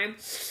one time.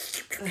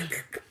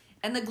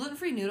 And the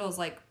gluten-free noodles,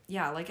 like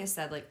like I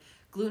said, like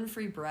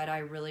gluten-free bread, I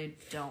really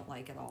don't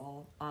like at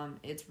all.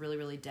 It's really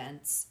really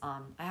dense. I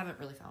haven't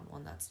really found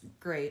one that's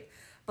great,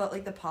 but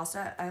like the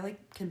pasta, I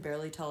like can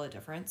barely tell a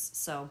difference.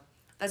 So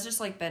that's just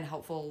like been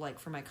helpful like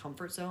for my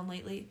comfort zone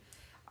lately.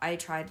 I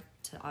tried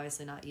to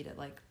obviously not eat it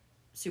like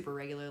super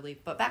regularly,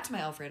 but back to my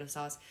Alfredo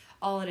sauce.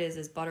 All it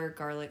is butter,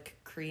 garlic,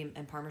 cream,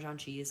 and Parmesan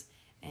cheese,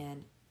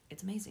 and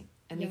it's amazing.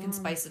 And you can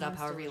spice it up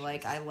however you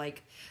like. I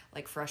like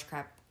fresh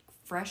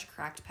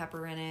cracked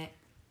pepper in it.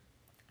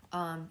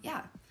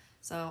 Yeah.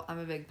 So I'm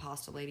a big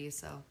pasta lady,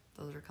 so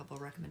those are a couple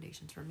of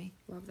recommendations from me.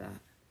 Love that.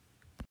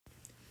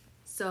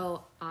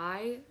 So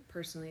I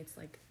personally, it's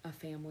like a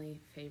family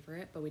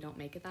favorite, but we don't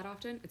make it that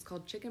often. It's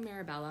called chicken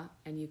marabella,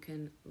 and you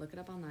can look it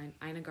up online.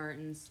 Ina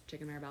Garten's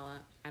chicken marabella.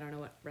 I don't know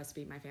what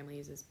recipe my family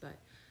uses, but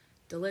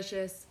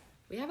delicious.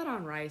 We have it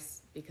on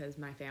rice because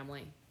my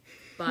family,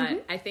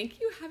 but I think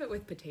you have it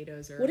with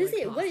potatoes or What is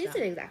like it? What is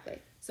pasta. it exactly?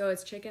 So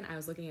it's chicken. I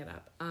was looking it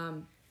up.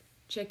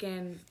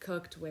 Chicken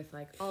cooked with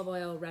like olive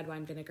oil, red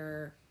wine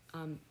vinegar,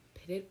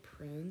 pitted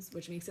prunes,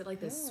 which makes it like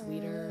this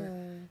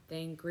sweeter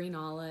thing. Green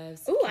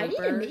olives. Oh, I need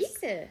to capers, make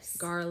this.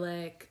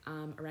 Garlic,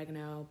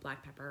 oregano,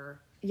 black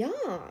pepper. Yeah.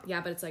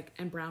 Yeah, but it's like,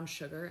 and brown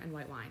sugar and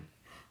white wine.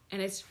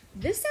 And it's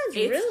This sounds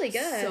it's really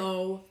good.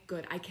 so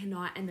good. I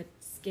cannot, and the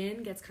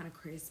skin gets kind of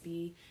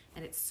crispy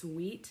and it's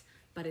sweet,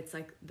 but it's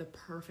like the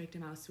perfect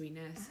amount of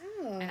sweetness.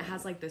 Oh. And it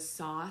has like this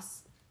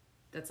sauce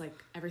that's like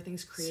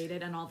everything's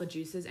created and all the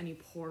juices, and you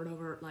pour it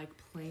over like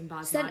plain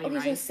basmati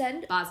rice.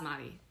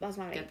 Basmati.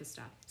 Basmati. Get the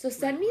stuff. So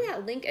send me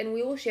that link and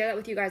we will share that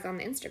with you guys on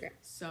the Instagram.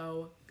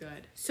 So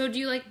good. So do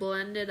you like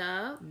blend it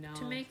up No.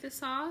 to make the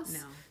sauce?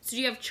 No. So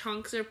do you have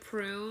chunks of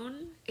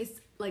prune?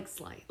 It's like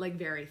slight, like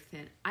very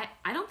thin. I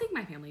don't think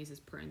my family uses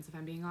prunes, if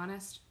I'm being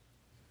honest.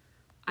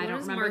 I What don't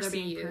does remember there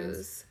Marcy being prunes.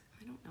 use?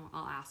 I don't know.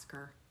 I'll ask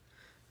her.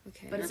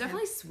 Okay. But it's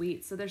definitely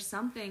sweet, so there's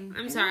something.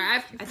 I'm sorry. I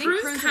think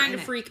prunes prunes are kind in of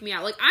it. freak me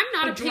out. Like I'm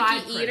not But a dry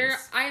picky eater.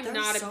 prunes. I am They're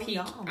not so a picky.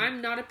 yum.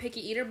 I'm not a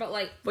picky eater, but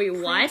like Wait,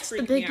 prunes what? The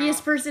freak me pickiest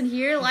out. person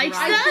here likes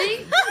Right.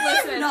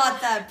 that? Listen, Not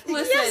that.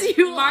 Listen, Yes,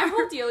 you my are.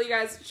 whole deal, you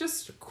guys,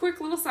 just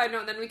quick little side note,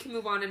 and then we can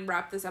move on and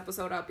wrap this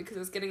episode up because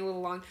it's getting a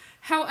little long.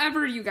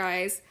 However, you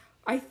guys,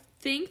 I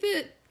think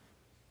that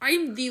I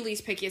am the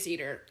least pickiest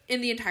eater in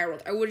the entire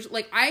world.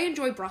 I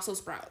enjoy Brussels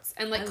sprouts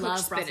and like I cooked love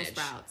spinach.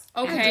 Brussels sprouts.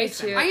 Okay, I do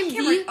too. I am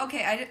Cameron, the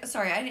okay,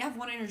 sorry, I have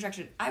one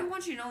interjection. I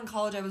want you to know in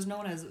college I was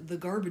known as the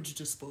garbage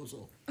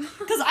disposal.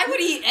 Because I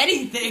would eat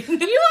anything.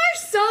 You are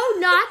so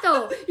not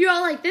though. You're all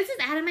like, this is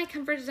out of my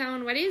comfort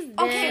zone. What is this?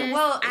 Okay,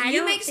 well, I you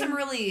don't make some think-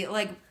 really,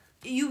 like,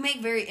 you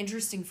make very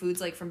interesting foods,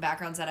 like, from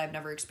backgrounds that I've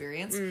never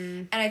experienced.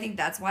 And I think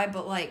that's why,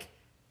 but, like,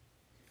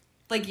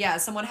 yeah,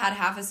 someone had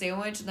half a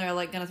sandwich and they're,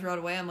 like, gonna throw it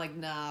away. I'm like,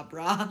 nah,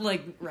 brah,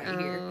 like, right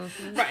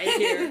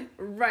here.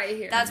 right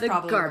here. That's the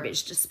probably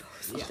garbage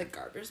disposal. the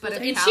garbage. But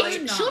and if she,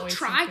 Callie- she'll not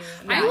try.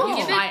 wasting I Yeah, will you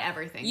give try it.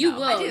 everything. You though.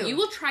 will. I do. You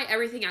will try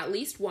everything at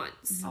least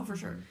once, Oh, for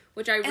sure.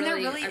 which I really And there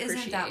really appreciate.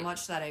 isn't that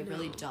much that I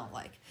really don't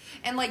like.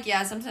 And, like,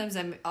 yeah, sometimes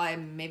I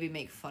maybe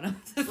make fun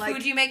of the Like-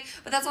 food you make,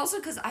 but that's also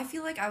because I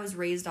feel like I was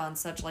raised on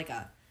such, like,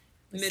 a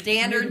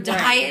standard Midwest,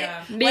 diet.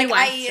 yeah. Like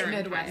I eat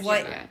Midwest,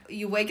 what yeah.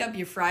 you wake up,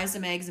 you fry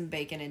some eggs and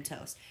bacon and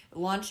toast.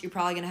 Lunch, you're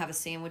probably gonna have a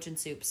sandwich and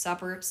soup.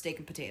 Supper, steak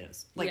and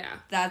potatoes. Like Yeah.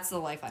 that's the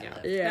life I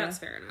live. That's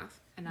fair enough.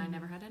 And I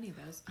never had any of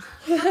those.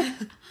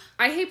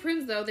 I hate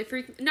prunes though. They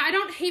freak. No, I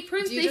don't hate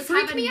prunes. Do you They just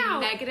freak have me a out.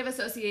 negative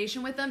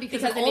association with them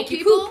because Because of they old make you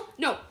people?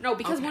 poop. No,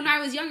 because Okay. when I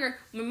was younger,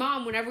 my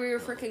mom, whenever we were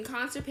freaking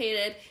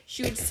constipated,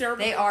 she would serve.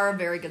 They are a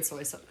very good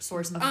source of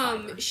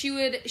fiber. she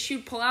would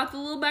pull out the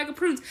little bag of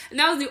prunes, and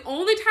that was the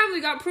only time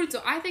we got prunes.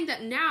 So I think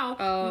that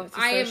now it's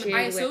I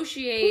associated with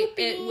associate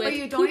it with But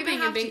you don't even pooping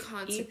have and being to eat the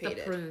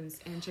constipated. prunes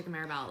in Chicken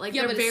Maribel. Like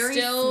Yeah, they're but very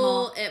still,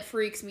 small. it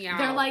freaks me out.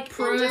 They're like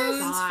prunes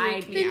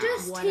side freak me Then out.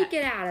 just What take a-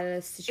 it out of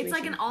this situation. It's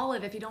like an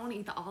olive. If you don't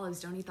eat the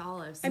olives, don't eat the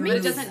olives. I But made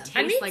it doesn't taste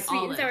I made like sweet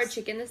olives. and sour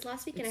chicken this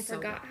last week, and I It's so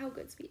forgot good. how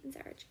good sweet and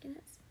sour chicken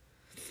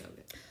is. So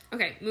good.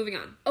 Okay, moving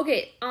on.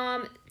 Okay,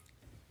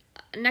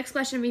 next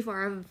question before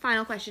our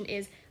final question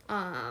is,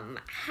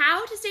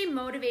 how to stay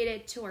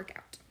motivated to work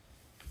out?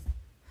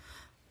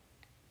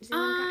 Does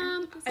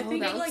anyone got any? I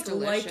think that like looks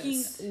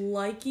delicious.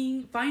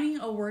 liking finding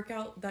a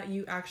workout that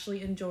you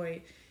actually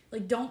enjoy.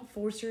 Like don't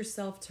force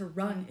yourself to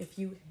run if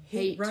you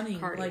hate Hate running.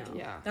 cardio. Like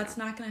Yeah. that's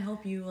not gonna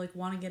help you like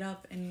want to get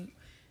up, and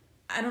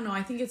I don't know.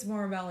 I think it's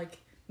more about like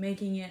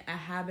making it a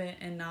habit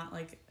and not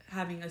like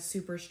having a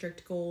super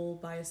strict goal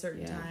by a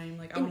certain time.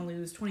 Like I want to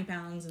lose 20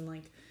 pounds in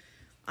like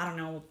I don't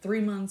know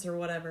 3 months or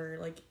whatever.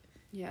 Like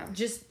Yeah.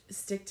 just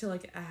stick to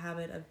like a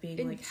habit of being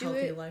And like do healthy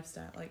it-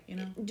 lifestyle. Like you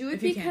know, Do it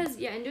if you can. because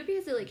and do it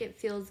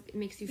because it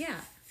makes you Yeah.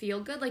 feel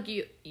good. Like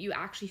you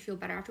actually feel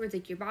better afterwards.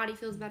 Like your body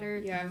feels better.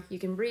 Yeah. You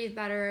can breathe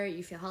better.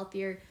 You feel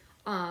healthier.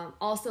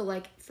 Also,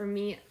 like for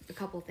me, a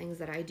couple things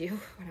that I do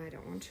when I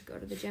don't want to go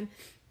to the gym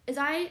is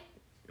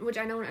which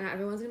I know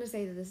everyone's gonna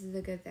say that this is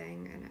a good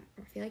thing, and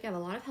I feel like I have a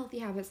lot of healthy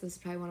habits. This is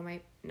probably one of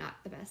my not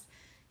the best.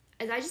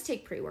 Is I just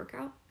take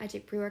pre-workout. I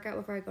take pre-workout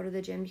before I go to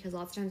the gym because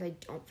lots of times I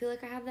don't feel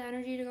like I have the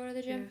energy to go to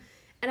the gym.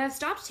 And I've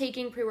stopped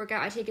taking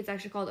pre-workout. I take it's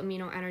actually called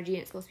amino energy,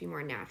 and it's supposed to be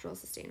more natural,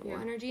 sustainable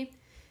energy.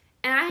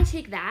 And I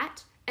take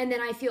that, and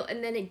then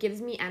and then it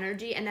gives me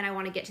energy, and then I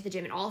want to get to the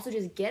gym. And also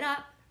just get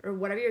up, or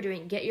whatever you're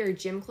doing, get your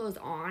gym clothes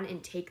on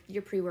and take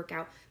your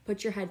pre-workout,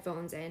 put your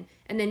headphones in,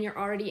 and then you're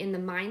already in the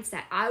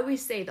mindset. I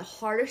always say the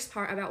hardest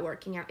part about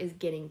working out is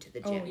getting to the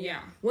gym. yeah.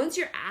 Once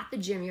you're at the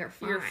gym, you're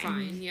fine. You're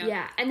fine, yeah.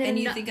 Yeah. And then And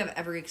you think of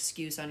every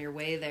excuse on your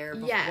way there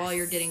Yes. while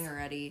you're getting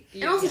ready.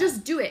 and also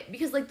just do it,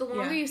 because like the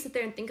longer Yeah. you sit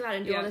there and think about it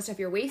and do all Yeah. this stuff,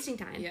 you're wasting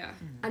time. Yeah.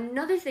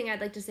 Another thing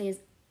I'd like to say is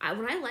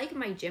when I like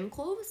my gym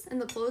clothes and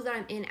the clothes that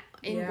I'm in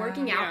Yeah.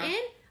 working out Yeah.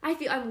 in, I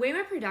feel I'm way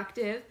more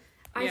productive.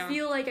 Yeah. I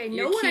feel like I know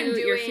You're what I'm cute,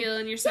 doing. you're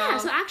feeling yourself. Yeah,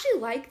 so I actually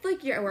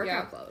like your workout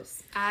Yeah.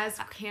 clothes. As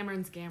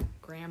Cameron's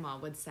grandma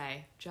would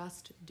say,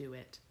 just do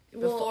it.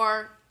 Well,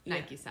 Before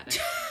Nike said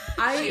it.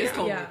 I She has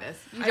told yeah. me this.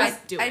 You I,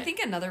 just do it. I think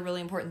another really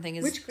important thing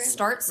is Which grandma?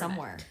 start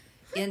somewhere.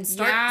 And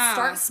start Yeah.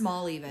 start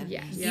small even.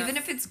 Yes. Even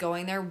if it's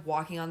going there,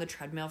 walking on the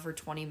treadmill for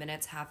 20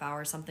 minutes, half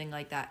hour, something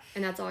like that.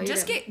 And that's all you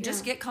Just do.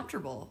 get get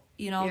comfortable.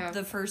 You know, Yeah.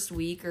 the first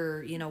week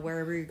or, you know,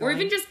 wherever you're Or going.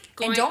 even just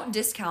going. And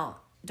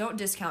don't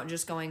discount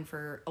just going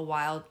for a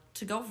while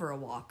to go for a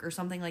walk or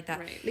something like that.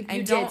 Right. Like, and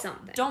you don't did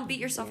something. don't beat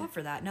yourself up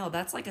for that. No,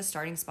 that's like a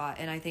starting spot,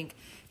 and I think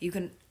you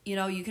can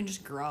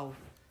just grow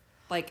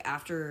like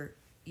after,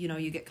 you know,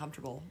 you get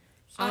comfortable.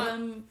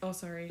 Autumn. Oh,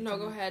 sorry. No,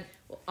 go ahead.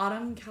 Well,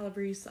 Autumn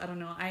Calabrese. I don't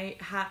know. I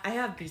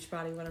have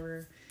Beachbody,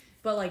 whatever.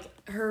 But like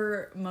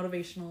her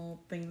motivational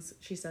things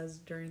she says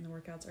during the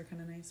workouts are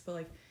kind of nice. But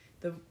like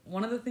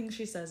one of the things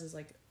she says is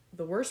like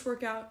the worst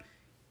workout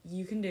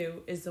you can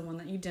do is the one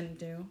that you didn't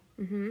do.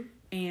 Mm-hmm.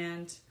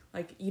 And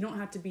like you don't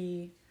have to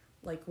be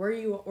like where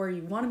you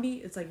want to be.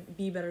 It's like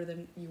be better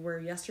than you were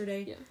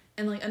yesterday. Yeah.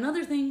 And like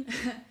another thing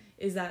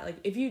is that like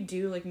if you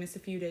do like miss a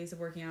few days of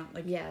working out,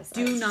 like Yes, I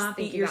do was just not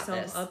beat thinking about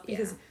yourself this. up,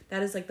 because Yeah.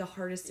 that is like the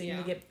hardest thing Yeah.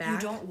 to get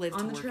back don't live on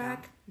to the work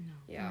track.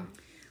 Yeah.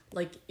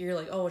 Like you're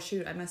like, oh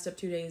shoot, I messed up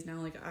 2 days now.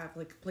 Like I've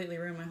like completely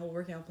ruined my whole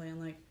workout plan.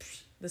 Like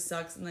this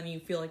sucks, and then you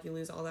feel like you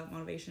lose all that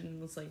motivation.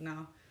 And it's like,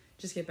 no,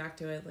 just get back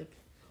to it. Like,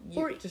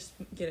 Or- just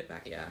get it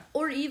back. Yeah.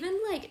 Or even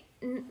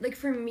like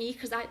for me,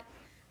 because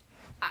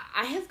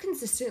I have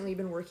consistently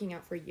been working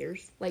out for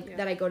years, like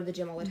that I go to the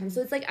gym all the time.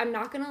 So it's like I'm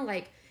not gonna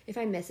like if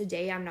I miss a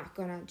day, I'm not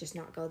gonna just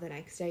not go the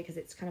next day because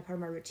it's kind of part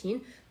of my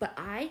routine. But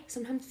I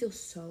sometimes feel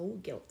so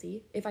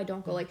guilty if I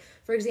don't go. Like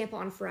for example,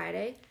 on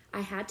Friday,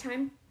 I had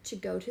time to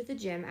go to the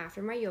gym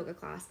after my yoga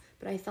class,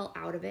 but I felt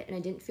out of it and I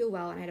didn't feel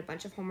well, and I had a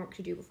bunch of homework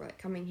to do before like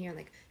coming here,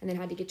 and then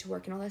had to get to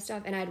work and all that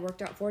stuff. And I had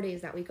worked out 4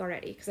 days that week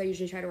already because I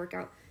usually try to work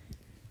out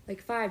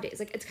like 5 days.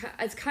 Like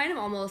it's kind of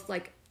almost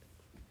like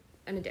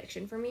an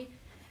addiction for me.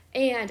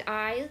 And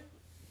I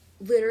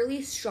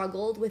literally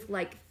struggled with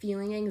like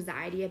feeling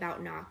anxiety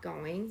about not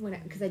going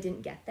because I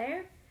didn't get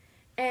there.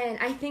 And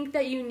I think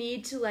that you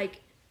need to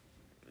like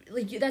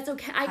that's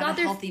okay. I Have got a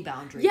there. healthy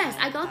boundary. Yes,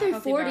 plan I got with there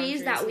that. 4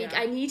 days that boundaries, week. yeah.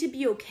 I need to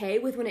be okay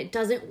with when it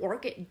doesn't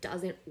work. It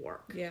doesn't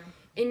work. Yeah.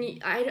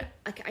 And I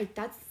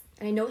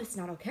and I know it's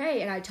not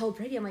okay. And I told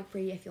Brady, I'm like,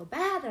 Brady, I feel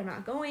bad that I'm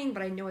not going,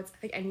 but I know it's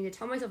like I need to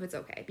tell myself it's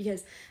okay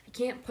because I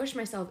can't push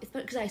myself.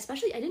 Because I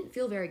didn't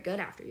feel very good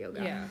after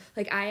yoga. Yeah.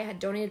 Like I had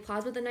donated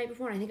plasma the night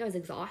before, and I think I was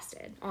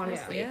exhausted,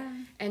 honestly. Yeah.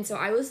 And so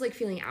I was like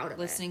feeling out of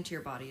Listening to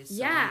your body is so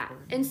yeah,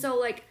 important. and so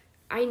like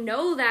I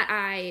know that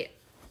I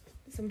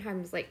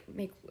sometimes like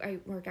I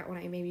work out when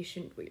I maybe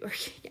shouldn't be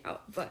working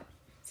out, but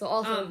so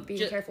also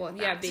being careful with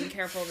that. Yeah, being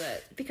careful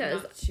that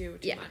Because- not too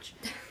much.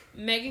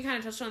 Megan kind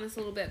of touched on this a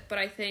little bit, but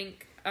I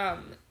think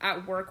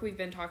at work we've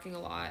been talking a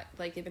lot.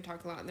 Like they've been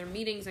talking a lot in their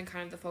meetings and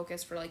kind of the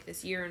focus for like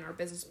this year and our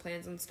business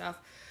plans and stuff.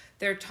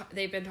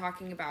 They've been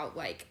talking about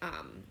like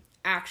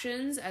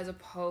actions as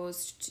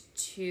opposed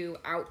to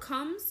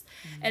outcomes,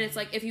 and it's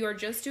like if you are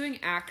just doing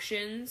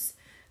actions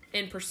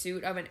in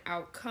pursuit of an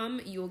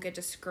outcome, you will get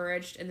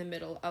discouraged in the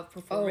middle of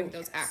performing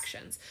those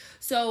actions.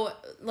 So,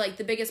 like,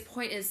 the biggest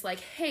point is,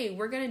 like, hey,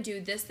 we're going to do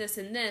this, this,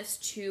 and this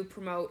to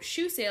promote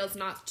shoe sales,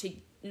 not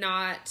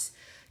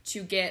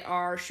to get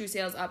our shoe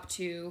sales up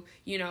to,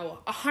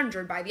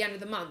 100 by the end of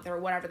the month or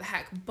whatever the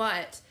heck.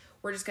 But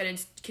we're just going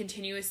to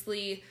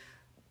continuously,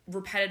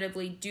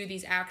 repetitively do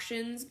these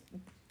actions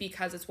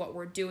because it's what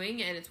we're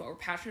doing and it's what we're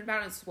passionate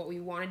about and it's what we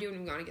want to do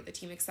and we want to get the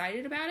team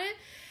excited about it.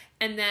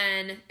 And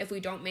then if we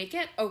don't make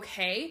it,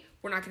 okay,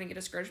 we're not going to get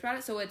discouraged about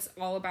it. So it's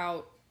all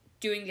about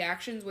doing the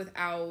actions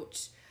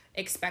without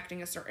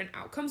expecting a certain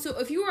outcome. So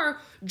if you are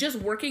just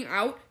working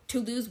out to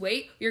lose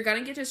weight, you're going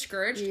to get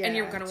discouraged and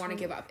you're going to want to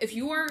give up. If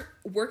you are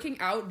working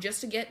out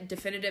just to get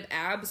definitive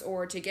abs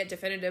or to get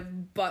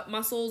definitive butt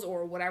muscles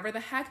or whatever the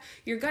heck,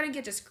 you're going to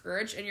get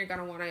discouraged and you're going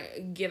to want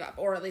to give up.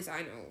 Or at least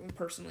I know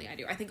personally I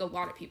do. I think a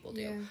lot of people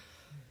do. Yeah.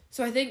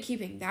 So I think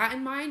keeping that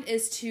in mind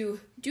is to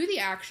do the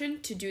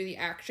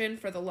action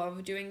for the love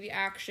of doing the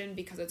action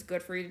because it's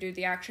good for you to do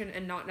the action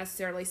and not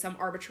necessarily some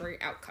arbitrary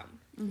outcome.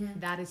 Mm-hmm.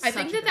 That is I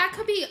think that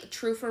could be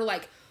true for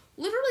like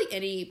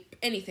literally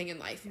anything in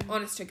life,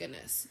 honest to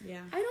goodness.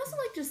 Yeah. I'd also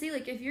like to see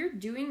like if you're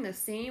doing the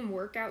same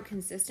workout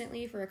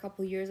consistently for a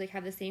couple years, like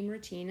have the same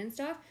routine and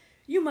stuff,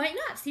 you might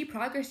not see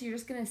progress. You're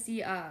just going to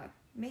see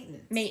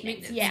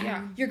maintenance.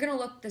 Yeah. You're going to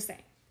look the same.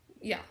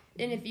 Yeah.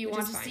 And if you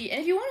want to see,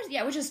 and if you want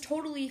to, which is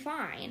totally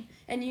fine,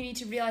 and you need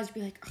to realize,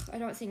 be like, I'm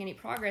not seeing any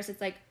progress.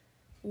 It's like,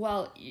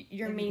 well,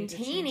 you're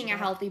maintaining a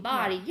healthy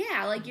body.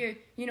 Yeah, like you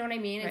know what I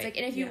mean? It's like,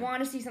 and if you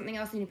want to see something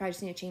else, then you probably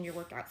just need to change your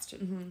workouts to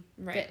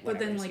fit. But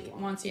then, like,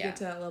 once you get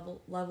to that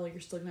level, you're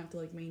still gonna have to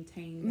like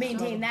maintain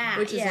that,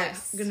 which is like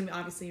gonna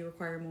obviously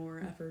require more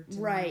effort.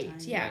 Right.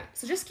 Yeah. Right.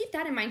 So just keep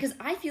that in mind because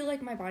I feel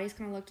like my body's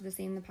kind of looked the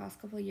same the past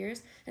couple of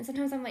years, and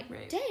sometimes I'm like,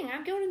 dang,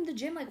 I'm going to the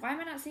gym. Like, why am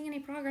I not seeing any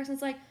progress? And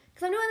it's like,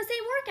 because I'm doing the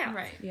same workout.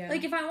 Right. Yeah.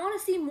 Like, if I want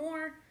to see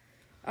more.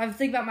 I was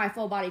thinking about my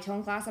full body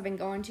tone class I've been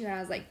going to, and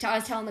I was like, I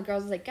was telling the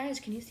girls, I was like, guys,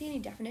 can you see any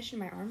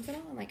definition in my arms at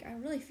all? I'm like, I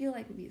really feel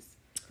like these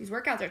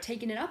workouts are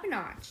taking it up a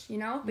notch,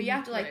 But you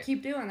have to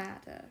keep doing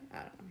that. I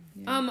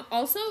don't know. Yeah.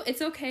 Also,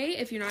 it's okay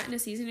if you're not in a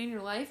season in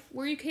your life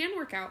where you can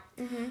work out.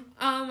 Mm-hmm.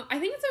 I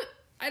think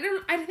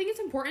it's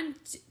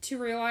important to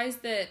realize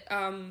that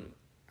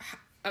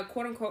a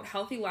quote unquote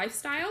healthy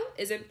lifestyle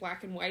isn't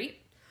black and white,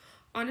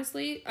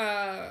 honestly,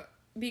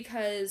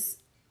 because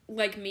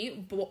like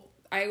me.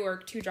 I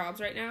work 2 jobs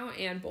right now,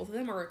 and both of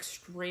them are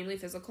extremely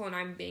physical, and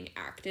I'm being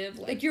active.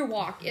 Like you're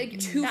walking, like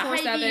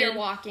 2-4-7. You're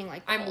walking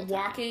like the I'm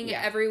walking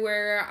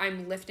everywhere.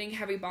 I'm lifting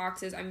heavy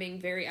boxes. I'm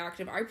being very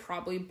active. I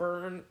probably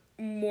burn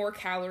more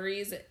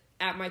calories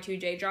at my 2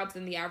 day jobs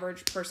than the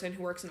average person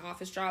who works an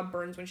office job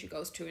burns when she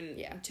goes to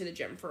the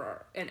gym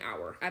for an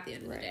hour at the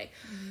end of the day.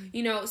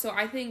 Mm-hmm. So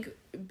I think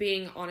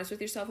being honest with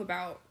yourself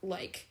about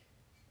like,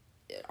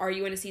 are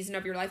you in a season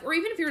of your life, or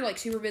even if you're like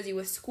super busy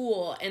with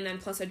school and then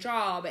plus a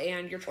job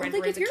and you're trying to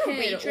raise a kid, a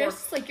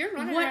waitress, or like you're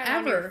running whatever,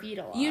 around on your feet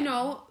a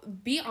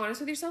lot. Be honest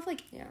with yourself.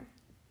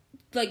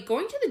 Like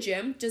going to the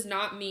gym does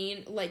not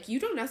mean like you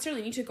don't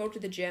necessarily need to go to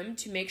the gym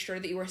to make sure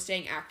that you are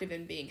staying active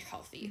and being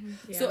healthy.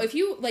 Mm-hmm. Yeah. So if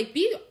you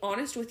be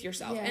honest with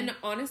yourself, and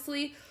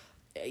honestly,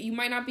 you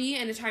might not be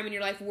in a time in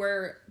your life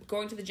where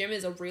going to the gym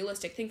is a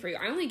realistic thing for you.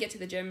 I only get to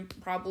the gym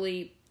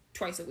probably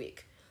twice a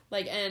week,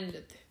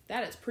 and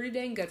that is pretty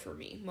dang good for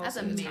me most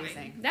of the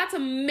time. That's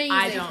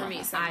amazing for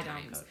me sometimes. I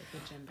don't go to the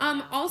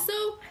gym. Also,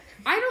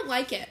 I don't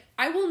like it.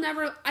 I will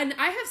never, and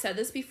I have said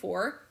this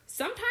before,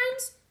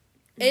 sometimes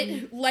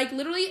it,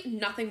 literally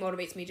nothing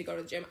motivates me to go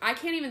to the gym. I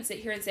can't even sit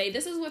here and say,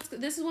 this is what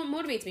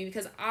motivates me,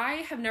 because I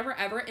have never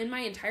ever in my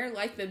entire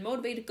life been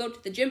motivated to go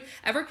to the gym,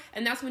 ever,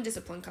 and that's when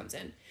discipline comes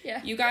in.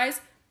 Yeah. You guys,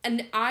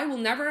 and I will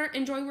never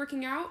enjoy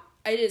working out.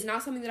 It is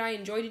not something that I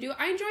enjoy to do.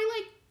 I enjoy,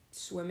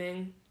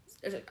 swimming,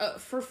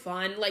 for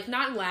fun,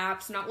 not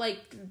laps, not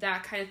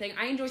that kind of thing.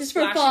 I enjoy just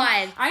splashing. For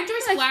fun. I enjoy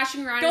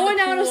splashing around, going in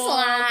the down pool,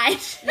 a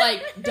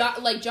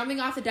slide, jumping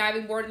off the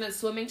diving board and then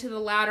swimming to the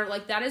ladder.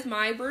 That is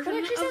my version.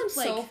 That actually of sounds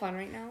so fun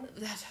right now.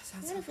 That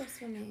sounds so fun.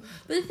 Swimming.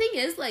 But the thing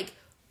is,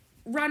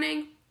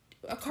 running,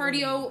 a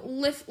cardio,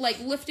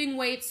 lifting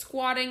weights,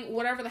 squatting,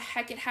 whatever the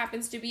heck it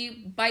happens to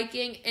be,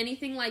 biking,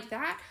 anything like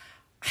that.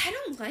 I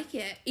don't like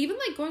it. Even,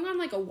 like, going on,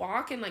 like, a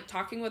walk and, like,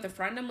 talking with a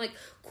friend, I'm like,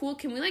 cool,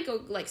 can we, like,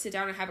 go, like, sit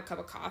down and have a cup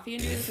of coffee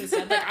and do this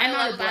instead? Like, I'm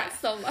out of breath.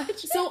 so much.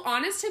 So,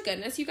 honest to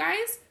goodness, you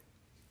guys,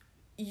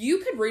 you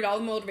could read all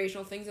the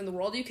motivational things in the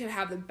world. You could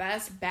have the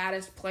best,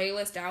 baddest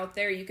playlist out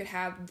there. You could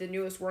have the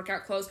newest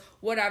workout clothes,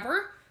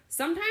 whatever.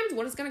 Sometimes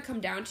what it's going to come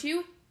down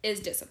to is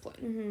discipline.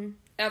 Mm-hmm.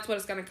 That's what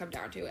it's going to come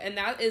down to. And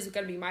that is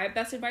going to be my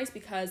best advice,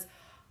 because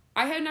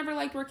I have never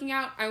liked working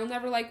out. I will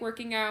never like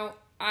working out.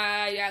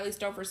 I at least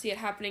don't foresee it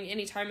happening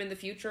anytime in the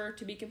future,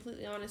 to be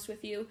completely honest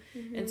with you.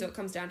 Mm-hmm. And so it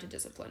comes down to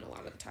discipline a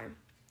lot of the time.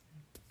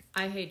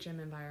 I hate gym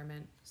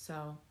environment,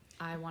 so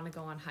I want to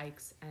go on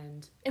hikes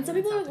and some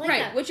people don't like Right,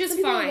 that. which is some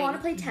people fine. want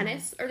to play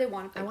tennis or they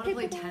want to play I want to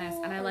play pickleball tennis,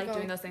 and I or like go-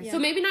 doing those things. Yeah. So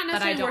maybe not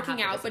But I necessarily don't working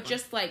have out, the but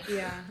just like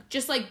Yeah.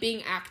 just like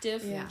being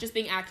active. Yeah. Just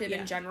being active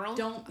in general.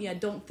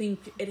 Don't think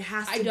it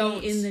has I to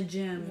don't. be in the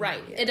gym.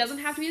 Right. It doesn't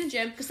have to be in the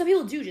gym. Because some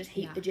people do just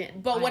hate Yeah. the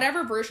gym. But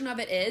whatever version of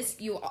it is,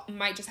 you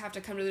might just have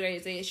to come to the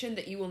realization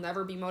that you will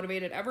never be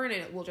motivated ever, and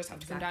it will just have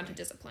to come down to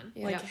discipline.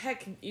 Yeah. Like,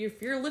 heck,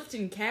 if you're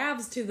lifting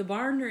calves to the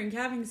barn during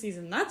calving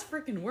season, that's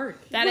freaking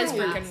work. That is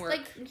Right. freaking work.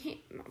 Like,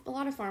 a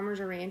lot of farmers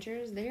or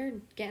ranchers, they're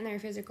getting their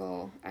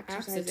physical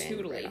exercise in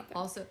Absolutely. right off the-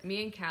 Also,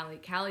 me and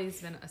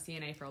Callie's been a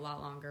CNA for a lot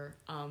longer,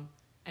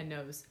 and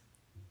knows.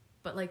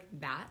 But like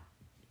that,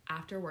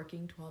 after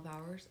working 12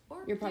 hours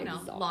or You're probably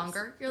exhausted.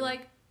 longer, you're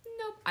like,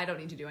 nope, I don't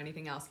need to do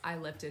anything else. I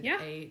lifted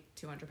Yeah. a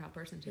 200-pound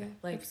person today. Yeah.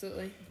 Like,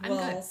 Absolutely. I'm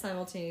while good.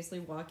 simultaneously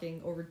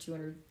walking over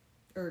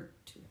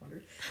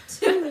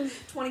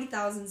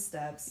 20,000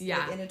 steps. Yeah,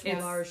 Like in a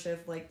 12-hour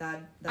shift like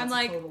that. That's I'm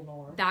like, a total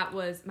norm. that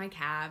was my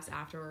calves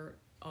after.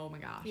 Oh my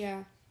gosh.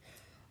 Yeah.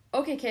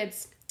 Okay,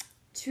 kids.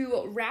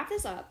 To wrap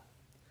this up,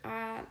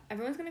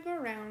 everyone's gonna go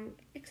around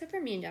except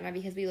for me and Jenna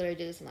because we literally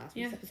did this in last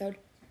week's episode.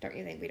 Don't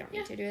you think we don't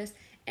need to do this?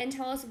 And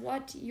tell us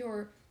what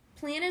your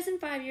plan is in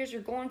 5 years,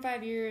 your goal in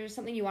 5 years,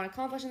 something you want to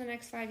accomplish in the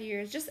next 5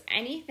 years, just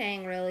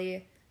anything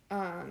really.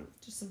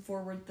 Just some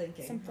forward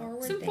thinking. Some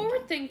forward. Some thinking.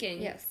 forward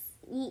thinking. Yes.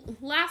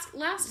 Last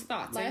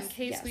thoughts in Last-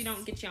 case we yes.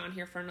 don't get you on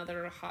here for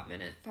another hot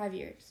minute. 5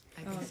 years.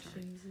 I think it's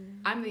hard.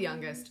 I'm the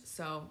youngest,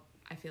 so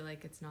I feel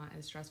like it's not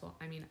as stressful.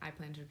 I mean, I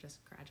plan to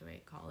just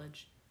graduate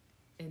college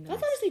in the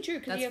That's honestly true.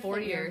 'Cause That's you have 4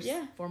 plenty of- years.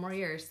 Yeah. 4 more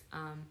years.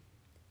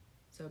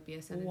 So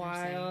BSN in nursing.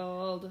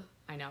 Wild.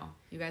 I know.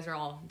 You guys are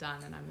all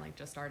done, and I'm like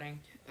just starting.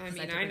 I 'Cause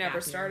mean, took I a never gap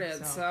year,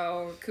 started,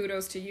 so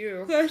kudos to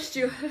you. Push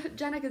you.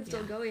 Jenna can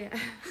still go yet.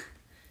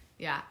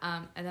 Yeah.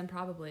 And then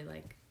probably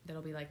like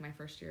that'll be like my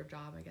first year of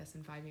job, I guess,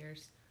 in 5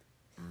 years.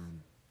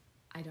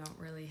 I don't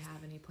really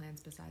have any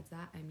plans besides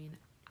that. I mean,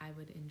 I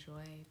would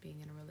enjoy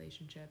being in a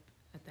relationship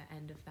at the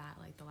end of that,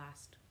 like the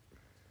last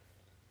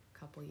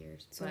couple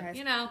years. So But guys,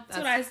 you know,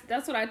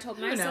 That's what I told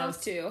Who myself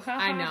knows? too.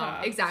 I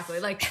know exactly.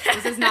 Like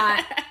this is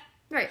not.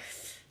 Right.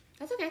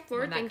 That's okay.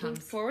 Forward that thinking.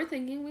 comes. Forward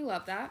thinking, we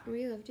love that.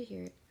 We love to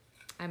hear it.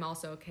 I'm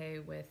also okay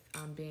with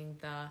being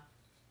the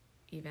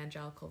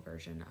evangelical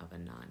version of a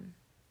nun.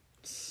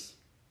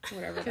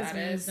 Whatever Because that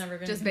man's is. never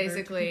gonna Just convert to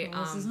basically,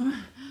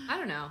 Catholicism. I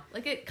don't know.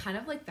 Like it kind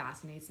of like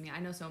fascinates me. I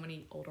know so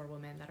many older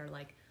women that are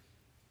like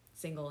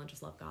single and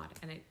just love God,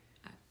 and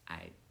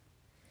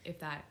if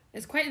that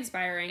It's quite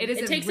inspiring. It is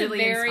It a takes really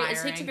It takes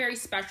a inspiring. very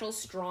special,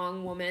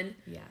 strong woman.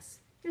 yes,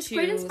 It's To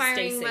quite stay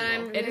inspiring, but single.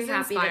 I'm It very is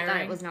happy that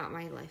inspiring. was not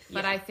my life.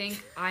 but I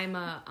think I'm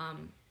a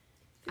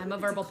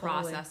verbal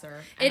processor.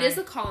 It and is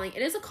I- a calling.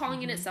 It is a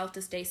calling in itself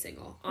to stay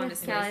single.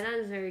 Honestly, Yes, Callie, that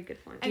is a very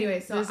good point.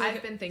 Anyway, so There's, like,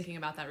 I've been thinking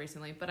about that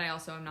recently, but I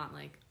also am not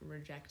like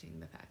rejecting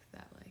the fact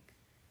that like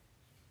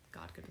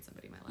God could be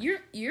somebody in my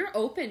life. you're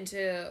open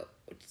to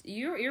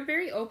you're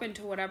very open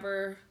to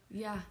whatever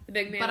yeah, the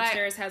big man But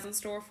upstairs has in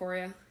store for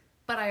you.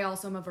 but I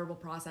also am a verbal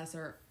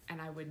processor,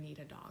 and I would need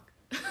a dog.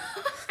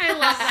 I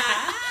love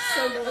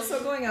that.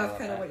 So going off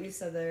kind of what you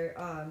said there,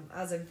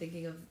 as I'm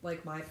thinking of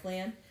like my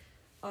plan,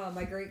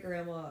 my great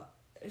grandma,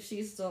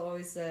 she still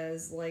always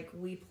says like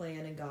we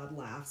plan and God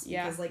laughs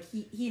Yeah. because like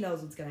he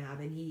knows what's gonna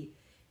happen. He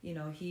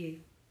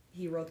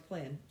wrote the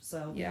plan.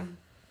 So Yeah.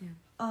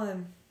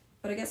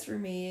 but I guess for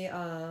me,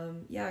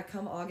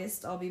 come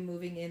August I'll be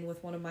moving in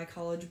with one of my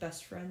college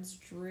best friends,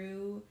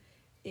 Drew,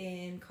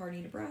 in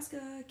Kearney,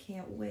 Nebraska.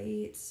 Can't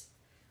wait.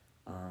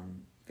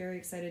 Very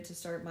excited to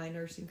start my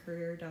nursing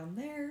career down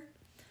there.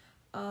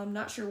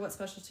 Not sure what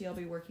specialty I'll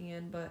be working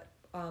in, but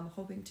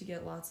hoping to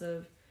get lots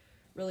of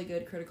really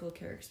good critical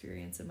care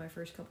experience in my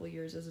first couple of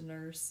years as a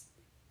nurse.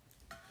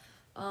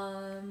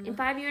 In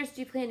 5 years,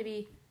 do you plan to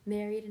be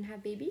married and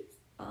have babies?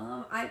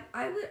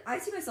 I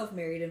see myself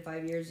married in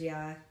 5 years.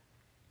 Yeah.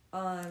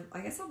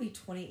 I guess I'll be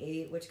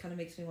 28, which kind of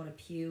makes me want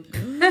to puke.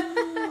 Because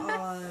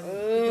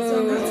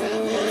I'm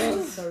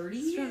close to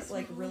 30,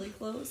 like really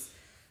close.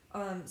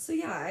 So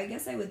yeah, I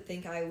guess I would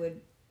think I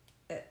would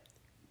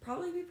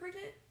probably be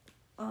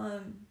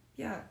pregnant.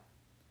 Yeah.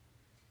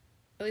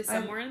 At least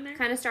somewhere in there.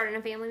 Kind of starting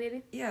a family,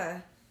 maybe?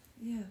 Yeah.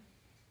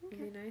 Would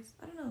be nice.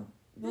 I don't know.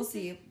 We'll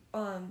see.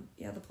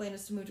 The plan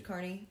is to move to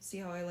Kearney, see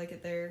how I like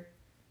it there.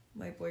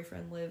 My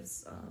boyfriend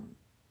lives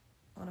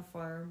on a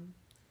farm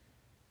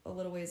a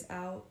little ways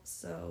out,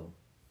 so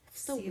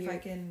It's so see weird. if I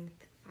can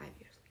 5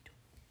 years.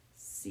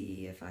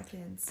 see if I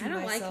can see I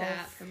don't like myself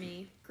that for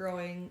me.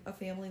 growing a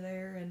family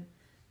there in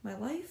my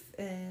life,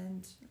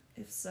 and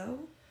if so,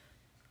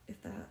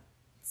 if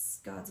that's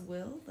God's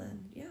will,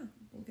 then yeah,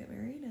 we'll get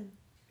married, and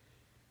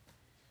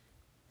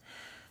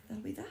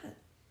that'll be that.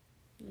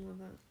 I love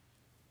that.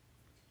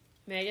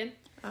 Megan?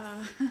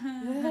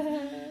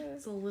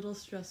 It's a little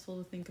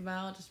stressful to think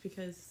about just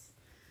because,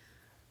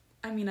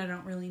 I mean, I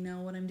don't really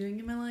know what I'm doing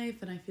in my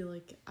life, and I feel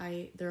like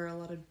there are a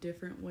lot of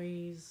different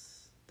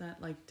ways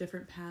that, like,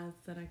 different paths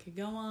that I could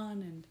go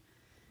on, and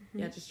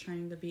yeah, just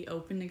trying to be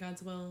open to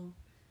God's will,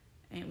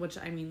 and which,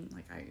 I mean,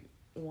 like, I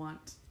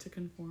want to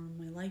conform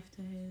my life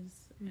to His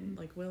and,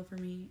 like, will for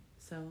me.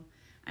 So,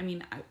 I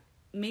mean, I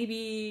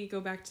maybe go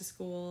back to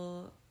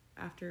school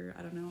after,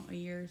 I don't know, a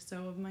year or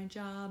so of my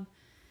job.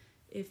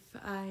 If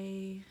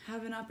I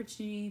have an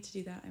opportunity to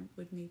do that, I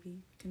would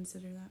maybe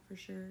consider that for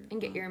sure. And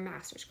get your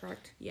master's,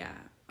 correct? Yeah.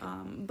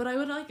 But I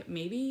would like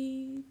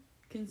maybe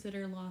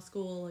consider law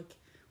school, like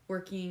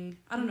working,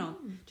 I don't know,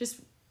 just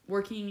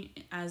working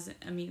as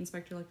a meat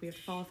inspector. Like we have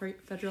to follow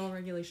federal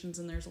regulations,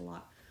 and there's a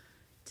lot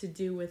to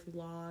do with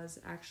laws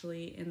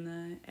actually in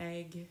the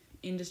egg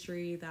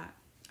industry that,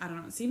 I don't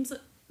know, it seems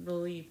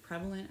really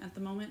prevalent at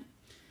the moment,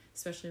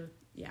 especially with,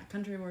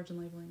 country of origin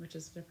labeling, which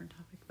is a different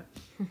topic, but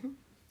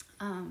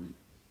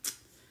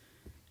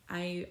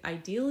I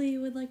ideally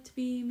would like to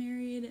be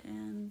married,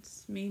 and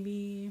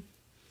maybe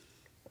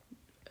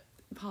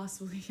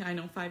possibly, I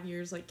know 5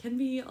 years like can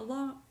be a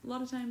lot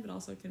of time, but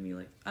also can be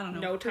like, I don't know,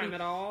 No time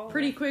at all.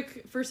 pretty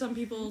quick for some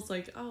people. It's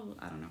like, oh,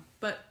 I don't know,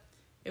 but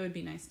it would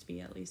be nice to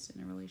be at least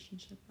in a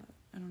relationship.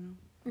 I don't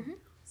know,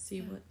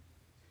 see what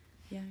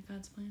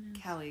God's plan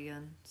is. Callie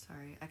again.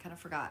 Sorry, I kind of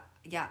forgot.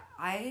 Yeah,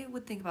 I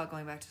would think about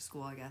going back to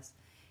school, I guess,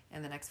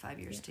 in the next 5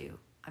 years too.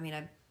 I mean,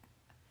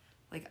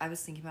 I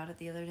was thinking about it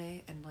the other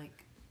day, and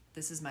like,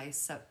 this is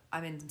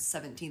I'm in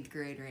 17th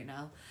grade right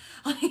now.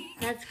 Like,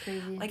 That's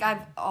crazy. like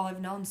all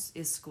I've known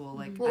is school.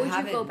 Like, What I would you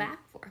haven't, go back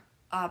for?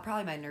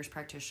 Probably my nurse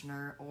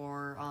practitioner,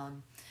 or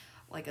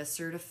like a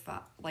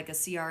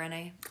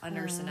CRNA, a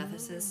nurse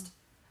anesthetist.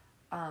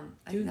 I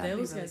think Dude, that'd be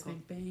those really guys cool.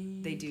 make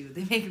bank. They do.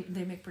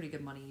 They make pretty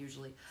good money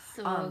usually.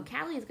 So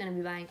Callie's gonna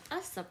be buying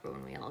us supper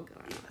when we all go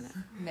out.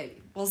 Maybe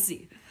we'll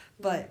see.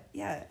 But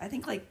yeah, I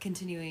think like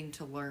continuing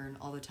to learn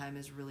all the time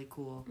is really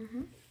cool,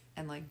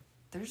 and like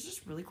there's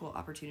just really cool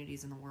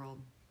opportunities in the world.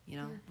 You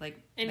know, like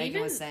And Megan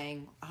was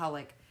saying how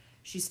like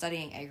she's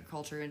studying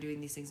agriculture and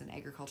doing these things in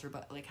agriculture,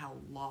 but like how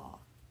law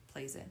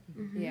plays in.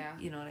 Yeah.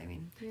 You know what I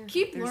mean?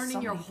 Keep There's learning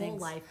so your many whole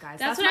things. life, guys.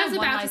 That's what I was my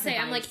one about to life say.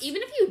 I'm like, advice.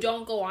 even if you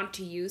don't go on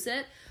to use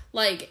it,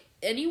 like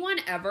anyone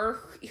ever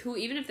who,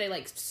 even if they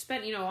like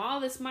spent, all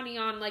this money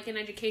on like an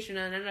education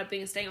and ended up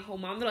being a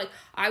stay-at-home mom, they're like,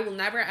 I will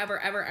never, ever,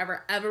 ever,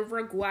 ever, ever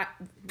regret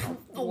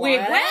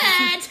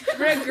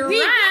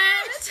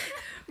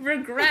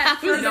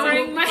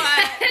furthering my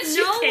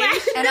education.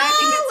 And I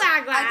think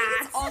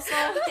it's also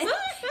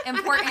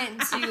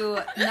important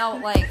to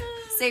note, like,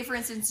 say for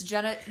instance,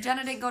 Jenna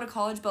didn't go to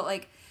college, but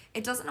like,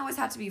 it doesn't always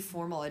have to be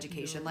formal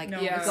education. Like,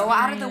 Yeah. go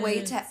out of the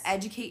way to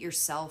educate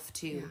yourself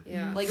too.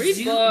 Yeah. Like,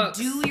 Read books.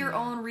 do your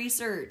own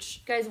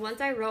research. Guys, once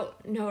I wrote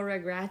no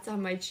regrets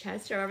on my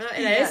chest or whatever,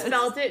 and I just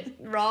spelled it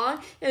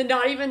wrong, and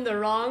not even the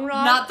wrong.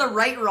 Not the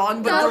right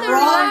wrong, but Not the the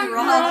wrong.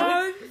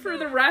 Wrong for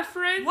the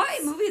reference.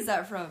 What movie is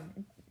that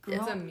from?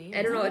 It's a meme.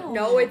 I don't know.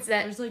 No, it's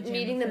that There's, like,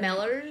 Meeting the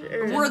Jennifer.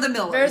 Millers. We're the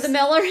Millers. They're the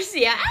Millers,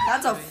 yeah.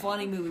 That's a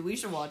funny movie. We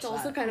should watch It's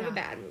also that. kind of a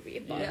bad movie,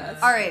 but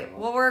All right.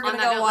 Well, we're gonna On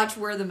that go note, watch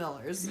We're the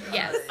Millers.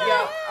 yes.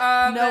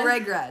 No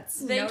regrets.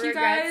 Thank No you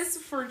regrets. guys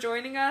for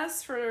joining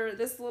us for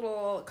this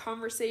little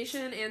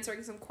conversation,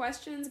 answering some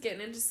questions,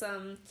 getting into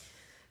some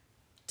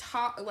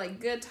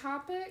good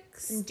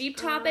topics. Some deep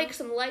topics,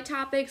 some light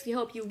topics. We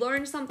hope you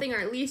learned something, or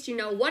at least you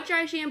know what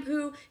dry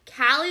shampoo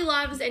Callie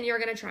loves, and you're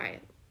gonna try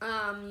it.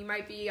 You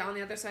might be on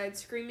the other side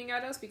screaming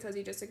at us because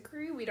you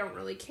disagree. We don't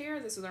really care.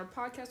 This is our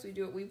podcast. We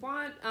do what we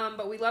want.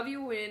 But we love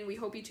you, and we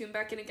hope you tune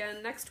back in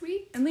again next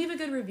week. And leave a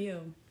good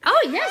review.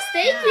 Oh yes,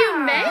 thank you,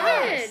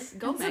 Megan.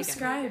 Go And Megan.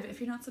 subscribe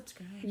if you're not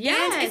subscribed.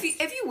 Yes. And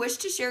if you wish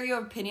to share your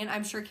opinion,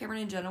 I'm sure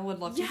Cameron and Jenna would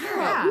love to hear it.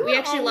 Yeah. We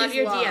actually love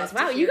your DMs.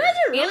 Wow, you guys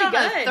are really And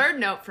on a good. third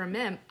note from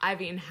him,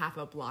 I've eaten half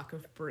a block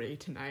of brie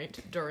tonight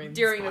during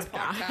This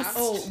podcast.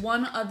 Oh,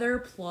 one other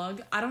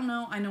plug. I don't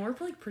know. I know we're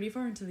like pretty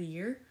far into the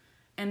year.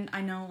 And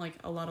I know, like,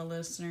 a lot of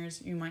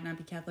listeners, you might not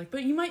be Catholic,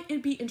 but you might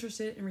be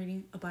interested in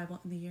reading the Bible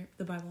in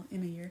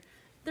a year.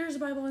 There's a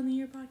Bible in the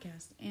Year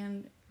podcast,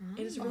 and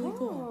it is really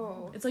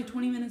cool. It's like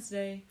 20 minutes a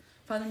day.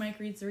 Father Mike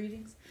reads the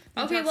readings.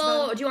 He Okay, talks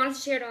well, about it do you want us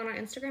to share it on our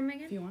Instagram,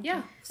 Megan? if you want.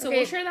 Yeah, so Okay.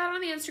 we'll share that on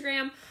the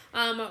Instagram.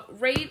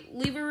 Rate,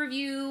 leave a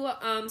review,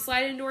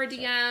 slide into our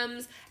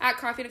DMs at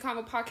Coffee and a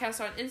Convo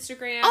Podcast on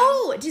Instagram.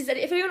 Oh, just that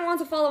if anyone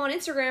wants to follow on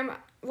Instagram,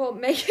 well,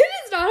 Megan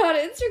is not on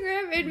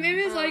Instagram, and Mim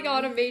is like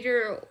on a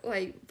major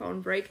like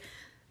phone break.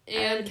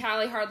 and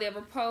Callie hardly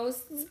ever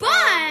posts,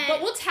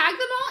 But we'll tag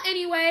them all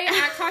anyway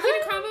at Coffee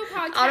and a Convo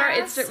Podcast on our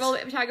Instagram, we'll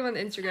tag them on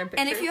the Instagram picture.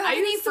 And if you have I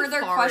any use further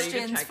Safari to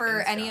questions check for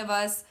Insta. any of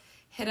us,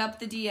 hit up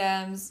the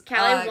DMs.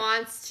 Callie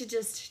wants to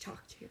just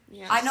talk to you.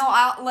 Yeah. I know,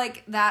 I'll,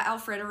 like, that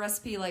Alfredo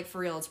recipe, like, for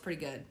real, it's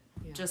pretty good.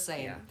 Yeah. Just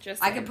saying. Yeah,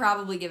 just I saying. could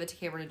probably give it to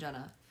Cameron and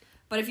Jenna.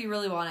 But if you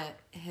really want it,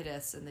 hit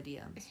us in the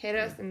DMs. Hit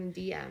us in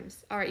the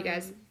DMs. All right, you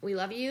guys. We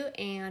love you,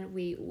 and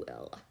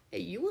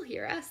you will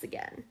hear us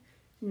again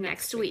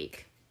next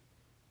week.